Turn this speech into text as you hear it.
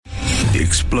the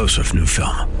explosive new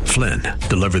film, Flynn,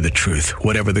 Deliver the Truth,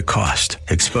 Whatever the Cost,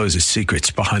 exposes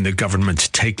secrets behind the government's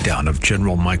takedown of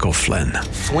General Michael Flynn.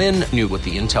 Flynn knew what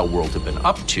the intel world had been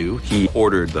up to. He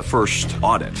ordered the first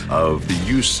audit of the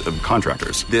use of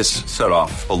contractors. This set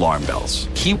off alarm bells.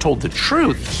 He told the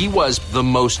truth. He was the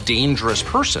most dangerous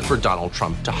person for Donald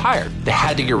Trump to hire. They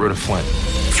had to get rid of Flynn.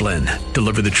 Flynn,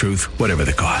 Deliver the Truth, Whatever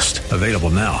the Cost. Available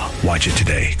now. Watch it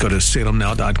today. Go to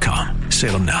salemnow.com.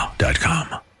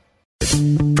 salemnow.com.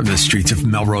 From the streets of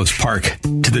Melrose Park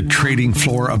to the trading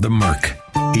floor of the Merc,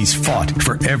 he's fought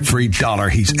for every dollar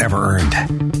he's ever earned.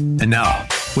 And now,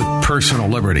 with personal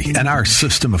liberty and our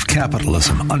system of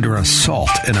capitalism under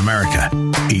assault in America,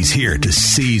 he's here to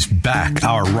seize back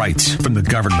our rights from the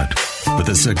government. With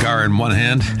a cigar in one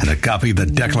hand and a copy of the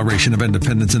Declaration of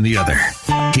Independence in the other,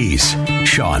 he's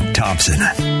Sean Thompson.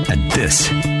 And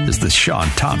this is the Sean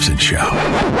Thompson Show.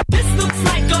 This looks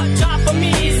like a job for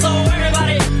me, so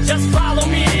everybody just follow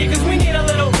me, because we need a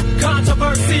little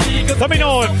controversy. Let me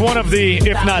know if one of the,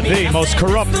 if not the, most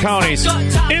corrupt counties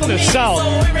in the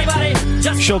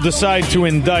South shall decide to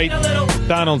indict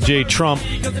Donald J. Trump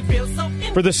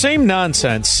for the same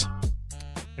nonsense.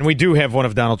 And we do have one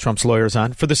of Donald Trump's lawyers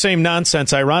on. For the same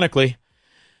nonsense, ironically,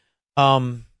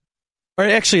 or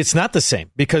actually it's not the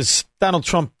same, because Donald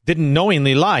Trump didn't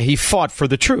knowingly lie. He fought for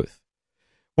the truth.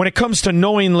 When it comes to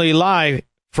knowingly lie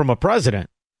from a president.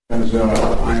 As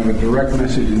I have a direct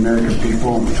message to the American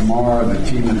people. Tomorrow the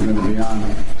team is going to be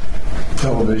on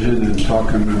television and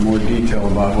talking in more detail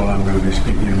about what I'm going to be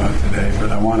speaking about today.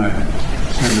 But I want to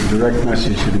send a direct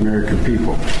message to the American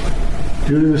people.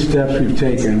 Due to the steps we've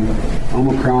taken,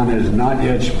 Omicron has not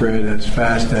yet spread as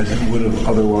fast as it would have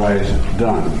otherwise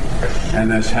done, and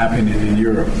that's happening in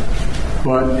Europe.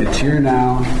 But it's here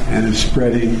now, and it's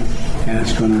spreading, and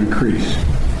it's going to increase.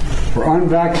 For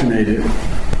unvaccinated,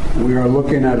 we are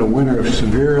looking at a winter of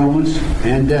severe illness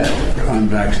and death for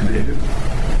unvaccinated.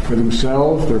 For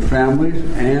themselves, their families,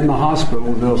 and the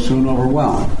hospital, they'll soon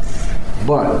overwhelm.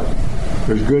 But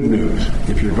there's good news.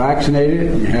 If you're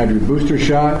vaccinated and you have your booster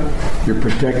shot, you're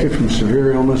protected from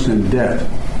severe illness and death.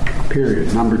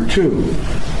 Period. Number two.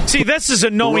 See, this is a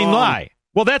knowing lie.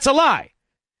 Well, that's a lie.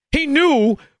 He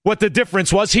knew what the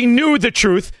difference was. He knew the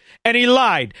truth, and he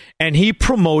lied. And he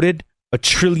promoted a $1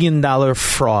 trillion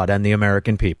fraud on the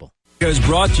American people. Is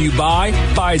brought to you by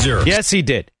Pfizer. Yes, he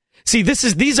did. See,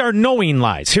 these are knowing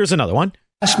lies. Here's another one.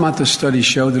 Last month, a study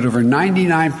showed that over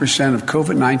 99% of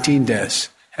COVID-19 deaths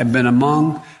have been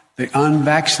among the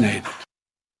unvaccinated.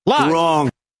 Lie. Wrong.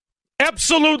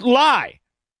 Absolute lie.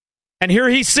 And here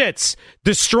he sits,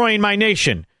 destroying my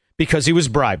nation because he was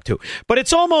bribed to. But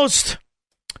it's almost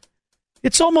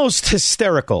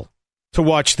hysterical to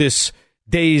watch this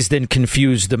dazed and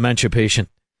confused dementia patient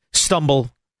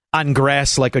stumble on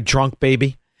grass like a drunk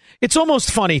baby. It's almost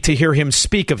funny to hear him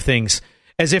speak of things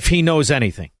as if he knows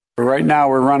anything. Right now,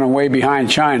 we're running way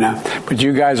behind China, but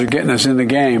you guys are getting us in the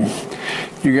game.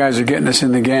 You guys are getting us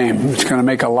in the game. It's going to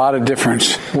make a lot of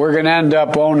difference. We're going to end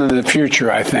up owning the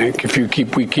future, I think, if we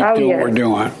keep doing what we're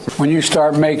doing. When you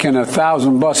start making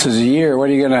 1,000 buses a year,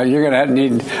 you're going to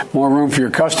need more room for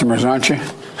your customers, aren't you?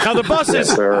 Now, the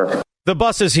buses, the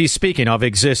buses he's speaking of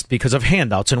exist because of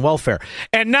handouts and welfare.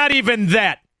 And not even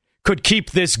that could keep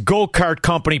this go-kart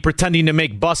company pretending to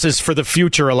make buses for the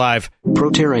future alive.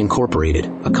 Proterra Incorporated,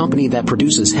 a company that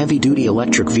produces heavy-duty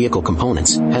electric vehicle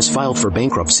components, has filed for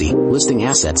bankruptcy, listing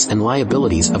assets and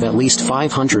liabilities of at least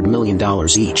 $500 million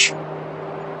each.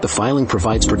 The filing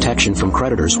provides protection from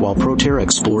creditors while Proterra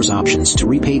explores options to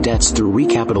repay debts through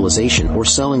recapitalization or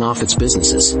selling off its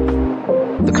businesses.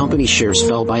 The company's shares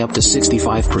fell by up to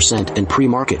 65% in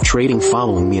pre-market trading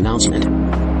following the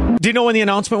announcement. Do you know when the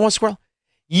announcement was, Squirrel?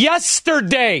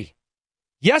 Yesterday,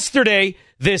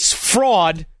 this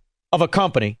fraud of a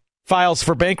company files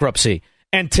for bankruptcy.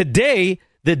 And today,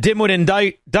 the dimwit in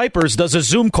diapers does a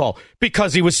Zoom call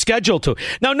because he was scheduled to.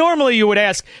 Now, normally you would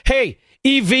ask, hey,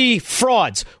 EV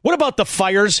frauds, what about the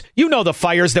fires? You know the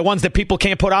fires, the ones that people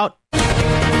can't put out.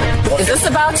 Is this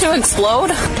about to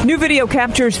explode? New video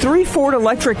captures 3 Ford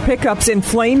electric pickups in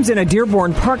flames in a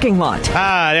Dearborn parking lot.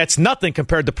 That's nothing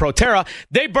compared to Proterra.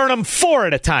 They burn them 4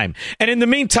 at a time. And in the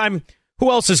meantime, who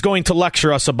else is going to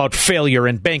lecture us about failure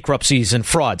and bankruptcies and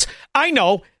frauds? I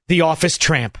know, the office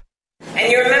tramp. And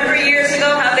you remember years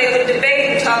ago how they would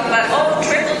debate and talk about,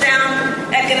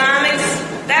 trickle-down economics,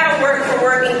 that'll work for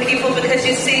working people because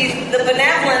you see the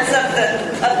benevolence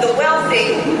of the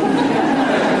wealthy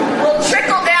will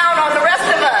trickle down on the rest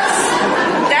of us.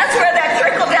 That's where that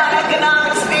trickle-down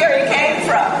economics theory came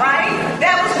from, right?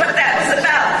 That was what that was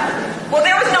about. Well,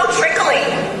 there was no trickling.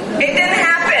 It didn't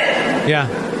happen. Yeah,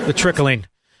 the trickling.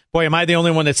 Boy, am I the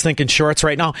only one that's thinking shorts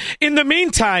right now? In the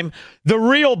meantime, the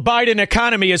real Biden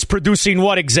economy is producing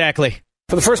what exactly?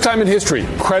 For the first time in history,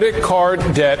 credit card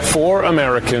debt for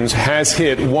Americans has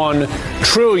hit $1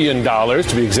 trillion,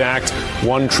 to be exact,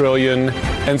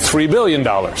 $1,003 billion.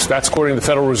 That's according to the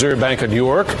Federal Reserve Bank of New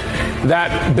York.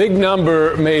 That big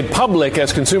number made public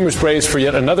as consumers brace for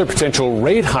yet another potential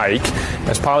rate hike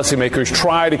as policymakers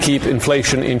try to keep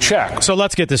inflation in check. So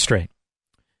let's get this straight.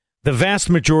 The vast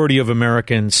majority of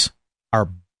Americans are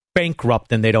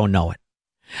bankrupt and they don't know it.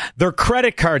 Their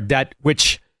credit card debt,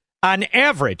 which on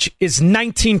average is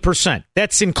 19%.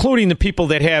 That's including the people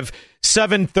that have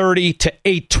 730 to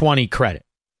 820 credit.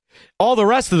 All the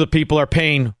rest of the people are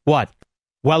paying what?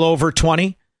 Well over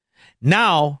 20.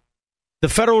 Now, the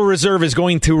Federal Reserve is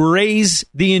going to raise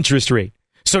the interest rate.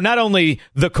 So not only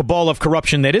the cabal of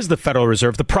corruption that is the Federal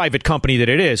Reserve, the private company that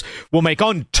it is, will make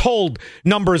untold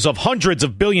numbers of hundreds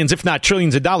of billions, if not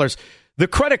trillions of dollars, the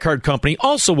credit card company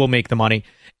also will make the money,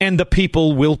 and the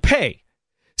people will pay.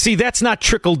 See, that's not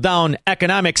trickle-down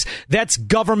economics. That's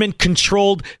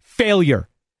government-controlled failure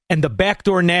and the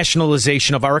backdoor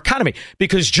nationalization of our economy.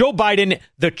 Because Joe Biden,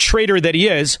 the traitor that he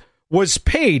is, was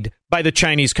paid by the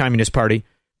Chinese Communist Party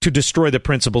to destroy the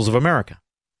principles of America.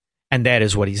 And that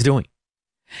is what he's doing.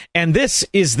 And this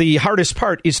is the hardest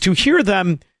part, is to hear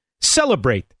them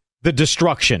celebrate the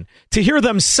destruction, to hear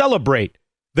them celebrate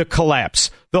the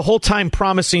collapse, the whole time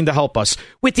promising to help us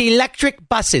with electric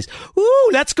buses. Ooh,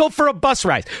 let's go for a bus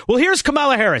ride. Well, here's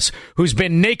Kamala Harris, who's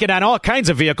been naked on all kinds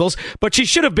of vehicles, but she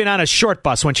should have been on a short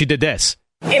bus when she did this.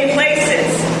 In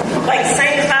places like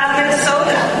St. Cloud,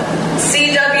 Minnesota,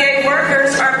 CWA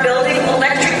workers are building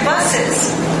electric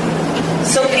buses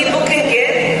so people can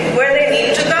get where they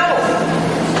need to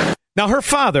go. Now, her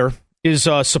father is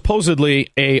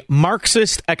supposedly a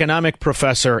Marxist economic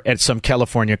professor at some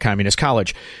California communist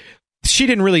college. She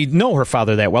didn't really know her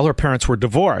father that well. Her parents were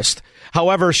divorced.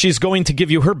 However, she's going to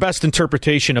give you her best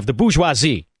interpretation of the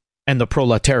bourgeoisie and the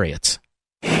proletariats.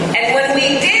 And when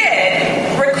we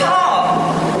did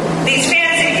recall, these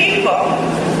fancy people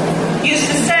used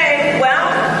to say,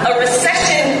 well, a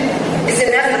recession is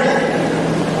inevitable.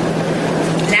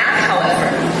 Now,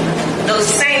 however, those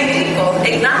same people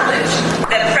acknowledge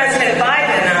that President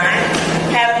Biden and I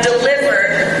have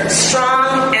delivered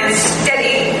strong and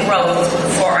steady growth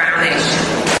for our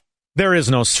nation. There is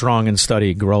no strong and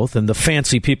steady growth, and the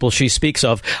fancy people she speaks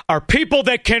of are people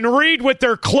that can read with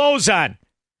their clothes on.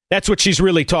 That's what she's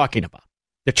really talking about,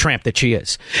 the tramp that she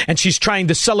is. And she's trying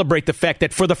to celebrate the fact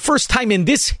that for the first time in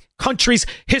this country's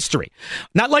history,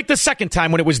 not like the second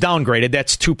time when it was downgraded,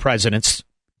 that's two presidents,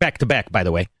 back to back, by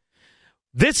the way.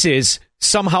 This is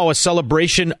somehow a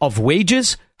celebration of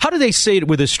wages. How do they say it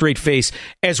with a straight face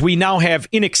as we now have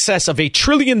in excess of $1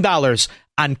 trillion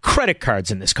on credit cards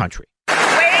in this country? Wages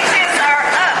are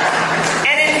up,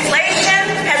 and inflation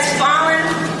has fallen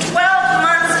 12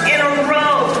 months in a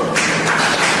row.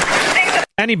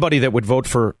 Anybody that would vote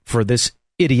for this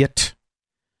idiot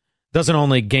doesn't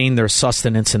only gain their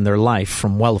sustenance in their life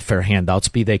from welfare handouts,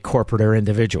 be they corporate or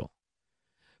individual,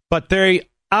 but they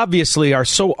obviously are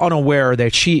so unaware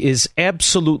that she is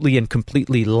absolutely and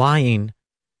completely lying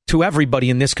to everybody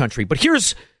in this country. But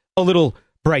here's a little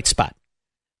bright spot.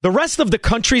 The rest of the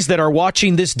countries that are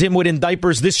watching this dimwit in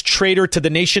diapers, this traitor to the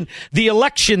nation, the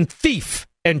election thief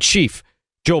and chief,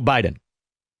 Joe Biden,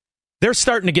 they're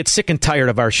starting to get sick and tired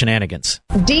of our shenanigans.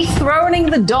 Dethroning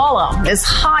the dollar is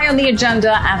high on the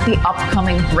agenda at the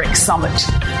upcoming BRICS summit.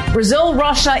 Brazil,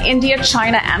 Russia, India,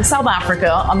 China, and South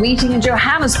Africa are meeting in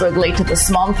Johannesburg later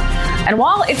this month. And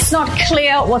while it's not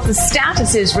clear what the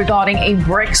status is regarding a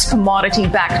BRICS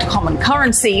commodity-backed common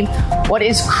currency, what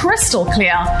is crystal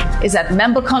clear is that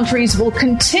member countries will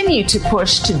continue to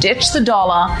push to ditch the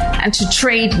dollar and to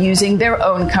trade using their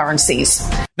own currencies.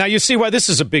 Now, you see why this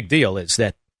is a big deal, is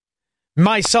that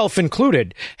myself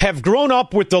included, have grown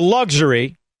up with the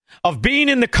luxury of being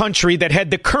in the country that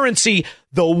had the currency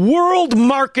the world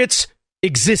markets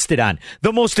existed on,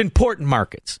 the most important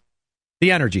markets,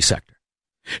 the energy sector.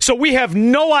 So we have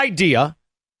no idea,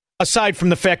 aside from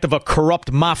the fact of a corrupt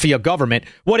mafia government,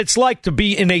 what it's like to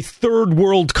be in a third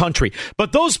world country.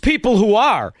 But those people who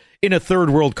are in a third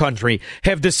world country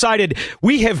have decided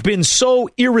we have been so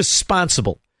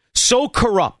irresponsible, so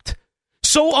corrupt,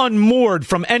 so unmoored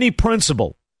from any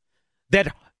principle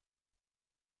that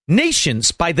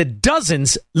nations by the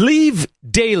dozens leave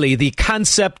daily the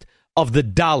concept of the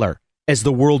dollar as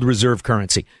the world reserve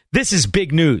currency. This is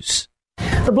big news.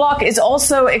 The bloc is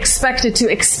also expected to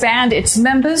expand its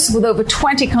members, with over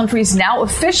 20 countries now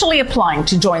officially applying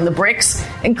to join the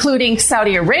BRICS, including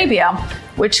Saudi Arabia,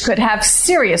 which could have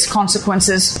serious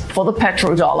consequences for the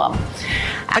petrodollar.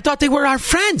 I thought they were our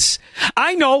friends.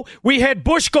 I know. We had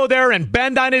Bush go there and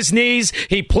bend on his knees.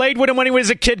 He played with him when he was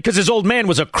a kid because his old man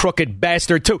was a crooked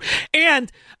bastard, too.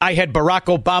 And I had Barack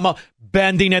Obama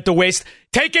bending at the waist.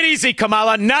 Take it easy,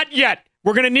 Kamala. Not yet.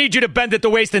 We're going to need you to bend at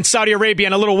the waist in Saudi Arabia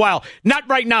in a little while. Not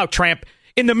right now, tramp.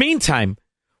 In the meantime,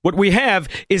 what we have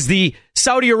is the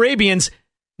Saudi Arabians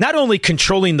not only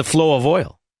controlling the flow of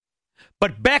oil,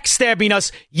 but backstabbing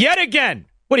us yet again.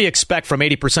 What do you expect from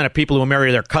 80% of people who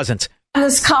marry their cousins?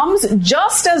 This comes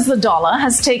just as the dollar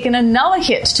has taken another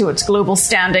hit to its global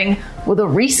standing, with a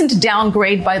recent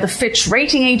downgrade by the Fitch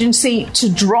rating agency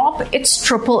to drop its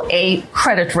AAA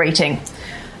credit rating.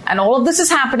 And all of this is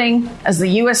happening as the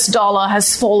U.S. dollar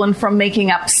has fallen from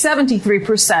making up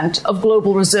 73% of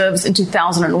global reserves in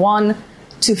 2001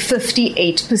 to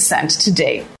 58%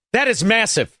 today. That is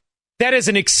massive. That is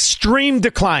an extreme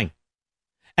decline.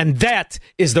 And that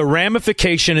is the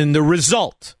ramification and the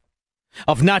result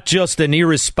of not just an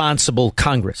irresponsible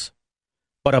Congress,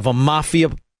 but of a mafia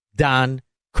don,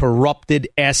 corrupted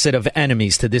asset of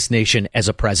enemies to this nation as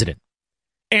a president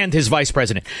and his vice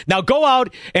president. Now go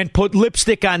out and put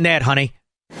lipstick on that, honey.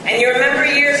 And you remember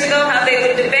years ago how they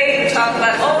would debate and talk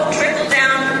about,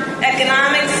 trickle-down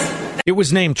economics. It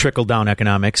was named trickle-down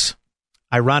economics,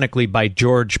 ironically by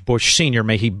George Bush Sr.,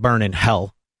 may he burn in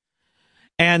hell.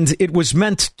 And it was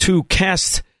meant to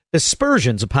cast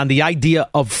aspersions upon the idea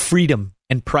of freedom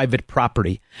and private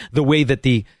property, the way that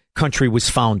the country was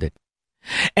founded.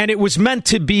 And it was meant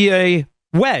to be a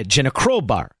wedge and a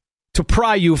crowbar to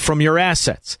pry you from your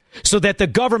assets so that the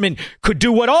government could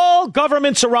do what all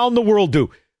governments around the world do,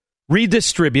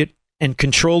 redistribute and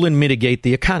control and mitigate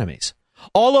the economies.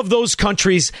 All of those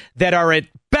countries that are at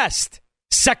best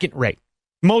second rate,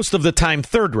 most of the time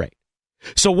third rate.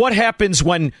 So what happens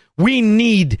when we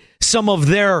need some of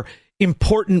their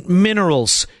important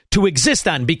minerals to exist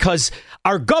on because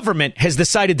our government has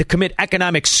decided to commit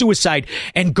economic suicide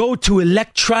and go to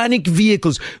electronic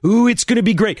vehicles? Ooh, it's going to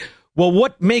be great. Well,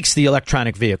 what makes the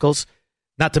electronic vehicles?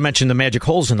 Not to mention the magic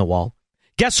holes in the wall.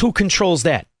 Guess who controls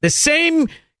that? The same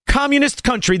communist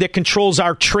country that controls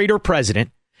our traitor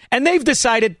president. And they've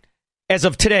decided, as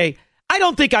of today, I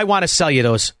don't think I want to sell you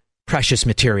those precious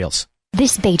materials.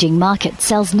 This Beijing market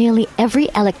sells nearly every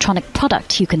electronic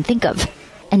product you can think of,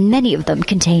 and many of them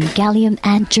contain gallium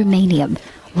and germanium,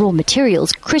 raw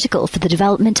materials critical for the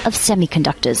development of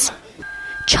semiconductors.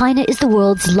 China is the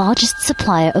world's largest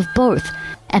supplier of both,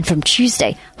 and from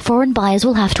Tuesday, foreign buyers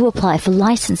will have to apply for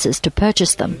licenses to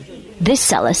purchase them. This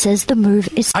seller says the move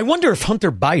is... I wonder if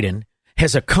Hunter Biden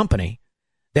has a company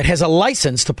that has a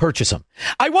license to purchase them.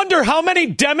 I wonder how many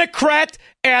Democrat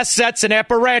assets and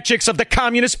apparatchiks of the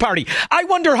Communist Party. I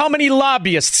wonder how many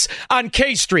lobbyists on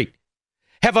K Street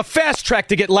have a fast track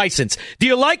to get licensed. Do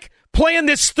you like playing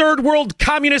this third world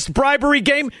communist bribery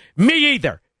game? Me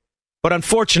either. But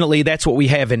unfortunately, that's what we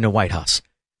have in the White House.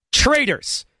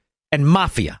 Traitors and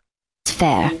mafia. It's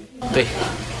fair.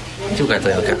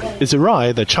 It's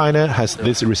right that China has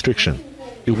this restriction.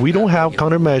 If we don't have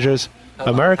countermeasures,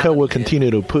 America will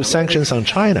continue to put sanctions on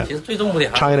China.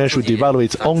 China should develop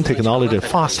its own technology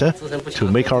faster to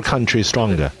make our country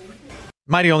stronger.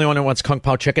 Am I the only one who wants Kung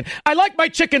Pao chicken? I like my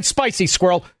chicken spicy,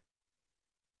 squirrel.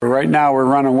 Right now, we're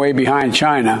running way behind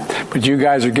China, but you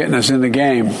guys are getting us in the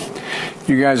game.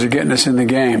 You guys are getting us in the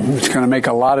game. It's going to make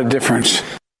a lot of difference.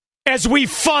 As we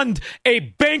fund a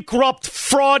bankrupt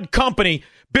fraud company,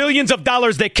 billions of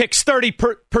dollars that kicks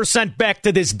 30% back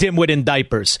to this dimwit in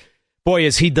diapers. Boy,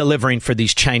 is he delivering for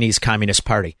these Chinese Communist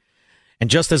Party. And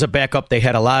just as a backup, they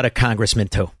had a lot of congressmen,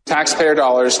 too. Taxpayer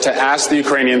dollars to ask the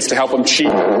Ukrainians to help them cheat.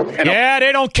 Yeah,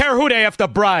 they don't care who they have to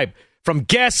bribe. From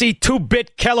gassy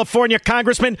 2-bit California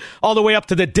congressman all the way up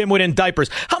to the dimwit in diapers.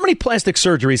 How many plastic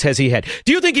surgeries has he had?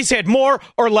 Do you think he's had more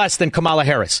or less than Kamala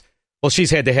Harris? Well,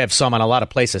 she's had to have some on a lot of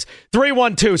places.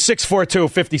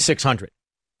 312-642-5600.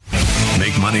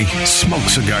 Make money, smoke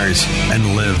cigars,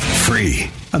 and live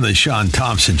free on the Sean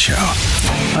Thompson Show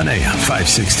on AM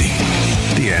 560.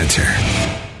 The Answer.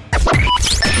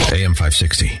 AM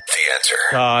 560. The Answer.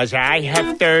 'Cause I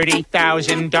have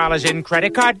 $30,000 in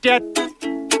credit card debt.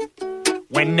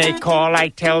 When they call, I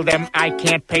tell them I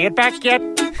can't pay it back yet.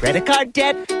 Credit card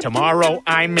debt. Tomorrow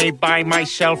I may buy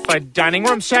myself a dining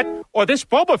room set or this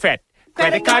Boba Fett.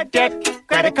 Credit card debt.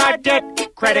 Credit card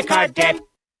debt. Credit card debt.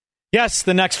 Yes,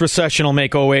 the next recession will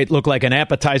make 08 look like an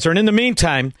appetizer. And in the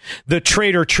meantime, the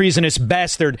traitor, treasonous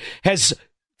bastard has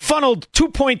funneled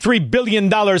 $2.3 billion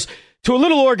to a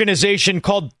little organization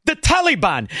called the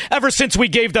Taliban ever since we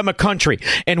gave them a country.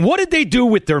 And what did they do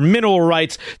with their mineral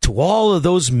rights to all of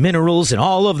those minerals and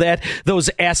all of that, those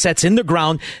assets in the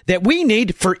ground that we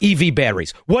need for EV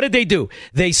batteries? What did they do?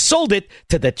 They sold it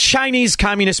to the Chinese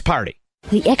Communist Party.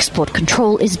 The export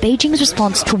control is Beijing's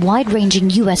response to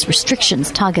wide-ranging U.S. restrictions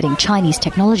targeting Chinese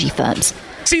technology firms.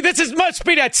 See, must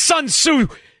be that Sun Tzu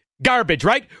garbage,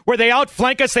 right? Where they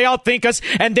outflank us, they outthink us,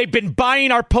 and they've been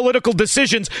buying our political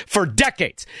decisions for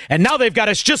decades. And now they've got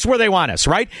us just where they want us,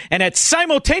 right? And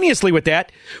simultaneously with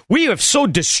that, we have so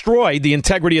destroyed the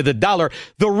integrity of the dollar,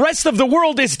 the rest of the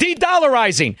world is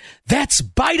de-dollarizing. That's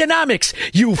Bidenomics,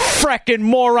 you fracking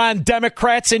moron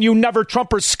Democrats and you never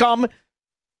Trumper scum.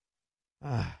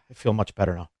 I feel much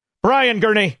better now. Brian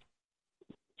Gurney.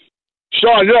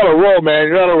 Sean, you're on a roll, man.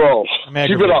 You're on a roll.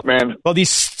 Keep it up, man. Well,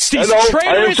 these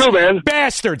traitorous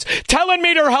bastards telling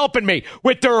me they're helping me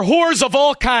with their whores of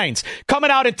all kinds,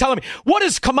 coming out and telling me, what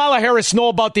does Kamala Harris know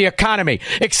about the economy?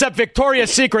 Except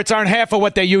Victoria's Secrets aren't half of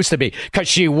what they used to be, because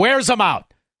she wears them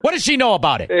out. What does she know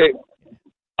about it?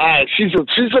 Hey, she's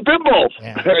a bimbo.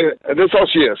 Yeah. And that's all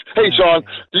she is. Hey, Sean,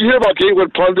 do you hear about Gateway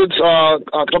Pundits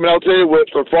coming out today with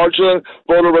fraudulent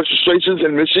voter registrations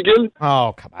in Michigan?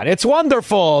 Oh, come on. It's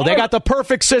wonderful. They got the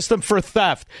perfect system for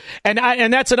theft. And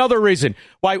that's another reason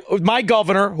why my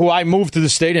governor, who I moved to the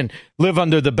state and live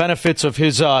under the benefits of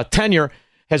his tenure,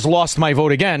 has lost my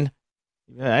vote again.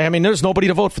 I mean, there's nobody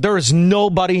to vote for. There is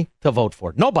nobody to vote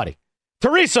for. Nobody.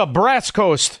 Teresa, Brass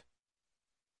Coast.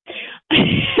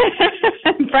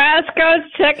 Brass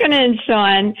Coast checking in,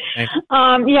 Sean.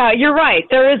 Yeah, you're right.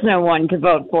 There is no one to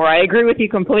vote for. I agree with you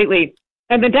completely.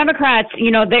 And the Democrats,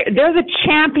 they're the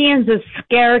champions of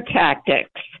scare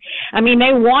tactics. I mean,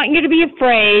 they want you to be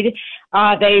afraid.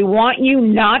 They want you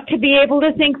not to be able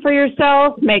to think for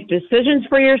yourself, make decisions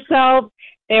for yourself.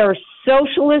 They are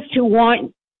socialists who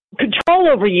want control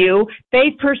over you.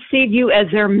 They perceive you as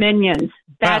their minions.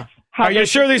 That's how. Are you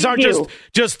sure these aren't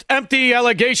just empty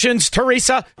allegations,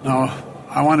 Teresa? No,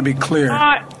 I want to be clear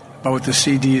about what the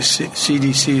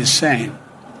CDC is saying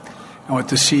and what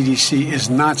the CDC is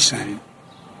not saying.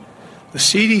 The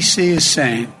CDC is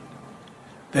saying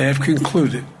they have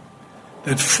concluded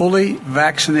that fully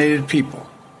vaccinated people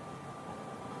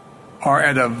are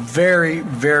at a very,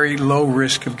 very low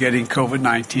risk of getting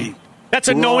COVID-19. That's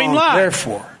a knowing lie.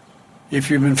 Therefore,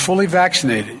 if you've been fully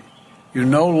vaccinated, you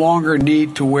no longer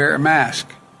need to wear a mask.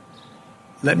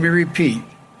 Let me repeat.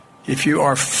 If you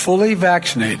are fully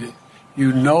vaccinated,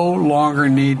 you no longer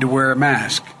need to wear a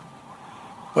mask.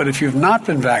 But if you've not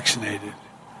been vaccinated,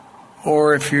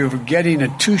 or if you're getting a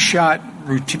 2-shot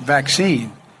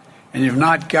vaccine, and you've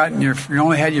not gotten you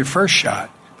only had your first shot,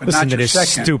 but Listen not to your this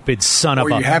second, stupid son of or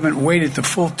a... you haven't waited the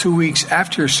full 2 weeks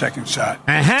after your second shot,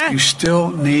 you still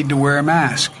need to wear a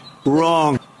mask.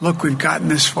 Wrong. Look, we've gotten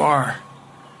this far.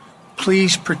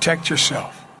 Please protect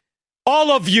yourself.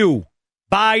 All of you,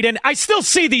 Biden. I still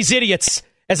see these idiots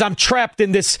as I'm trapped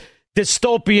in this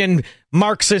dystopian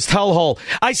Marxist hellhole.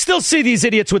 I still see these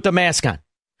idiots with the mask on.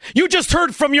 You just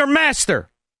heard from your master.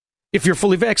 If you're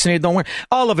fully vaccinated, don't wear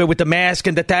all of it with the mask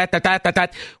and the.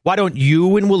 Why don't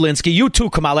you and Walensky, you too,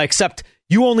 Kamala, except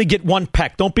you only get one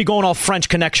peck. Don't be going all French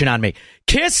Connection on me.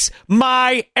 Kiss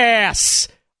my ass.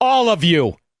 All of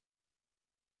you.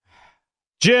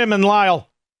 Jim and Lyle.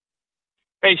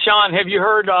 Hey, Sean, have you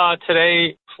heard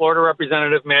today Florida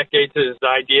Representative Matt Gaetz'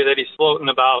 idea that he's floating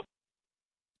about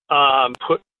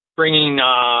bringing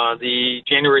the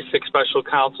January 6th special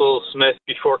counsel Smith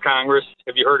before Congress?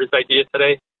 Have you heard his idea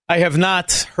today? I have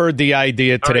not heard the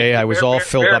idea today. I was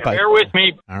filled up. Bear with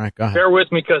me. All right, go ahead. Bear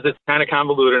with me because it's kind of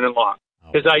convoluted and long.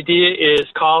 His idea is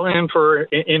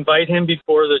invite him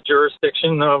before the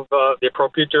jurisdiction of the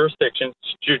appropriate jurisdiction,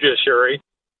 judiciary,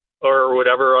 or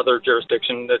whatever other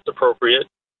jurisdiction that's appropriate,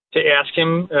 to ask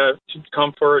him to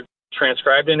come for a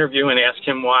transcribed interview and ask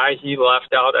him why he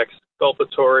left out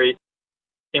exculpatory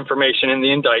information in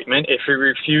the indictment. If he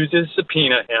refuses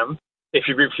subpoena him, if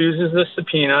he refuses the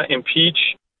subpoena, impeach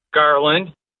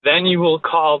Garland, then you will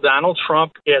call Donald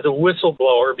Trump as a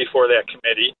whistleblower before that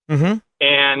committee. Mm-hmm.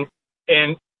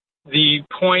 And the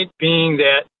point being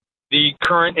that the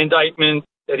current indictment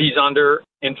that he's under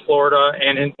in Florida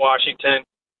and in Washington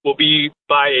will be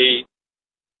by a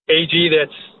AG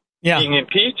that's being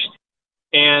impeached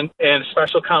and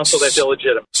special counsel that's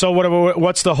illegitimate. So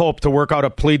what's the hope to work out a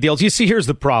plea deal? You see, here's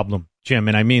the problem, Jim,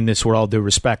 and I mean this with all due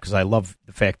respect because I love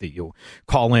the fact that you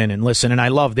call in and listen, and I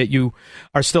love that you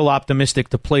are still optimistic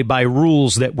to play by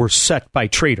rules that were set by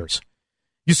traitors.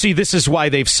 You see, this is why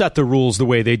they've set the rules the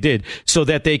way they did, so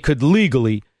that they could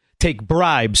legally take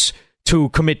bribes to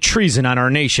commit treason on our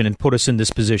nation and put us in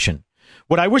this position.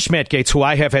 What I wish Matt Gaetz, who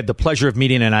I have had the pleasure of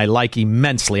meeting and I like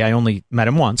immensely, I only met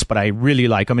him once, but I really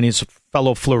like him, and he's a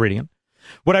fellow Floridian.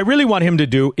 What I really want him to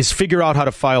do is figure out how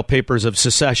to file papers of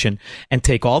secession and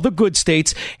take all the good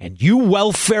states, and you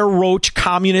welfare roach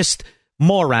communist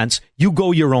morons, you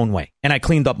go your own way. And I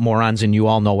cleaned up morons, and you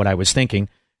all know what I was thinking,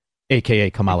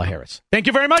 a.k.a. Kamala Harris. Thank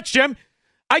you very much, Jim.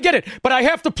 I get it, but I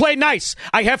have to play nice.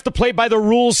 I have to play by the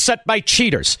rules set by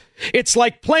cheaters. It's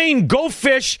like playing Go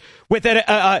Fish with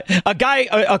a guy,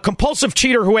 a compulsive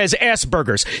cheater who has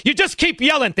Asperger's. You just keep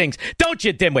yelling things, don't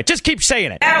you, dimwit? Just keep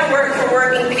saying it. That'll work for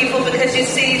working people because you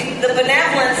see the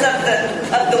benevolence of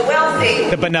the wealthy.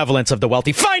 The benevolence of the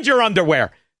wealthy. Find your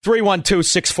underwear.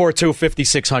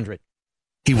 312-642-5600.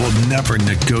 He will never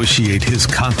negotiate his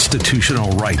constitutional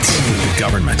rights with the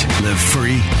government. Live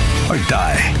free or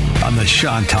die on the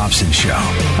Sean Thompson Show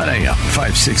on AM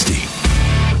 560.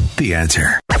 The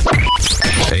Answer.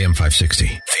 AM 560.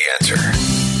 The Answer.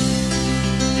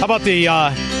 How about the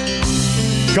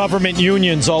government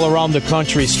unions all around the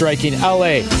country striking?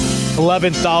 L.A.,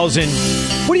 11,000.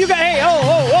 What do you got? Hey,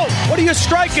 what are you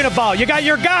striking about? You got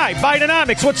your guy,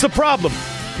 Bidenomics. What's the problem?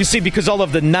 You see, because all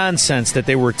of the nonsense that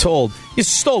they were told is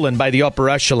stolen by the upper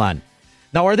echelon.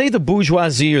 Now, are they the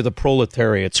bourgeoisie or the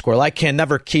proletariat, Squirrel? I can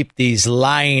never keep these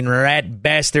lying rat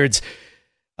bastards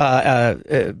by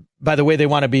the way they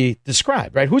want to be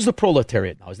described, right? Who's the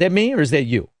proletariat now? Is that me or is that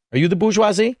you? Are you the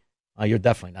bourgeoisie? You're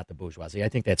definitely not the bourgeoisie. I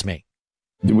think that's me.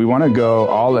 We want to go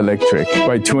all electric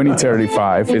by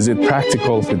 2035. Is it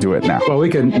practical to do it now? Well, we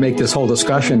can make this whole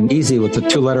discussion easy with the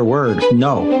two-letter word,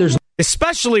 no.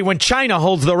 Especially when China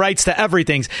holds the rights to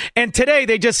everything. And today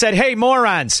they just said, hey,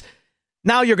 morons,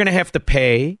 now you're going to have to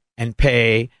pay and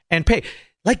pay and pay,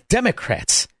 like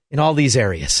Democrats in all these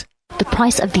areas. The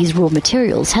price of these raw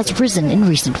materials has risen in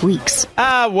recent weeks.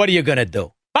 What are you going to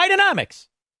do? Bidenomics.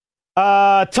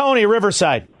 Tony,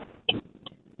 Riverside.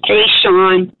 Hey,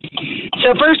 Sean.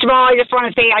 So first of all, I just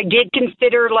want to say I did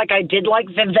consider, I did like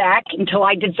Vivek until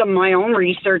I did some of my own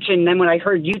research, and then when I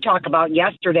heard you talk about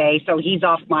yesterday, so he's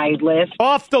off my list.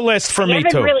 Off the list for me,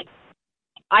 too.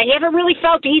 I haven't really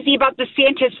felt easy about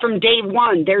DeSantis from day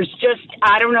one. There's just,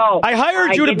 I don't know. I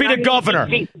hired you to be the governor.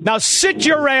 Now sit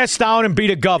your ass down and be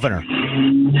the governor.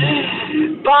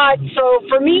 But, so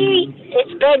for me,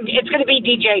 it's going to be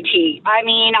DJT. I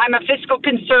mean, I'm a fiscal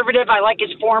conservative. I like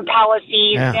his foreign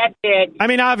policies. Yeah. That's it. I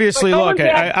mean, obviously, look,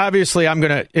 I'm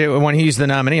going to, when he's the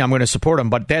nominee, I'm going to support him.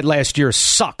 But that last year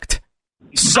sucked.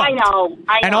 I know.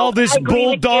 And all this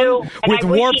bull done with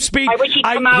warp speed.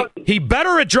 He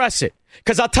better address it.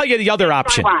 Because I'll tell you the other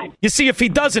option. You see, if he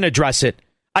doesn't address it,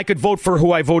 I could vote for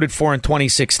who I voted for in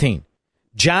 2016.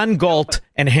 John Galt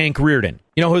and Hank Rearden.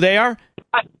 You know who they are?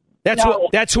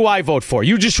 That's who I vote for.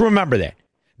 You just remember that.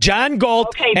 John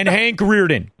Galt and Hank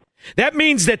Rearden. That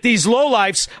means that these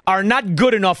lowlifes are not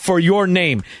good enough for your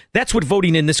name. That's what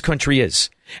voting in this country is.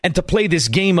 And to play this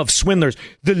game of swindlers,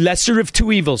 the lesser of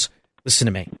two evils. Listen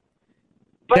to me.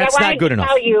 But that's not good enough.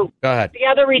 Tell you, go ahead. The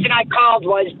other reason I called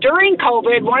was during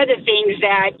COVID, one of the things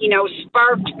that,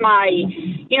 sparked my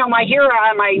hair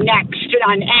on my neck stood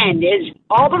on end is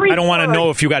all the reports. I don't want to know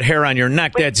if you got hair on your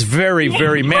neck. That's very,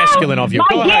 very masculine of you.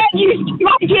 Go ahead.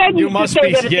 My dad used to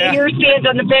say that the hair stands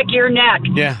on the back of your neck.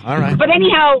 Yeah, all right. But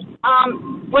anyhow,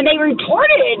 when they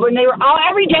reported, when they were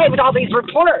every day with all these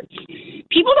reports,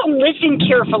 people don't listen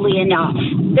carefully enough.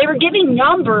 They were giving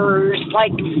numbers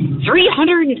like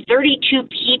 332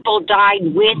 people died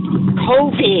with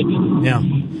COVID. Yeah.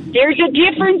 There's a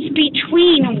difference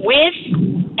between with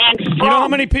and from. You know how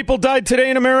many people died today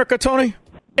in America, Tony?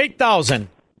 8,000.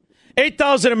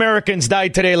 8,000 Americans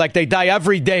died today like they die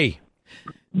every day.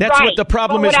 That's right. What the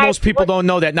problem is. Most people don't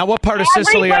know that. Now, what part of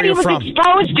Sicily are you from? Everybody was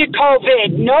exposed to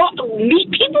COVID.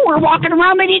 People were walking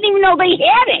around. They didn't even know they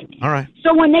had it. All right.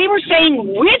 So when they were saying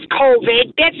with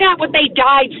COVID, that's not what they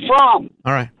died from.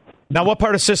 All right. Now, what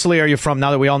part of Sicily are you from,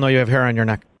 now that we all know you have hair on your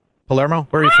neck? Palermo?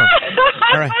 Where are you from?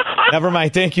 All right. Never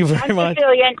mind. Thank you very much.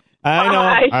 Sicilian. I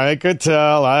know. I could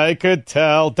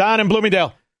tell. Don in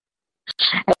Bloomingdale.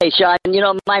 Hey, Sean,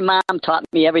 my mom taught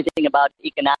me everything about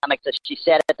economics. She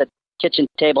sat at the kitchen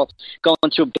table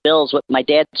going through bills with my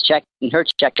dad's check and her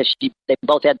check because they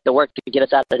both had to work to get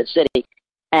us out of the city.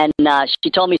 And she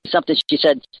told me something. She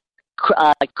said,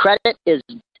 credit is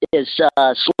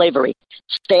slavery.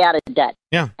 Stay out of debt.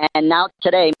 Yeah. And now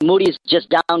today, Moody's just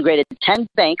downgraded 10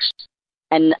 banks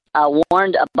and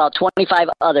warned about 25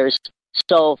 others.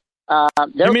 So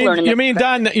they're learning. You mean,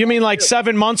 Don, you mean like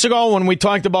 7 months ago when we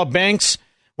talked about banks,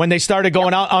 when they started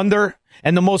going out under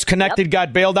and the most connected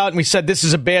got bailed out and we said this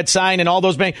is a bad sign and all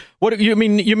those banks. What you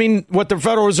mean what the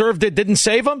Federal Reserve didn't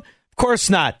save them? Of course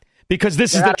not. because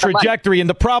this is the trajectory. And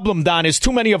the problem, Don, is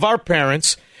too many of our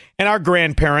parents and our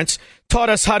grandparents taught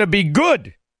us how to be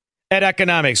good at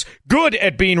economics, good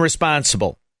at being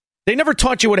responsible. They never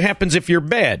taught you what happens if you're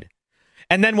bad.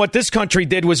 And then what this country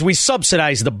did was we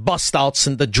subsidized the bust-outs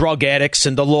and the drug addicts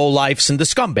and the lowlifes and the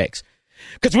scumbags.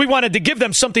 Because we wanted to give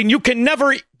them something you can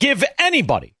never give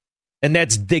anybody, and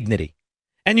that's dignity.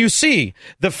 And you see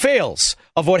the fails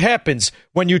of what happens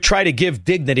when you try to give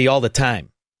dignity all the time.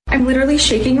 I'm literally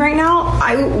shaking right now.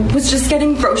 I was just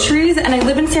getting groceries, and I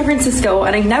live in San Francisco,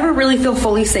 and I never really feel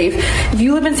fully safe. If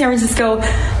you live in San Francisco,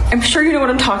 I'm sure you know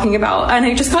what I'm talking about. And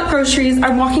I just got groceries.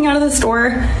 I'm walking out of the store,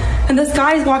 and this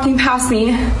guy is walking past me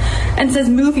and says,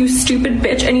 "Move, you stupid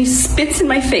bitch," and he spits in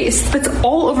my face, spits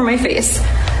all over my face.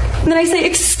 And then I say,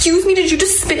 "Excuse me, did you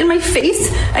just spit in my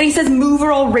face?" And he says, "Move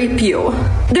or I'll rape you."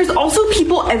 There's also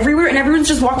people everywhere, and everyone's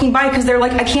just walking by because they're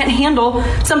like, I can't handle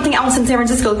something else in San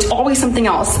Francisco. It's always something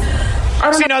else.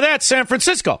 See, now that's San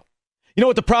Francisco. You know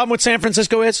what the problem with San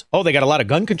Francisco is? Oh, they got a lot of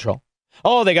gun control.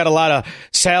 Oh, they got a lot of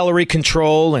salary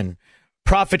control and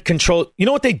profit control. You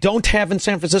know what they don't have in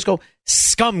San Francisco?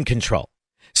 Scum control.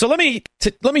 So let me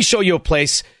show you a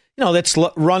place, that's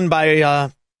run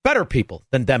by better people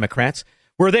than Democrats,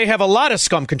 where they have a lot of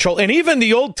scum control. And even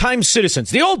the old-time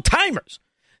citizens, the old-timers,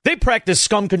 they practice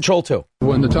scum control, too.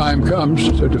 When the time comes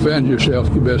to defend yourself,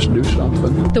 you best do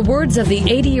something. The words of the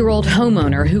 80-year-old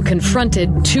homeowner who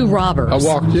confronted two robbers. I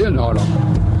walked in on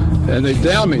them, and they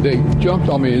downed me. They jumped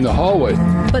on me in the hallway.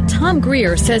 But Tom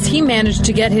Greer says he managed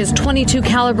to get his .22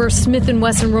 caliber Smith &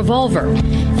 Wesson revolver.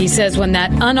 He says when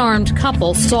that unarmed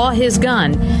couple saw his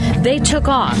gun, they took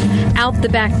off out the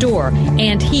back door,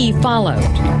 and he followed.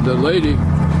 The lady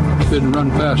didn't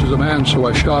run fast as a man, so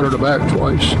I shot her in the back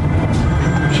twice.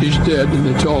 She's dead, and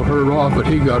they told her off, but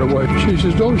he got away. She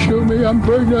says, "Don't shoot me, I'm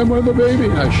pregnant with a baby."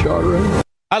 And I shot her in.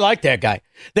 I like that guy.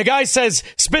 The guy says,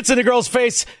 spits in the girl's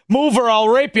face, "Move or I'll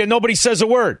rape you." Nobody says a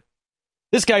word.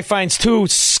 This guy finds two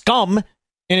scum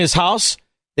in his house.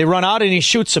 They run out and he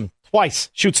shoots him twice.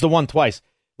 Shoots the one twice.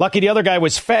 Lucky the other guy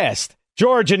was fast.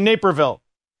 George in Naperville.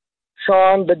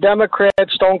 Sean, the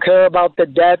Democrats don't care about the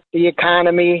debt, the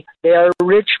economy. They are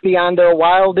rich beyond their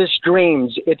wildest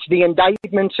dreams. It's the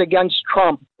indictments against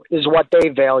Trump is what they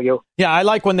value. Yeah, I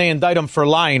like when they indict him for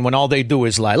lying when all they do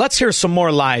is lie. Let's hear some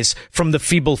more lies from the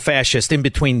feeble fascist in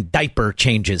between diaper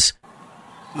changes.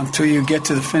 Until you get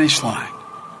to the finish line.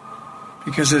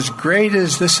 Because as great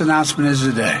as this announcement is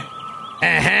today,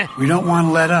 we don't want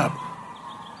to let up.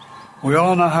 We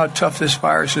all know how tough this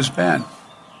virus has been.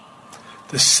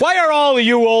 Why are all of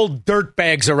you old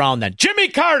dirtbags around then? Jimmy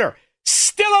Carter,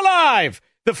 still alive.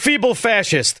 The feeble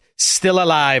fascist, still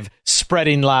alive,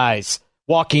 spreading lies,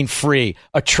 walking free,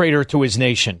 a traitor to his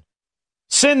nation.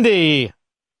 Cindy,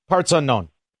 parts unknown.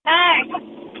 Hi.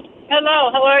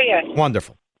 Hello, how are you?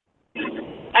 Wonderful.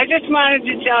 I just wanted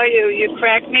to tell you, you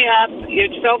crack me up. You're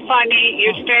so funny.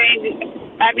 You're strange.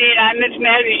 I mean, I'm as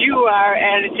mad as you are,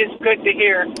 and it's just good to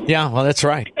hear. Yeah, well, that's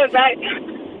right. Because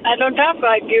I don't talk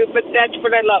like you, but that's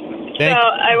what I love.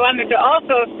 I wanted to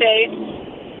also say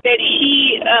that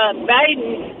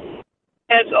Biden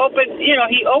has opened,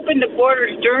 he opened the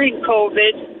borders during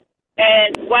COVID,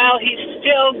 and while he's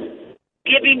still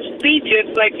giving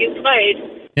speeches like you played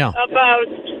about,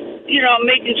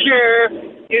 making sure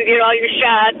you get all your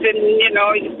shots and, you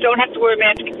don't have to wear a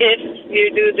mask if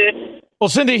you do this. Well,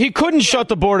 Cindy, he couldn't shut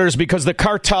the borders because the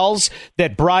cartels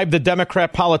that bribe the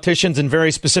Democrat politicians in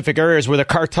very specific areas where the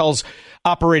cartels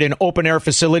operate in open-air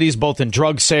facilities, both in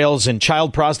drug sales and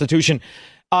child prostitution,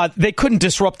 they couldn't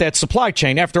disrupt that supply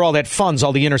chain. After all, that funds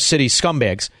all the inner-city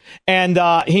scumbags. And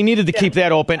he needed to keep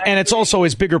that open. And it's also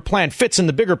his bigger plan, fits in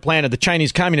the bigger plan of the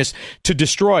Chinese communists to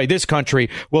destroy this country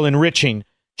while enriching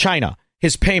China,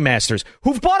 his paymasters,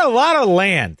 who've bought a lot of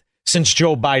land since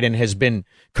Joe Biden has been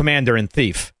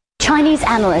commander-in-chief. Chinese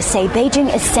analysts say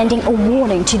Beijing is sending a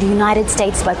warning to the United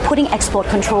States by putting export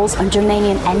controls on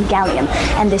germanium and gallium.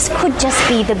 And this could just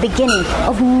be the beginning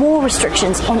of more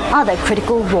restrictions on other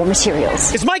critical raw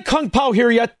materials. Is Mike Kung Pao here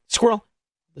yet, Squirrel?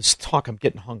 Let's talk. I'm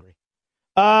getting hungry.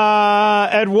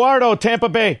 Eduardo, Tampa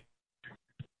Bay.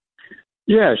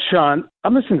 Yeah, Sean,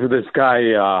 I'm listening to this guy,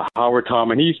 Howard Tom,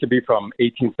 and he used to be from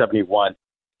 1871,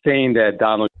 saying that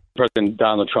President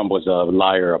Donald Trump was a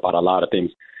liar about a lot of things.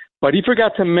 But he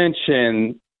forgot to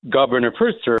mention Governor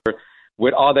Pritzker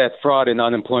with all that fraud in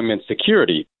unemployment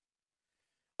security.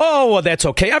 Oh, well, that's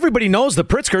okay. Everybody knows the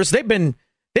Pritzkers.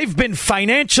 They've been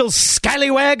financial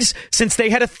scallywags since they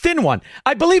had a thin one.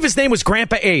 I believe his name was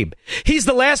Grandpa Abe. He's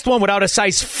the last one without a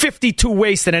size 52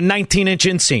 waist and a 19-inch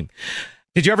inseam.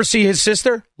 Did you ever see his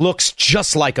sister? Looks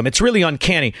just like him. It's really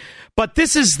uncanny. But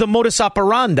this is the modus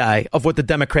operandi of what the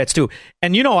Democrats do.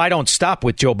 And you know I don't stop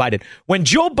with Joe Biden. When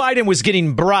Joe Biden was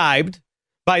getting bribed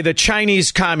by the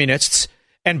Chinese communists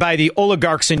and by the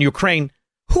oligarchs in Ukraine,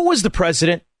 who was the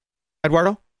president,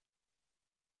 Eduardo?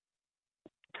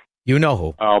 You know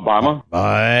who. Obama.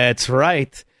 That's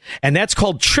right. And that's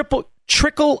called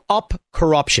trickle-up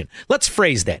corruption. Let's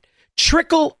phrase that.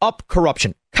 Trickle-up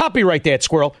corruption. Copyright that,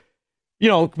 Squirrel. You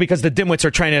know, because the dimwits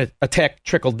are trying to attack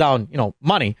trickle-down,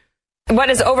 money. What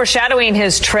is overshadowing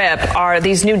his trip are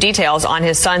these new details on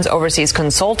his son's overseas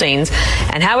consultings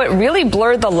and how it really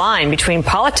blurred the line between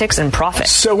politics and profit.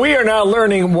 So we are now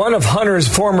learning one of Hunter's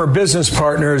former business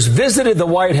partners visited the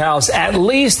White House at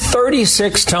least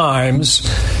 36 times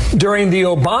during the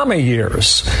Obama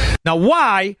years. Now,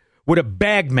 why would a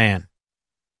bagman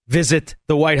visit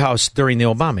the White House during the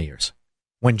Obama years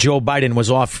when Joe Biden was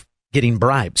off getting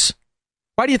bribes?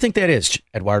 Why do you think that is,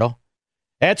 Eduardo?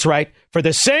 That's right. For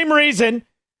the same reason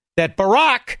that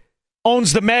Barack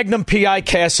owns the Magnum PI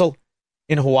castle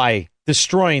in Hawaii,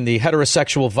 destroying the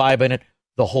heterosexual vibe in it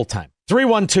the whole time.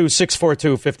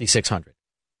 312-642-5600.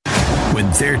 When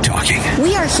they're talking.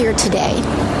 We are here today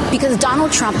because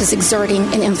Donald Trump is exerting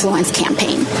an influence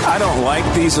campaign. I don't like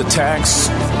these attacks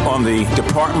on the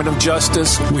Department of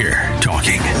Justice. We're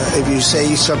talking. If you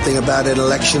say something about an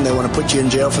election, they want to put you in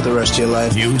jail for the rest of your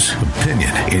life. News,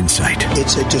 opinion, insight.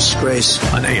 It's a disgrace.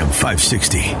 On AM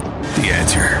 560, The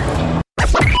Answer.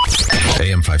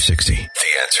 AM 560,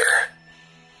 The Answer.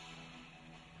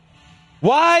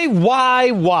 Why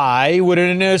would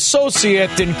an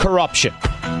associate in corruption?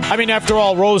 I mean, after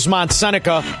all, Rosemont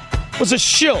Seneca was a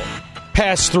shill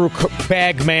pass-through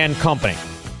bagman company.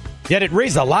 Yet it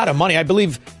raised a lot of money. I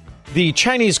believe the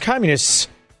Chinese communists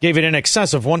gave it in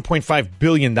excess of $1.5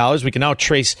 billion. We can now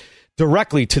trace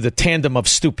directly to the tandem of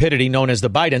stupidity known as the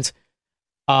Bidens.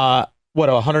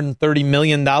 $130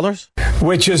 million?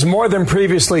 Which is more than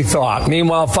previously thought.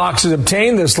 Meanwhile, Fox has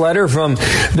obtained this letter from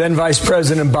then Vice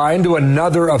President Biden to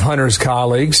another of Hunter's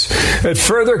colleagues. It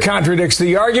further contradicts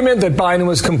the argument that Biden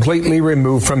was completely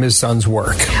removed from his son's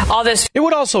work. It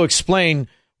would also explain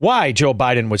why Joe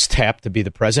Biden was tapped to be the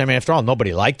president. I mean, after all,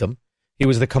 nobody liked him. He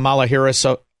was the Kamala Harris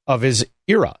of his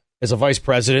era. As a vice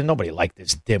president, nobody liked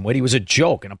this dimwit. He was a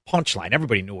joke and a punchline.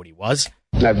 Everybody knew what he was.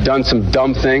 I've done some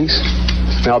dumb things,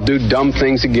 and I'll do dumb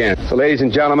things again. So, ladies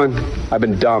and gentlemen, I've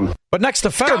been dumb. But next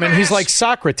to Fetterman, he's like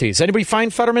Socrates. Anybody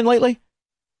find Fetterman lately?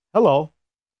 Hello.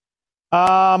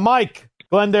 Mike,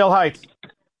 Glendale Heights.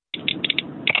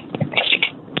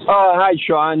 Hi,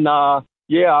 Sean.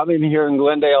 Yeah, I've been here in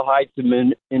Glendale Heights. I've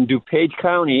been in DuPage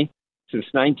County since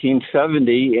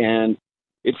 1970, and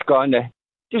it's gone to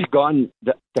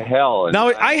hell.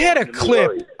 Now, I had a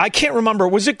clip. I can't remember.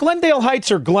 Was it Glendale Heights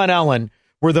or Glen Ellen,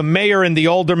 where the mayor and the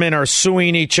aldermen are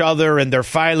suing each other and they're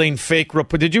filing fake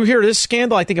reports? Did you hear this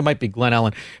scandal? I think it might be Glen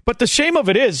Ellen. But the shame of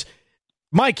it is,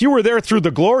 Mike, you were there through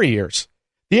the glory years.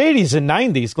 The 80s and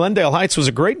 90s, Glendale Heights was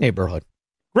a great neighborhood.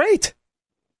 Great.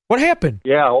 What happened?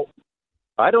 Yeah,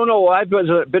 I don't know. I've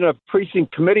been a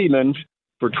precinct committeeman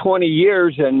for 20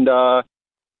 years, and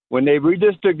when they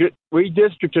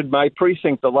redistricted my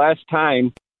precinct the last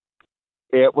time,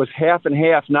 it was half and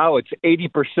half. Now it's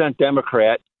 80%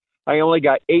 Democrat. I only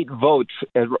got 8 votes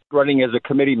running as a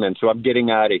committeeman, so I'm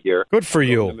getting out of here. Good for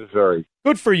you. Missouri.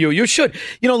 Good for you. You should.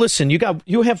 Listen,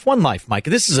 you have one life, Mike.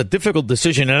 This is a difficult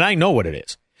decision, and I know what it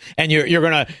is. And you're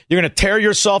gonna tear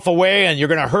yourself away, and you're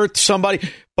gonna hurt somebody.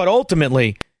 But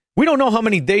ultimately, we don't know how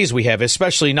many days we have,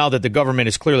 especially now that the government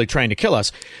is clearly trying to kill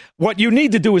us. What you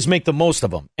need to do is make the most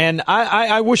of them. And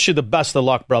I wish you the best of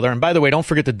luck, brother. And by the way, don't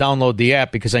forget to download the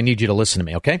app because I need you to listen to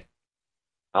me, okay?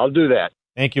 I'll do that.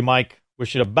 Thank you, Mike.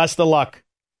 Wish you the best of luck.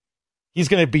 He's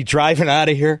going to be driving out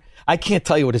of here. I can't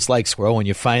tell you what it's like, Squirrel, when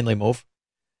you finally move.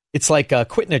 It's like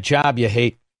quitting a job you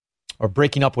hate or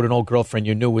breaking up with an old girlfriend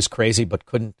you knew was crazy but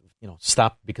couldn't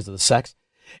stop because of the sex.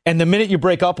 And the minute you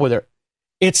break up with her,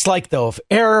 it's like the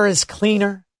air is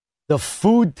cleaner, the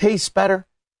food tastes better.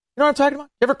 You know what I'm talking about?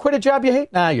 You ever quit a job you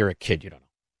hate? Nah, you're a kid. You don't know.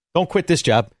 Don't quit this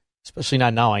job, especially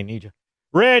not now. I need you.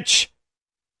 Rich,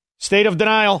 State of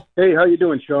Denial. Hey, how you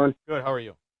doing, Sean? Good. How are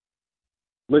you?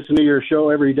 Listen to your show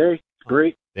every day. It's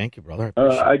great. Thank you, brother.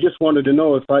 I just wanted to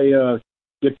know if I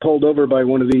get pulled over by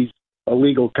one of these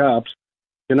illegal cops,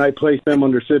 can I place them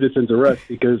under citizen's arrest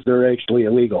because they're actually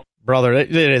illegal? Brother,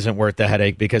 it isn't worth the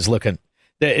headache because, look, it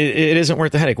isn't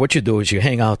worth the headache. What you do is you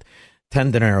hang out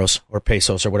 10 dineros or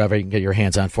pesos or whatever you can get your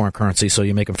hands on, foreign currency, so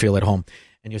you make them feel at home.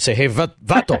 And you say, hey,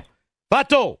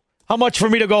 Vato, how much for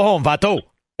me to go home, Vato?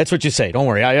 That's what you say. Don't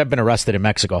worry. I've been arrested in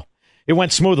Mexico. It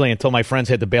went smoothly until my friends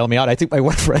had to bail me out. I think my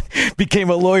one friend became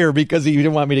a lawyer because he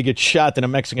didn't want me to get shot in a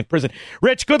Mexican prison.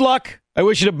 Rich, good luck. I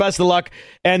wish you the best of luck.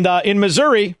 And in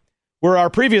Missouri, where our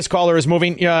previous caller is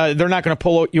moving, they're not going to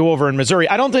pull you over in Missouri.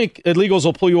 I don't think illegals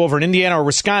will pull you over in Indiana or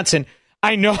Wisconsin.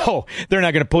 I know they're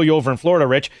not going to pull you over in Florida,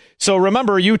 Rich. So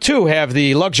remember, you too have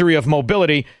the luxury of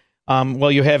mobility.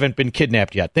 Well, you haven't been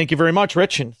kidnapped yet. Thank you very much,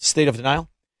 Rich, in State of Denial.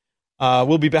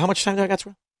 We'll be back. How much time do I got?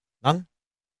 None?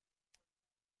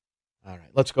 All right,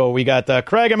 let's go. We got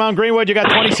Craig in Mount Greenwood. You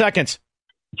got 20 seconds.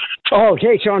 Oh,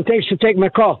 hey, Sean, thanks for taking my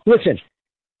call. Listen,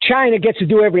 China gets to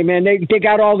do everything, man. They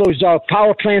got all those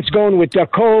power plants going with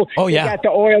coal. Oh, yeah. They got the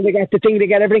oil. They got the thing. They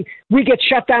got everything. We get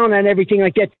shut down on everything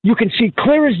like that. You can see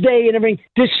clear as day and everything.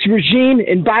 This regime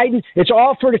in Biden, it's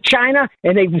all for the China,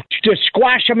 and they just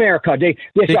squash America.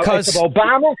 It's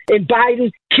Obama and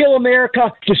Biden, kill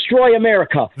America, destroy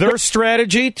America. Their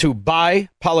strategy to buy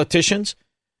politicians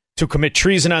to commit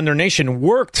treason on their nation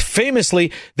worked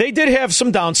famously. They did have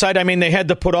some downside. I mean, they had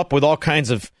to put up with all kinds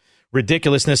of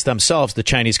ridiculousness themselves, the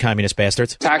Chinese communist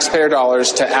bastards. Taxpayer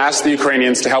dollars to ask the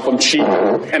Ukrainians to help them cheat.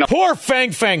 And poor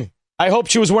Fang Fang. I hope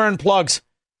she was wearing plugs.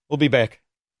 We'll be back.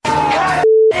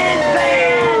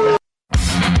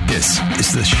 This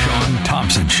is the Sean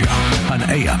Thompson Show on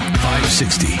AM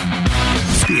 560.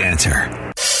 The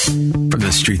Answer. From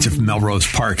the streets of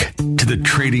Melrose Park to the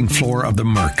trading floor of the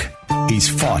Merc, he's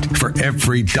fought for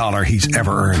every dollar he's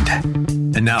ever earned.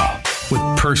 And now, with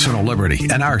personal liberty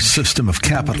and our system of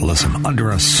capitalism under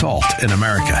assault in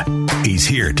America, he's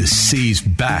here to seize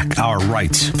back our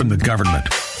rights from the government.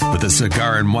 With a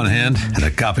cigar in one hand and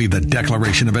a copy of the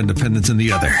Declaration of Independence in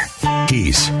the other,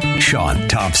 he's Sean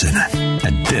Thompson.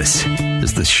 And this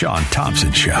is the Sean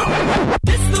Thompson Show.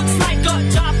 This looks like a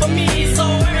job for me, so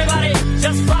everybody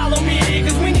just follow me,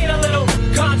 because we need a little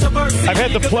controversy. I've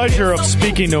had the pleasure of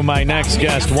speaking to my next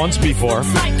guest once before.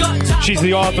 She's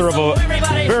the author of a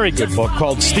very good book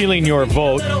called Stealing Your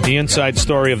Vote, the inside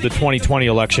story of the 2020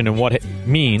 election and what it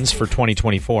means for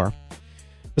 2024.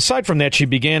 Aside from that, she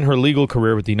began her legal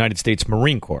career with the United States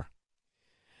Marine Corps.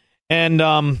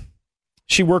 And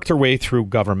she worked her way through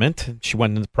government. She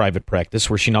went into private practice,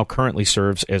 where she now currently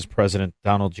serves as President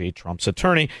Donald J. Trump's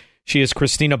attorney. She is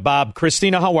Christina Bobb.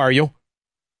 Christina, how are you?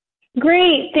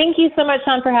 Great. Thank you so much,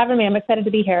 Sean, for having me. I'm excited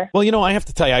to be here. Well, you know, I have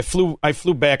to tell you, I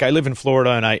flew back. I live in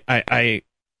Florida, and I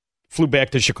flew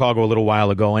back to Chicago a little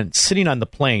while ago, and sitting on the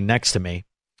plane next to me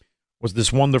was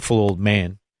this wonderful old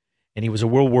man, and he was a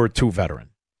World War II veteran.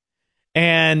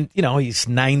 And, you know, he's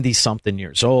 90-something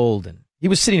years old, and he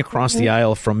was sitting across the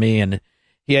aisle from me, and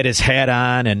he had his hat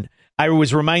on, and I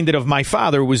was reminded of my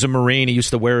father, who was a Marine. He used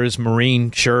to wear his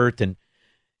Marine shirt, and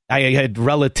I had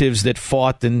relatives that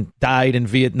fought and died in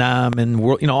Vietnam and,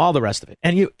 you know, all the rest of it.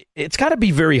 And it's got to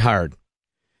be very hard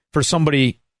for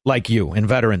somebody like you and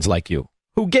veterans like you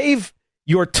who gave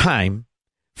your time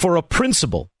for a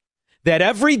principle that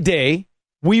every day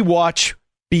we watch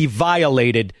be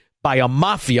violated by a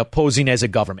mafia posing as a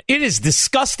government. It is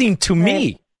disgusting to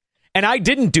me. And I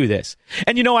didn't do this.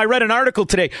 And, you know, I read an article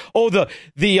today. Oh,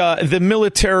 the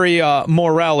military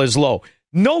morale is low.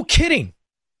 No kidding.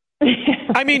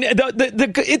 I mean,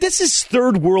 this is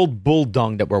third world bull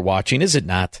dung that we're watching, is it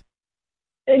not?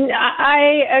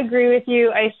 I agree with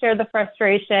you. I share the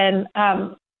frustration.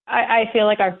 I feel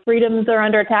like our freedoms are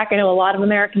under attack. I know a lot of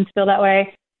Americans feel that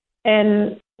way.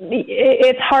 And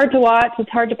it's hard to watch. It's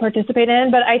hard to participate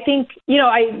in. But I think, you know,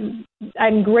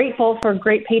 I'm grateful for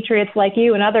great patriots like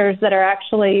you and others that are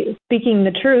actually speaking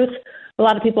the truth. A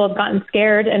lot of people have gotten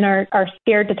scared and are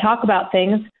scared to talk about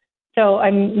things. So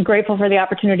I'm grateful for the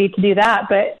opportunity to do that.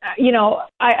 But, you know,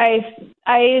 I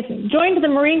joined the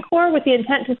Marine Corps with the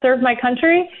intent to serve my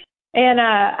country. And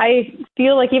I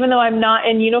feel like even though I'm not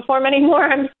in uniform anymore,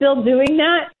 I'm still doing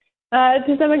that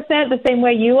to some extent, the same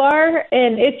way you are.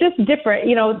 And it's just different.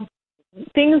 You know,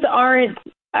 things aren't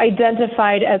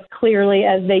identified as clearly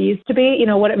as they used to be. You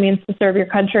know, what it means to serve your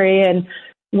country and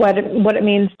what it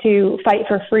means to fight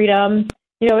for freedom.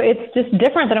 You know, it's just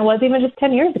different than it was even just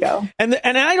 10 years ago. And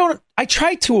I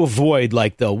try to avoid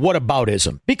like the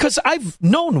whataboutism, because I've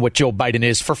known what Joe Biden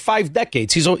is for 5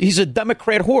 decades. He's a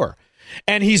Democrat whore,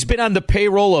 and he's been on the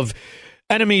payroll of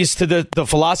enemies to the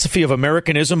philosophy of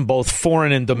Americanism, both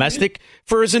foreign and domestic,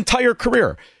 for his entire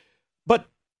career. But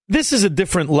this is a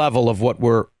different level of what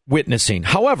we're witnessing.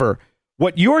 However,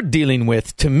 what you're dealing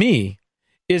with, to me,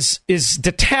 is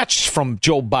detached from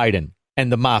Joe Biden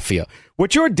and the mafia.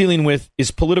 What you're dealing with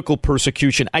is political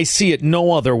persecution. I see it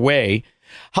no other way.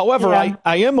 However, I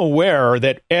am aware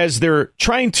that as they're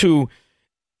trying to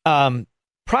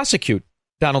prosecute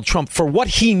Donald Trump for what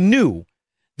he knew,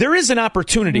 there is an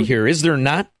opportunity here, is there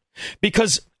not?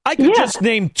 Because I could just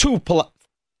name two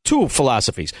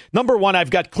philosophies. Number one, I've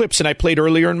got clips, and I played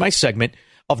earlier in my segment,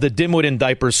 of the dimwit in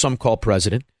diapers, some call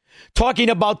president, talking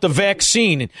about the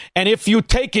vaccine, and if you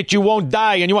take it, you won't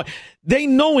die. And they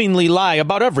knowingly lie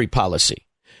about every policy.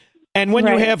 And when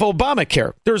you have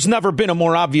Obamacare, there's never been a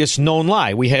more obvious known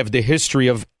lie. We have the history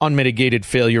of unmitigated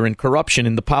failure and corruption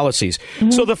in the policies.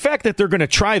 Mm-hmm. So the fact that they're going to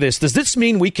try this, does this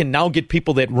mean we can now get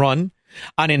people that run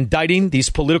on indicting these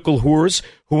political whores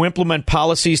who implement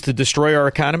policies to destroy our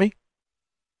economy?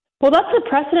 Well, that's the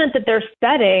precedent that they're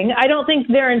setting. I don't think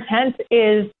their intent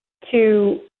is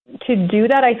to do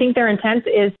that. I think their intent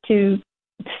is to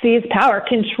seize power,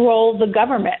 control the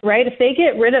government, right? If they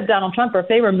get rid of Donald Trump or if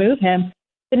they remove him,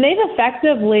 then they've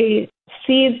effectively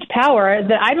seized power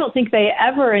that I don't think they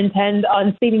ever intend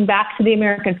on ceding back to the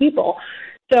American people.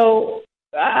 So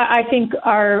I think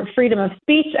our freedom of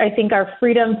speech, I think our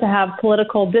freedom to have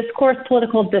political discourse,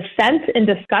 political dissent and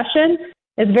discussion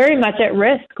is very much at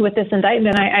risk with this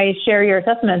indictment. I share your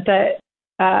assessment that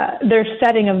they're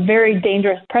setting a very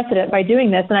dangerous precedent by doing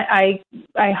this. And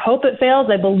I hope it fails.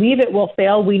 I believe it will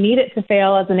fail. We need it to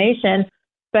fail as a nation.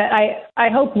 But I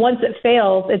hope once it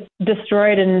fails, it's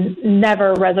destroyed and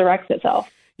never resurrects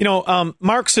itself.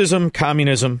 Marxism,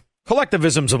 communism,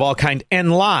 collectivisms of all kind,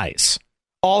 and lies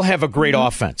all have a great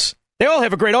offense. They all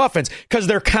have a great offense because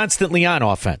they're constantly on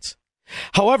offense.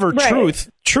 However,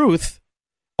 truth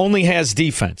only has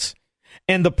defense.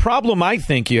 And the problem I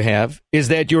think you have is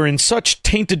that you're in such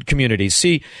tainted communities.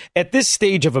 See, at this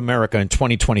stage of America in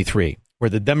 2023, where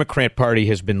the Democrat Party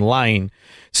has been lying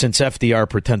since FDR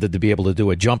pretended to be able to do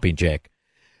a jumping jack,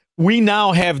 we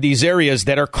now have these areas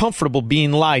that are comfortable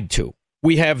being lied to.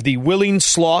 We have the willing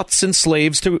sloths and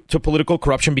slaves to political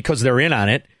corruption because they're in on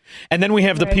it. And then we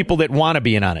have the people that want to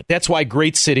be in on it. That's why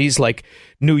great cities like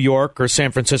New York or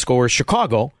San Francisco or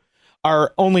Chicago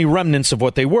are only remnants of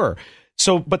what they were.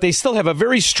 So, but they still have a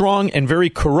very strong and very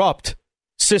corrupt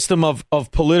system of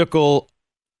political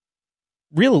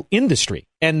real industry.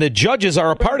 And the judges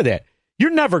are a part of that.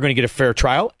 You're never going to get a fair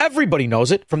trial. Everybody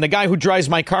knows it, from the guy who drives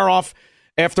my car off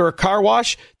after a car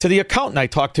wash to the accountant I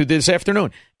talked to this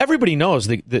afternoon. Everybody knows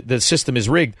the system is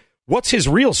rigged. What's his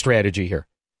real strategy here?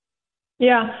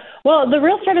 Yeah, well, the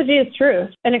real strategy is truth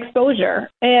and exposure.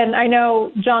 And I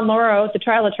know John Lauro, the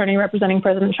trial attorney representing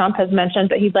President Trump, has mentioned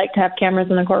that he'd like to have cameras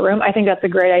in the courtroom. I think that's a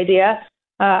great idea.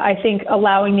 I think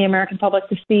allowing the American public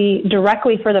to see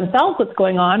directly for themselves what's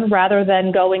going on rather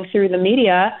than going through the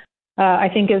media, I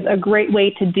think is a great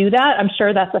way to do that. I'm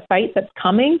sure that's a fight that's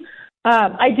coming.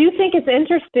 I do think it's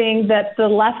interesting that the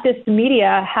leftist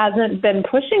media hasn't been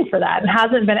pushing for that and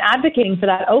hasn't been advocating for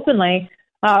that openly,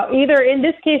 either in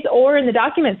this case or in the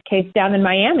documents case down in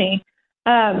Miami.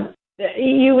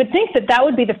 You would think that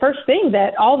would be the first thing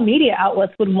that all media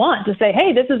outlets would want, to say,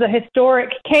 hey, this is a historic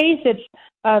case. It's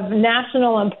of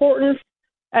national importance.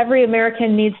 Every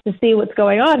American needs to see what's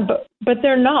going on, but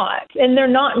they're not. And they're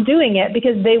not doing it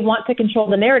because they want to control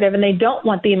the narrative, and they don't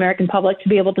want the American public to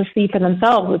be able to see for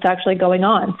themselves what's actually going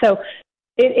on. So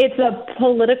it's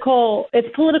political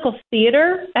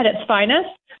theater at its finest,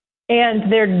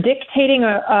 and they're dictating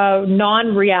a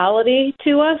non-reality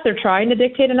to us. They're trying to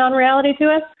dictate a non-reality to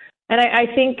us. And I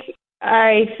think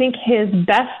his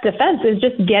best defense is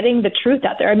just getting the truth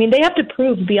out there. I mean, they have to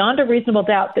prove beyond a reasonable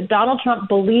doubt that Donald Trump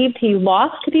believed he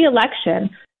lost the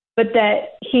election, but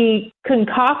that he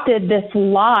concocted this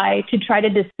lie to try to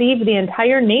deceive the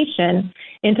entire nation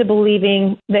into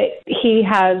believing that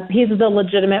he's the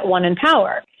legitimate one in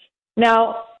power.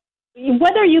 Now,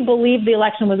 whether you believe the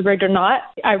election was rigged or not,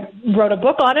 I wrote a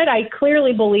book on it. I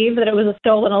clearly believe that it was a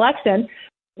stolen election.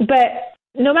 But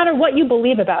no matter what you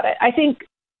believe about it, I think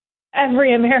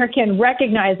every American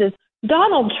recognizes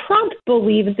Donald Trump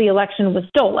believes the election was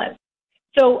stolen.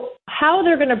 So how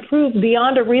they're going to prove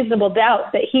beyond a reasonable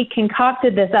doubt that he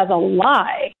concocted this as a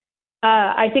lie,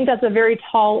 I think that's a very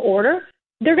tall order.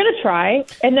 They're going to try,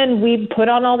 and then we put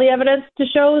on all the evidence to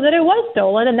show that it was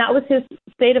stolen, and that was his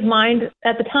state of mind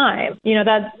at the time.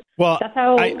 That's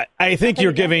how. I think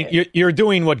you're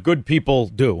doing what good people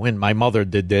do, and my mother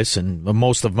did this, and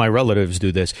most of my relatives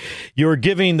do this. You're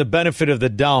giving the benefit of the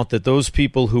doubt that those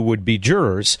people who would be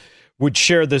jurors would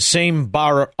share the same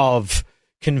bar of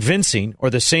convincing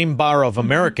or the same bar of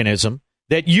Americanism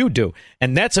that you do,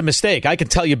 and that's a mistake. I can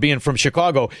tell you, being from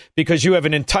Chicago, because you have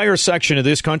an entire section of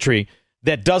this country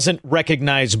that doesn't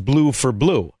recognize blue for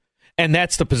blue. And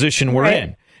that's the position we're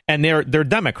in. And they're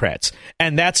Democrats.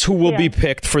 And that's who will be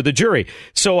picked for the jury.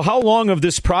 So how long of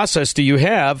this process do you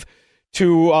have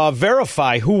to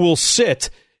verify who will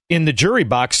sit in the jury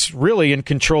box, really in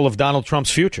control of Donald Trump's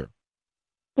future?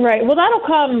 Right. Well, that'll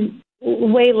come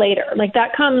way later. Like,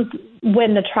 that comes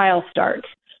when the trial starts.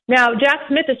 Now, Jack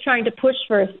Smith is trying to push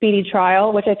for a speedy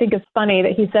trial, which I think is funny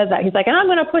that he says that. He's like, and I'm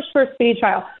going to push for a speedy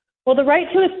trial. Well, the right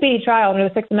to a speedy trial under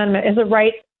the Sixth Amendment is a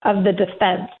right of the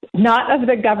defense, not of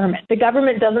the government. The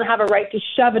government doesn't have a right to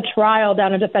shove a trial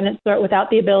down a defendant's throat without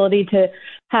the ability to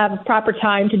have proper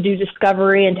time to do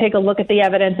discovery and take a look at the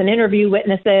evidence and interview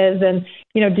witnesses and,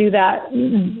 do that,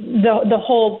 the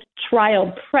whole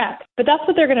trial prep. But that's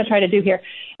what they're going to try to do here.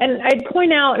 And I'd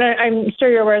point out, and I'm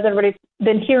sure you're aware, as everybody's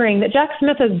been hearing, that Jack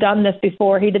Smith has done this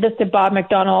before. He did this to Bob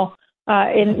McDonnell,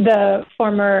 in the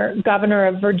former governor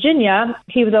of Virginia.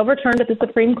 He was overturned at the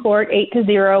Supreme Court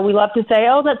 8-0. We love to say,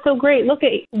 oh, that's so great. Look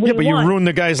at but you ruined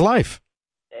the guy's life.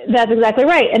 That's exactly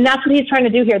right. And that's what he's trying to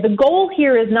do here. The goal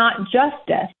here is not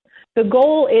justice. The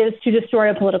goal is to destroy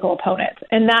a political opponent.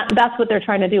 And that's what they're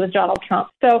trying to do with Donald Trump.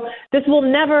 So this will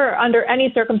never, under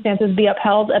any circumstances, be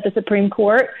upheld at the Supreme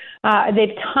Court.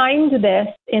 They've timed this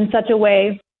in such a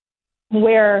way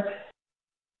where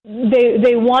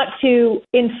they want to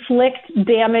inflict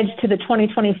damage to the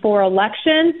 2024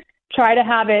 election, try to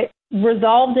have it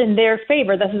resolved in their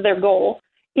favor. This is their goal.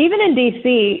 Even in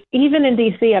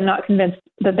DC, I'm not convinced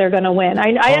that they're going to win.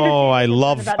 I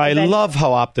love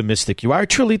how optimistic you are. I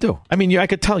truly do. I mean, I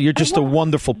could tell you're just a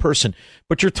wonderful person,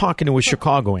 but you're talking to a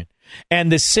Chicagoan.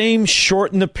 And the same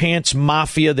short in the pants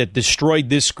mafia that destroyed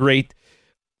this great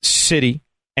city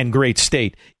and great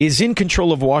state is in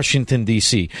control of Washington,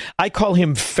 D.C. I call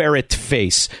him Ferret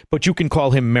Face, but you can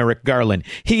call him Merrick Garland.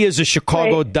 He is a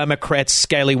Chicago Democrat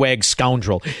scallywag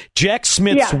scoundrel. Jack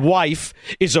Smith's wife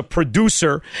is a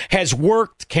producer, has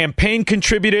worked, campaign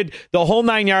contributed, the whole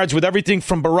 9 yards with everything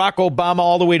from Barack Obama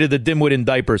all the way to the dimwit in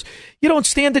diapers. You don't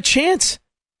stand a chance.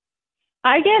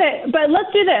 I get it, but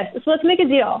let's do this. So let's make a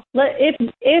deal.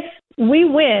 If we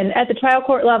win at the trial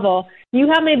court level, you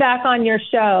have me back on your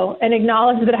show and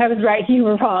acknowledge that I was right, you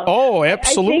were wrong. Oh,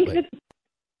 absolutely.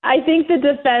 I think the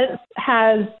defense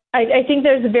has. I think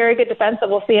there's a very good defense that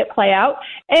we'll see it play out.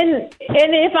 And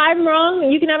if I'm wrong,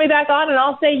 you can have me back on, and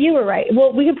I'll say you were right.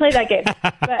 Well, we can play that game.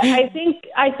 But I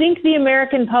think the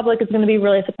American public is going to be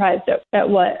really surprised at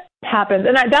what happens,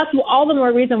 and that's all the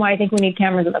more reason why I think we need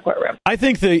cameras in the courtroom. I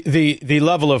think the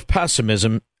level of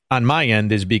pessimism on my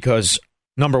end is because,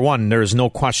 number one, there is no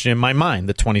question in my mind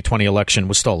the 2020 election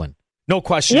was stolen. No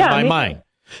question in my mind.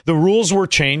 The rules were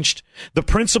changed. The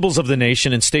principles of the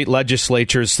nation and state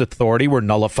legislatures' authority were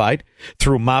nullified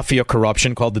through mafia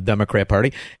corruption called the Democrat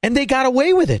Party, and they got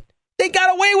away with it.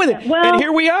 Well, and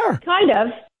here we are. Kind of.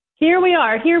 Here we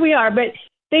are. But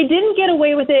they didn't get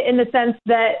away with it in the sense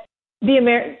that the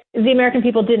American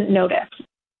people didn't notice,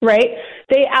 right?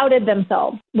 They outed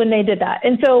themselves when they did that.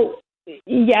 And so,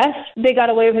 yes, they got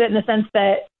away with it in the sense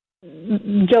that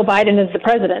Joe Biden is the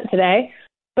president today.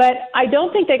 But I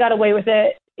don't think they got away with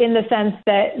it in the sense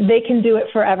that they can do it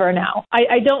forever now.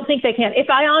 I don't think they can. If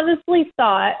I honestly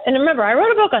thought, and remember, I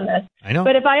wrote a book on this, I know.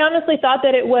 But if I honestly thought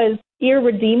that it was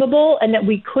irredeemable and that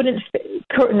we couldn't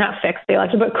not fix the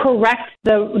election, but correct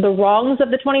the wrongs of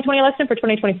the 2020 election for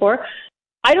 2024,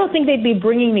 I don't think they'd be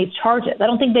bringing these charges. I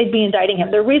don't think they'd be indicting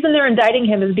him. The reason they're indicting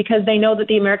him is because they know that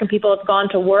the American people have gone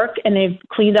to work and they've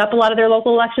cleaned up a lot of their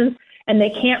local elections, and they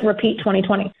can't repeat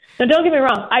 2020. So don't get me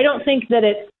wrong. I don't think that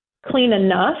it's clean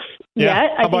enough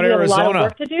yet. I think we have Arizona? a lot of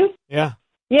work to do.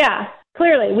 Yeah,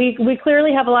 clearly. We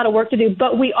clearly have a lot of work to do,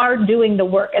 but we are doing the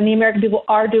work, and the American people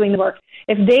are doing the work.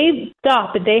 If they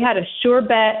thought that they had a sure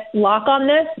bet lock on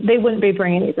this, they wouldn't be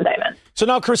bringing these indictments. So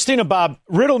now, Christina, Bob,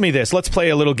 riddle me this. Let's play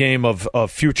a little game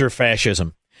of future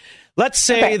fascism. Let's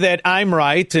say that I'm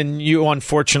right, and you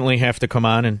unfortunately have to come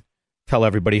on and tell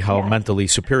everybody how mentally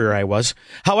superior I was.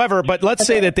 However, but let's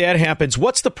say that happens.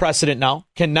 What's the precedent now?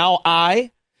 Can now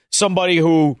somebody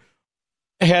who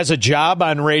has a job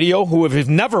on radio, who have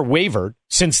never wavered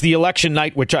since the election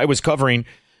night, which I was covering,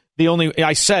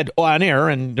 I said on air,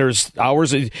 and there's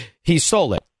hours, he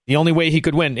stole it. The only way he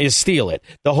could win is steal it.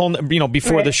 The whole,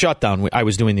 before the shutdown, I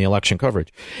was doing the election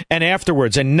coverage, and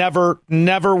afterwards, and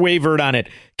never wavered on it.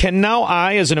 Can now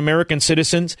I, as an American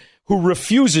citizen who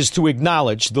refuses to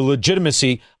acknowledge the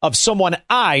legitimacy of someone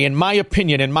I, in my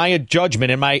opinion, in my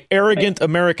judgment, in my arrogant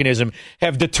Americanism,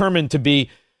 have determined to be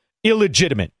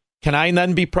illegitimate, can I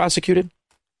then be prosecuted?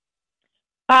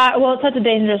 Well, it's such a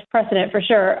dangerous precedent for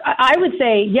sure. I would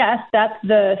say, yes, that's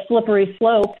the slippery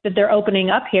slope that they're opening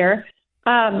up here.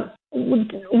 One,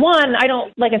 I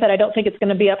don't think it's going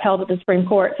to be upheld at the Supreme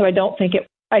Court, so I think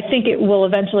it will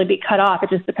eventually be cut off.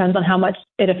 It just depends on how much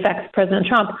it affects President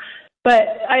Trump. But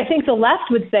I think the left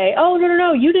would say, oh,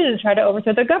 no, you didn't try to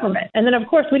overthrow the government. And then, of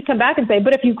course, we'd come back and say,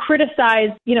 but if you criticize,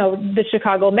 the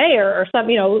Chicago mayor or some,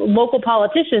 local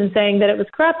politician saying that it was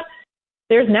corrupt,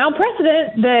 there's now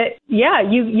precedent that,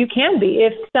 you can be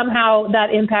if somehow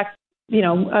that impacts,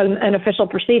 an official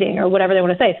proceeding or whatever they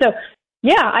want to say. So,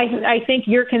 I think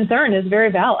your concern is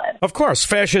very valid. Of course,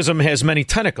 fascism has many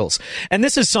tentacles. And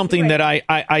this is something that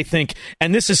I think,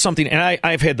 and this is something, and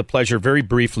I've had the pleasure very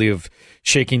briefly of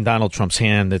shaking Donald Trump's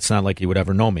hand. It's not like he would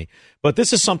ever know me. But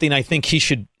this is something I think he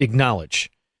should acknowledge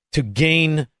to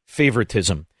gain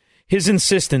favoritism. His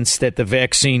insistence that the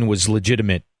vaccine was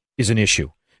legitimate is an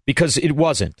issue. Because it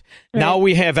wasn't. Right. Now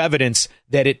we have evidence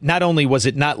that it not only was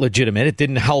it not legitimate, it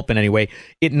didn't help in any way.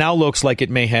 It now looks like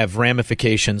it may have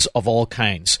ramifications of all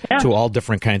kinds to all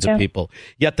different kinds of people.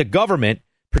 Yet the government,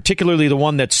 particularly the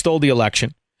one that stole the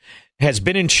election, has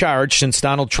been in charge since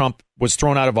Donald Trump was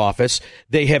thrown out of office.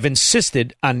 They have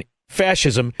insisted on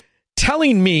fascism,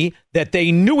 telling me that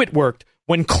they knew it worked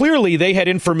when clearly they had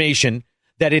information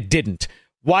that it didn't.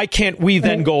 Why can't we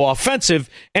then go offensive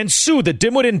and sue the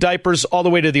dimwit in diapers all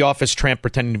the way to the office tramp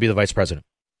pretending to be the vice president?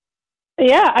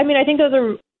 Yeah, I mean, I think those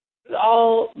are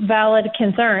all valid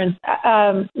concerns.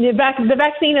 The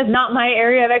vaccine is not my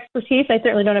area of expertise. I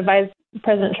certainly don't advise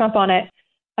President Trump on it.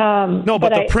 No,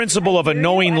 but the principle of a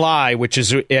knowing lie, which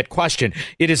is at question,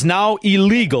 it is now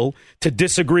illegal to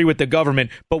disagree with the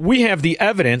government, but we have the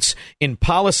evidence in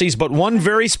policies, but one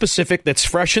very specific that's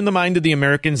fresh in the mind of the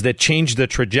Americans that changed the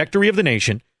trajectory of the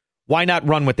nation. Why not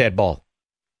run with that ball?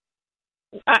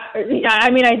 I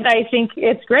think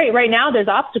it's great. Right now, there's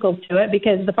obstacles to it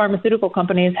because the pharmaceutical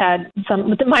companies had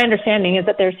some. My understanding is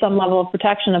that there's some level of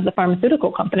protection of the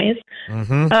pharmaceutical companies.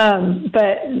 Mm-hmm. I would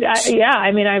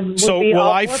be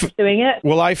all for pursuing it.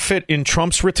 Will I fit in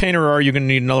Trump's retainer, or are you going to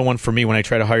need another one for me when I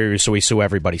try to hire you so we sue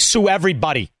everybody? Sue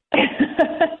everybody.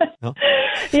 No?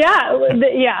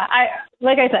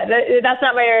 Like I said, that's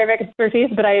not my area of expertise,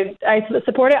 but I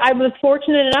support it. I was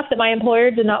fortunate enough that my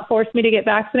employer did not force me to get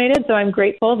vaccinated, so I'm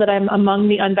grateful that I'm among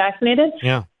the unvaccinated.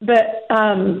 Yeah. But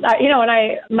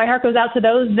my heart goes out to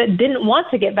those that didn't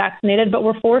want to get vaccinated, but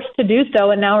were forced to do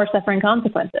so, and now are suffering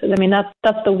consequences. I mean,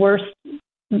 that's the worst.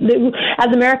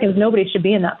 As Americans, nobody should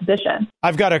be in that position.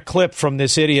 I've got a clip from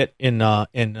this idiot in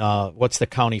what's the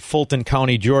county, Fulton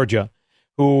County, Georgia,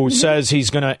 who says he's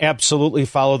going to absolutely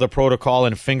follow the protocol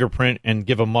and fingerprint and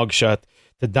give a mugshot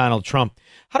to Donald Trump.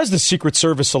 How does the Secret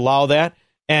Service allow that?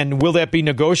 And will that be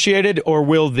negotiated, or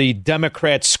will the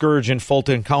Democrat scourge in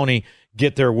Fulton County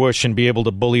get their wish and be able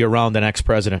to bully around the next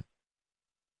president?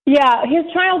 Yeah,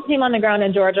 his trial team on the ground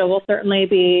in Georgia will certainly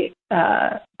be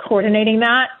coordinating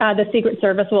that. The Secret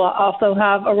Service will also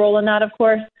have a role in that, of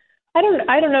course. I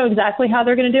don't know exactly how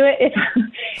they're going to do it.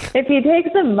 If he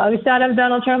takes a mugshot of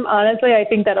Donald Trump, honestly, I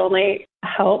think that only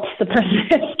helps the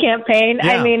president's campaign.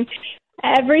 Yeah. I mean,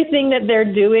 everything that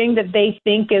they're doing that they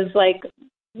think is like,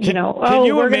 can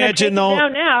you imagine though?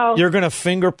 Now. You're going to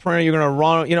fingerprint. You're going to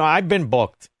run. I've been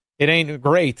booked. It ain't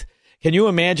great. Can you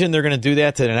imagine they're going to do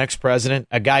that to the next president,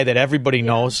 a guy that everybody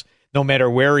knows, no matter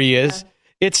where he is? Yeah.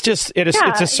 It's just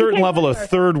it's a certain level of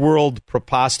third world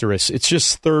preposterous. It's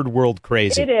just third world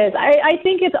crazy. It is. I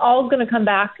think it's all going to come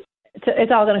back.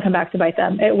 It's all going to come back to bite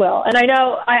them. It will. And I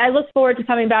know I look forward to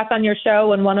coming back on your show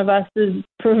when one of us is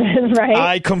proven right.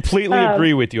 I completely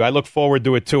agree with you. I look forward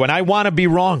to it too, and I want to be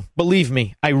wrong. Believe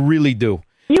me, I really do.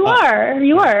 You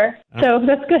are. So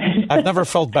that's good. I've never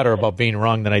felt better about being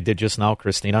wrong than I did just now,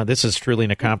 Christina. This is truly an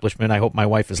accomplishment. I hope my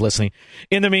wife is listening.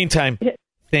 In the meantime.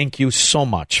 Thank you so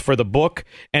much for the book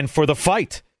and for the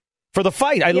fight.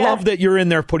 I love that you're in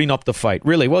there putting up the fight.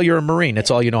 Really. Well, you're a Marine.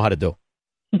 That's all you know how to do.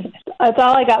 That's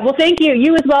all I got. Well, thank you.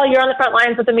 You as well. You're on the front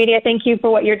lines with the media. Thank you for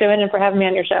what you're doing and for having me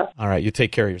on your show. All right. You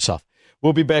take care of yourself.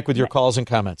 We'll be back with your calls and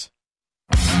comments.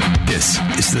 This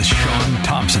is the Sean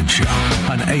Thompson Show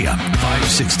on AM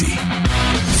 560.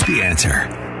 The Answer.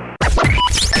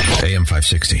 AM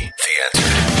 560. The Answer.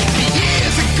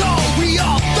 Years ago, we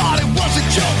all thought it was a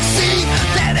joke. See,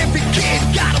 that every kid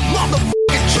got a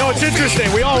motherfucking joke. It's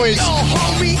interesting. We always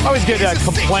get a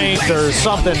complaint or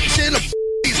something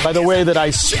by the way that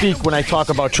I speak when I talk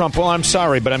about Trump. Well, I'm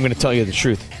sorry, but I'm going to tell you the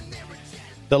truth.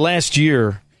 The last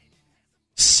year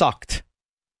sucked.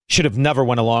 Should have never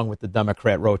went along with the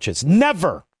Democrat roaches.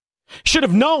 Never. Should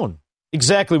have known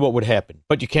exactly what would happen.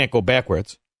 But you can't go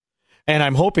backwards. And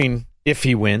I'm hoping if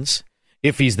he wins,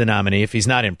 if he's the nominee, if he's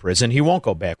not in prison, he won't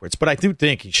go backwards. But I do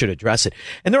think he should address it.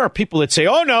 And there are people that say,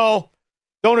 oh, no,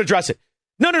 don't address it.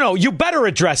 No, you better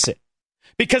address it.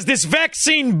 Because this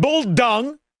vaccine bull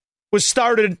dung was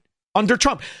started under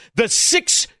Trump. The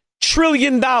 $6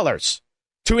 trillion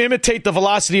to imitate the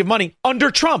velocity of money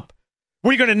under Trump.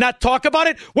 We're going to not talk about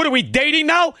it? What are we dating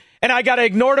now? And I got to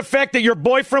ignore the fact that your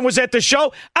boyfriend was at the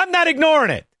show? I'm not ignoring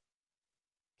it.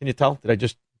 Can you tell? Did I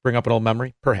just bring up an old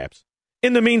memory? Perhaps.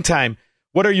 In the meantime,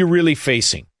 what are you really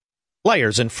facing?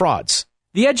 Liars and frauds.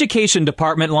 The Education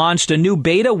Department launched a new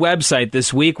beta website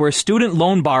this week where student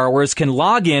loan borrowers can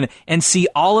log in and see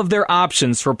all of their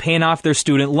options for paying off their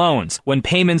student loans when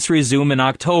payments resume in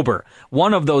October.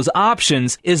 One of those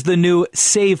options is the new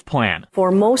Save Plan.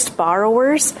 For most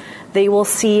borrowers, they will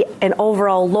see an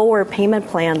overall lower payment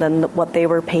plan than what they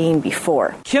were paying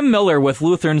before. Kim Miller with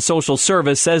Lutheran Social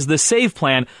Service says the Save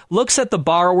Plan looks at the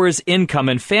borrower's income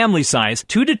and family size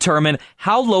to determine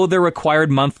how low their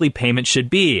required monthly payment should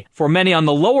be. For many on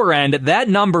the lower end, that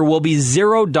number will be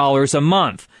 $0 a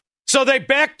month. So they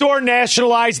backdoor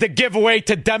nationalized the giveaway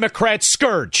to Democrat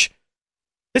scourge.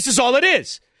 This is all it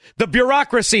is. The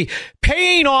bureaucracy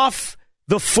paying off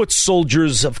the foot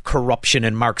soldiers of corruption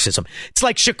and Marxism. It's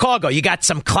like Chicago. You got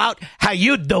some clout. How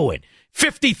you doing?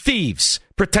 50 thieves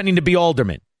pretending to be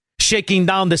aldermen, shaking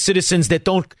down the citizens that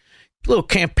don't. Little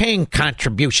campaign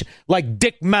contribution, like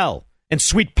Dick Mell and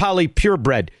Sweet Polly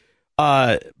Purebred,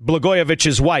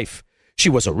 Blagojevich's wife. She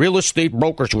was a real estate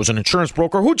broker. She was an insurance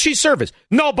broker. Who'd she service?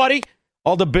 Nobody.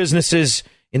 All the businesses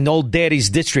in Old Daddy's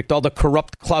district, all the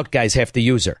corrupt clout guys have to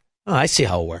use her. Oh, I see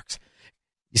how it works.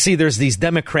 You see, there's these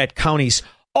Democrat counties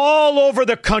all over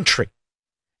the country,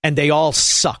 and they all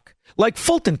suck, like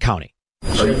Fulton County.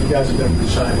 So you guys have been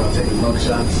shy about taking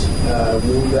mugshots.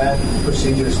 Will that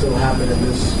procedure still happen in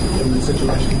this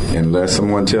situation? Unless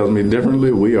someone tells me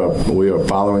differently, we are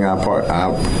following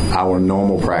our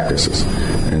normal practices,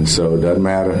 and so it doesn't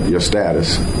matter your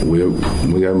status. We have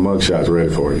mugshots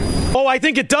ready for you. Oh, I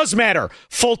think it does matter.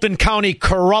 Fulton County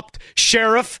corrupt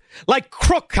sheriff, like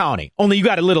Crook County. Only you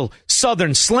got a little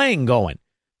Southern slang going,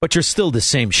 but you're still the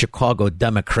same Chicago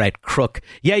Democrat crook.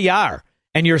 Yeah, you are,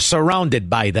 and you're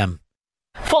surrounded by them.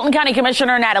 Fulton County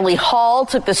Commissioner Natalie Hall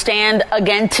took the stand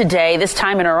again today, this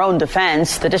time in her own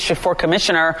defense. The District 4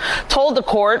 Commissioner told the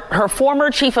court her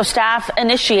former chief of staff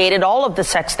initiated all of the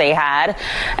sex they had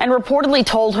and reportedly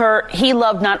told her he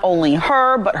loved not only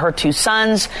her, but her 2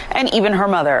 sons and even her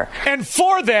mother. And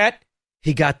for that,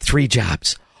 he got 3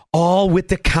 jobs, all with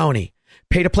the county.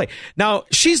 Pay to play. Now,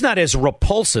 she's not as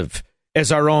repulsive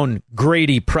as our own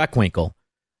Grady Preckwinkle.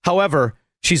 However,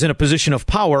 she's in a position of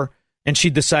power, and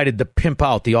she decided to pimp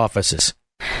out the offices.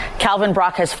 Calvin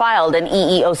Brock has filed an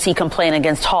EEOC complaint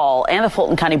against Hall and the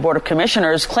Fulton County Board of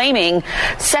Commissioners claiming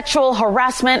sexual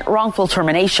harassment, wrongful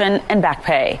termination, and back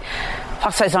pay.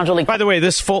 Fox 5's Angelique. By the way,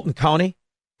 this Fulton County,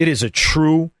 it is a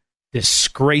true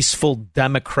disgraceful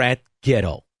Democrat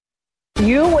ghetto.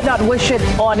 You would not wish it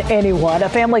on anyone. A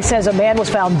family says a man was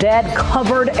found dead,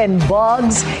 covered in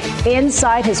bugs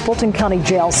inside his Fulton County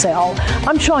jail cell.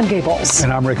 I'm Sean Gables.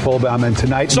 And I'm Rick Bolbaum. And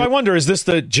tonight... So I wonder, is this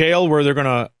the jail where they're going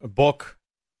to book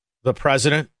the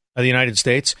president of the United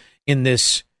States in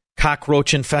this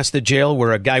cockroach-infested jail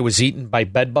where a guy was eaten by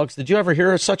bedbugs? Did you ever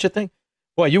hear of such a thing?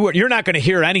 Boy, you're not going to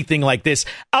hear anything like this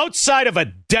outside of a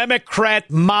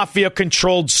Democrat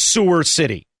mafia-controlled sewer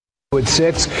city. At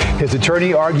 6, his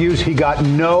attorney argues he got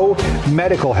no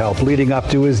medical help leading up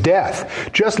to his death.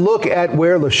 Just look at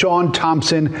where LaShawn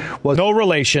Thompson was. No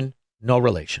relation.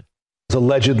 Was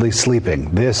allegedly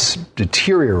sleeping. This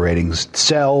deteriorating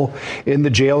cell in the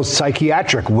jail's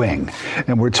psychiatric wing.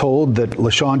 And we're told that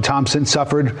LaShawn Thompson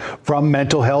suffered from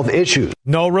mental health issues.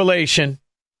 No relation,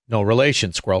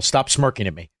 Squirrel. Stop smirking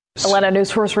at me. Atlanta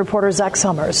News First reporter Zach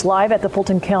Summers live at the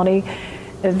Fulton County.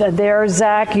 There,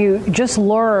 Zach, you just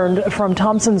learned from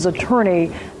Thompson's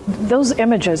attorney. Those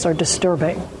images are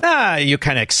disturbing. You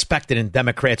kind of expect it in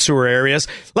Democrat sewer areas.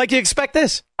 Like you expect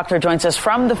this. Doctor joins us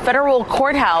from the federal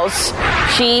courthouse.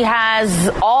 She has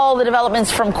all the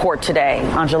developments from court today.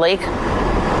 Angelique.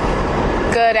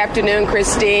 Good afternoon,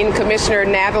 Christine. Commissioner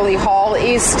Natalie Hall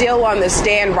is still on the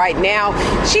stand right now.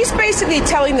 She's basically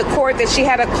telling the court that she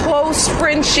had a close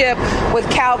friendship with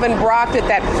Calvin Brock,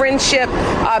 that friendship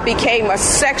became a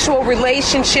sexual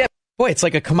relationship. Boy, it's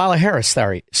like a Kamala Harris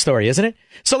story, isn't it?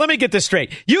 So let me get this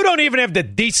straight. You don't even have the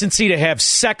decency to have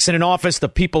sex in an office the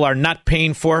people are not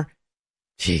paying for?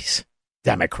 Jeez,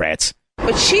 Democrats.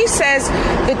 But she says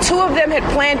the 2 of them had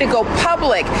planned to go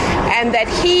public and that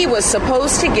he was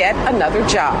supposed to get another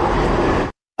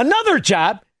job. Another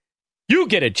job? You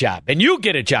get a job and you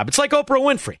get a job. It's like Oprah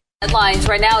Winfrey. Headlines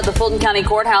right now at the Fulton County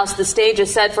Courthouse. The stage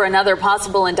is set for another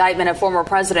possible indictment of former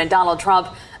President Donald Trump.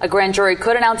 A grand jury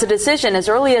could announce a decision as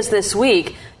early as this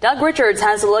week. Doug Richards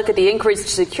has a look at the increased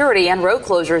security and road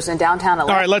closures in downtown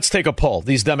Atlanta. All right, let's take a poll.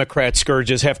 These Democrat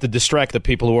scourges have to distract the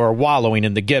people who are wallowing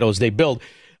in the ghettos they build.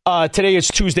 Today is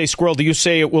Tuesday, Squirrel. Do you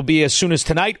say it will be as soon as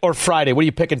tonight or Friday? What are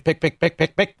you picking? Pick.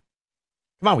 Come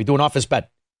on, we do an office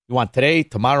bet. You want today,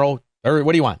 tomorrow, or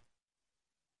what do you want?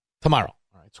 Tomorrow.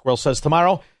 All right, Squirrel says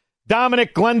tomorrow.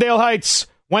 Dominic, Glendale Heights.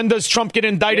 When does Trump get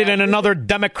indicted in another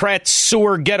Democrat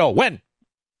sewer ghetto? When?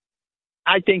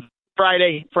 I think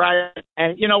Friday.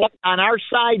 And you know what? On our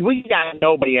side, we got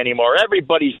nobody anymore.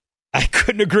 Everybody's. I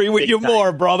couldn't agree with you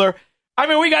more, brother. I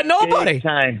mean, we got nobody. Big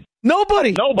time.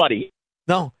 Nobody.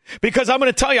 No, because I'm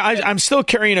going to tell you, I'm still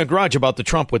carrying a grudge about the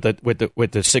Trump with the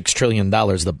 $6 trillion.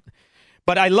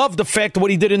 But I love the fact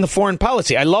what he did in the foreign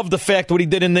policy. I love the fact what he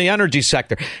did in the energy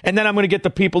sector. And then I'm going to get the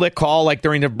people that call, like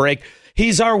during the break,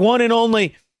 he's our one and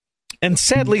only. And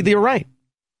sadly, they're right.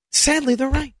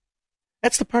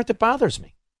 That's the part that bothers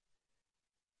me.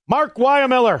 Mark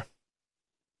Weiermiller.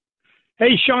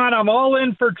 Hey, Sean, I'm all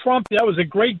in for Trump. That was a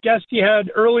great guest you had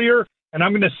earlier. And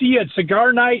I'm going to see you at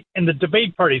Cigar Night and the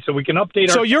debate party so we can update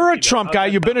our... So you're a Trump guy.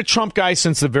 You've been a Trump guy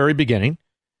since the very beginning.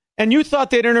 And you thought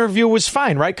that interview was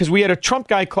fine, right? Because we had a Trump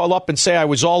guy call up and say I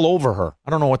was all over her. I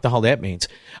don't know what the hell that means.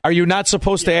 Are you not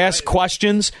supposed to ask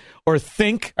questions or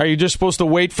think? Are you just supposed to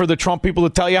wait for the Trump people to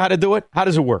tell you how to do it? How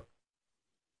does it work?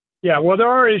 Yeah, well, there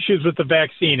are issues with the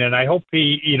vaccine, and I hope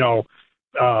he,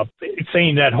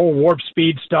 saying that whole warp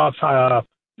speed stuff,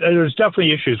 there's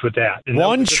definitely issues with that. And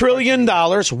 $1 trillion.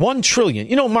 $1 trillion.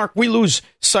 You know, Mark, we lose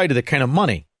sight of the kind of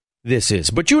money this is.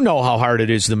 But you know how hard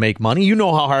it is to make money. You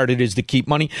know how hard it is to keep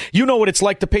money. You know what it's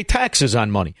like to pay taxes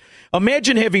on money.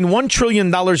 Imagine having $1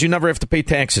 trillion you never have to pay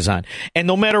taxes on. And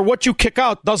no matter what you kick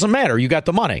out, doesn't matter. You got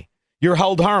the money. You're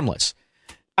held harmless.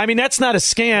 I mean, that's not a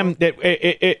scam. That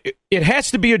it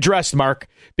has to be addressed, Mark,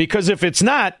 because if it's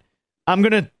not, I'm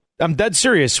dead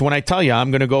serious when I tell you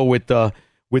I'm going to go with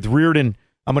Reardon.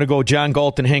 I'm going to go John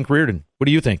Galt and Hank Reardon. What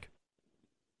do you think?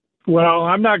 Well,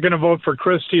 I'm not going to vote for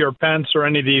Christie or Pence or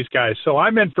any of these guys. So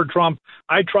I'm in for Trump.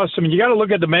 I trust him. You got to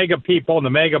look at the MAGA people and the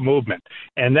MAGA movement.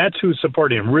 And that's who's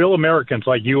supporting him. Real Americans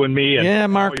like you and me. And yeah,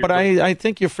 Mark, but I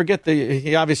think you forget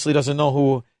he obviously doesn't know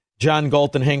who John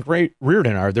Galt and Hank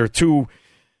Reardon are. They're two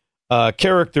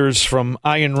characters from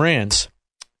Ayn Rand's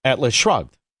Atlas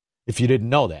Shrugged, if you didn't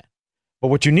know that. But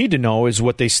what you need to know is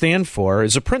what they stand for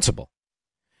is a principle.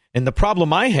 And the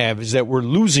problem I have is that we're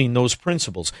losing those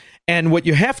principles. And what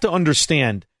you have to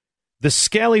understand, the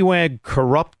scallywag,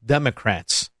 corrupt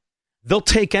Democrats, they'll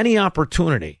take any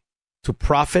opportunity to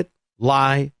profit,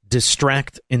 lie,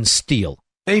 distract, and steal.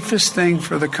 The safest thing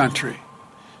for the country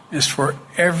is for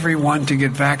everyone to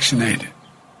get vaccinated.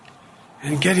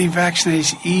 And getting vaccinated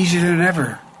is easier than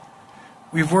ever.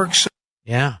 We've worked so...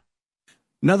 Yeah.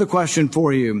 Another question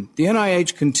for you. The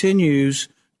NIH continues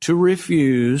to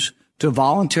refuse to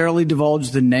voluntarily divulge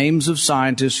the names of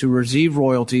scientists who receive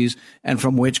royalties and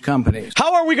from which companies.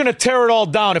 How are we going to tear it all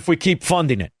down if we keep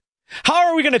funding it? How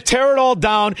are we going to tear it all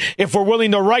down if we're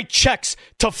willing to write checks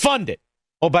to fund it?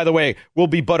 Oh, by the way, we'll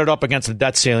be butted up against the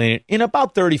debt ceiling in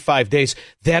about 35 days.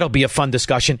 That'll be a fun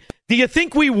discussion. Do you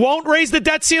think we won't raise the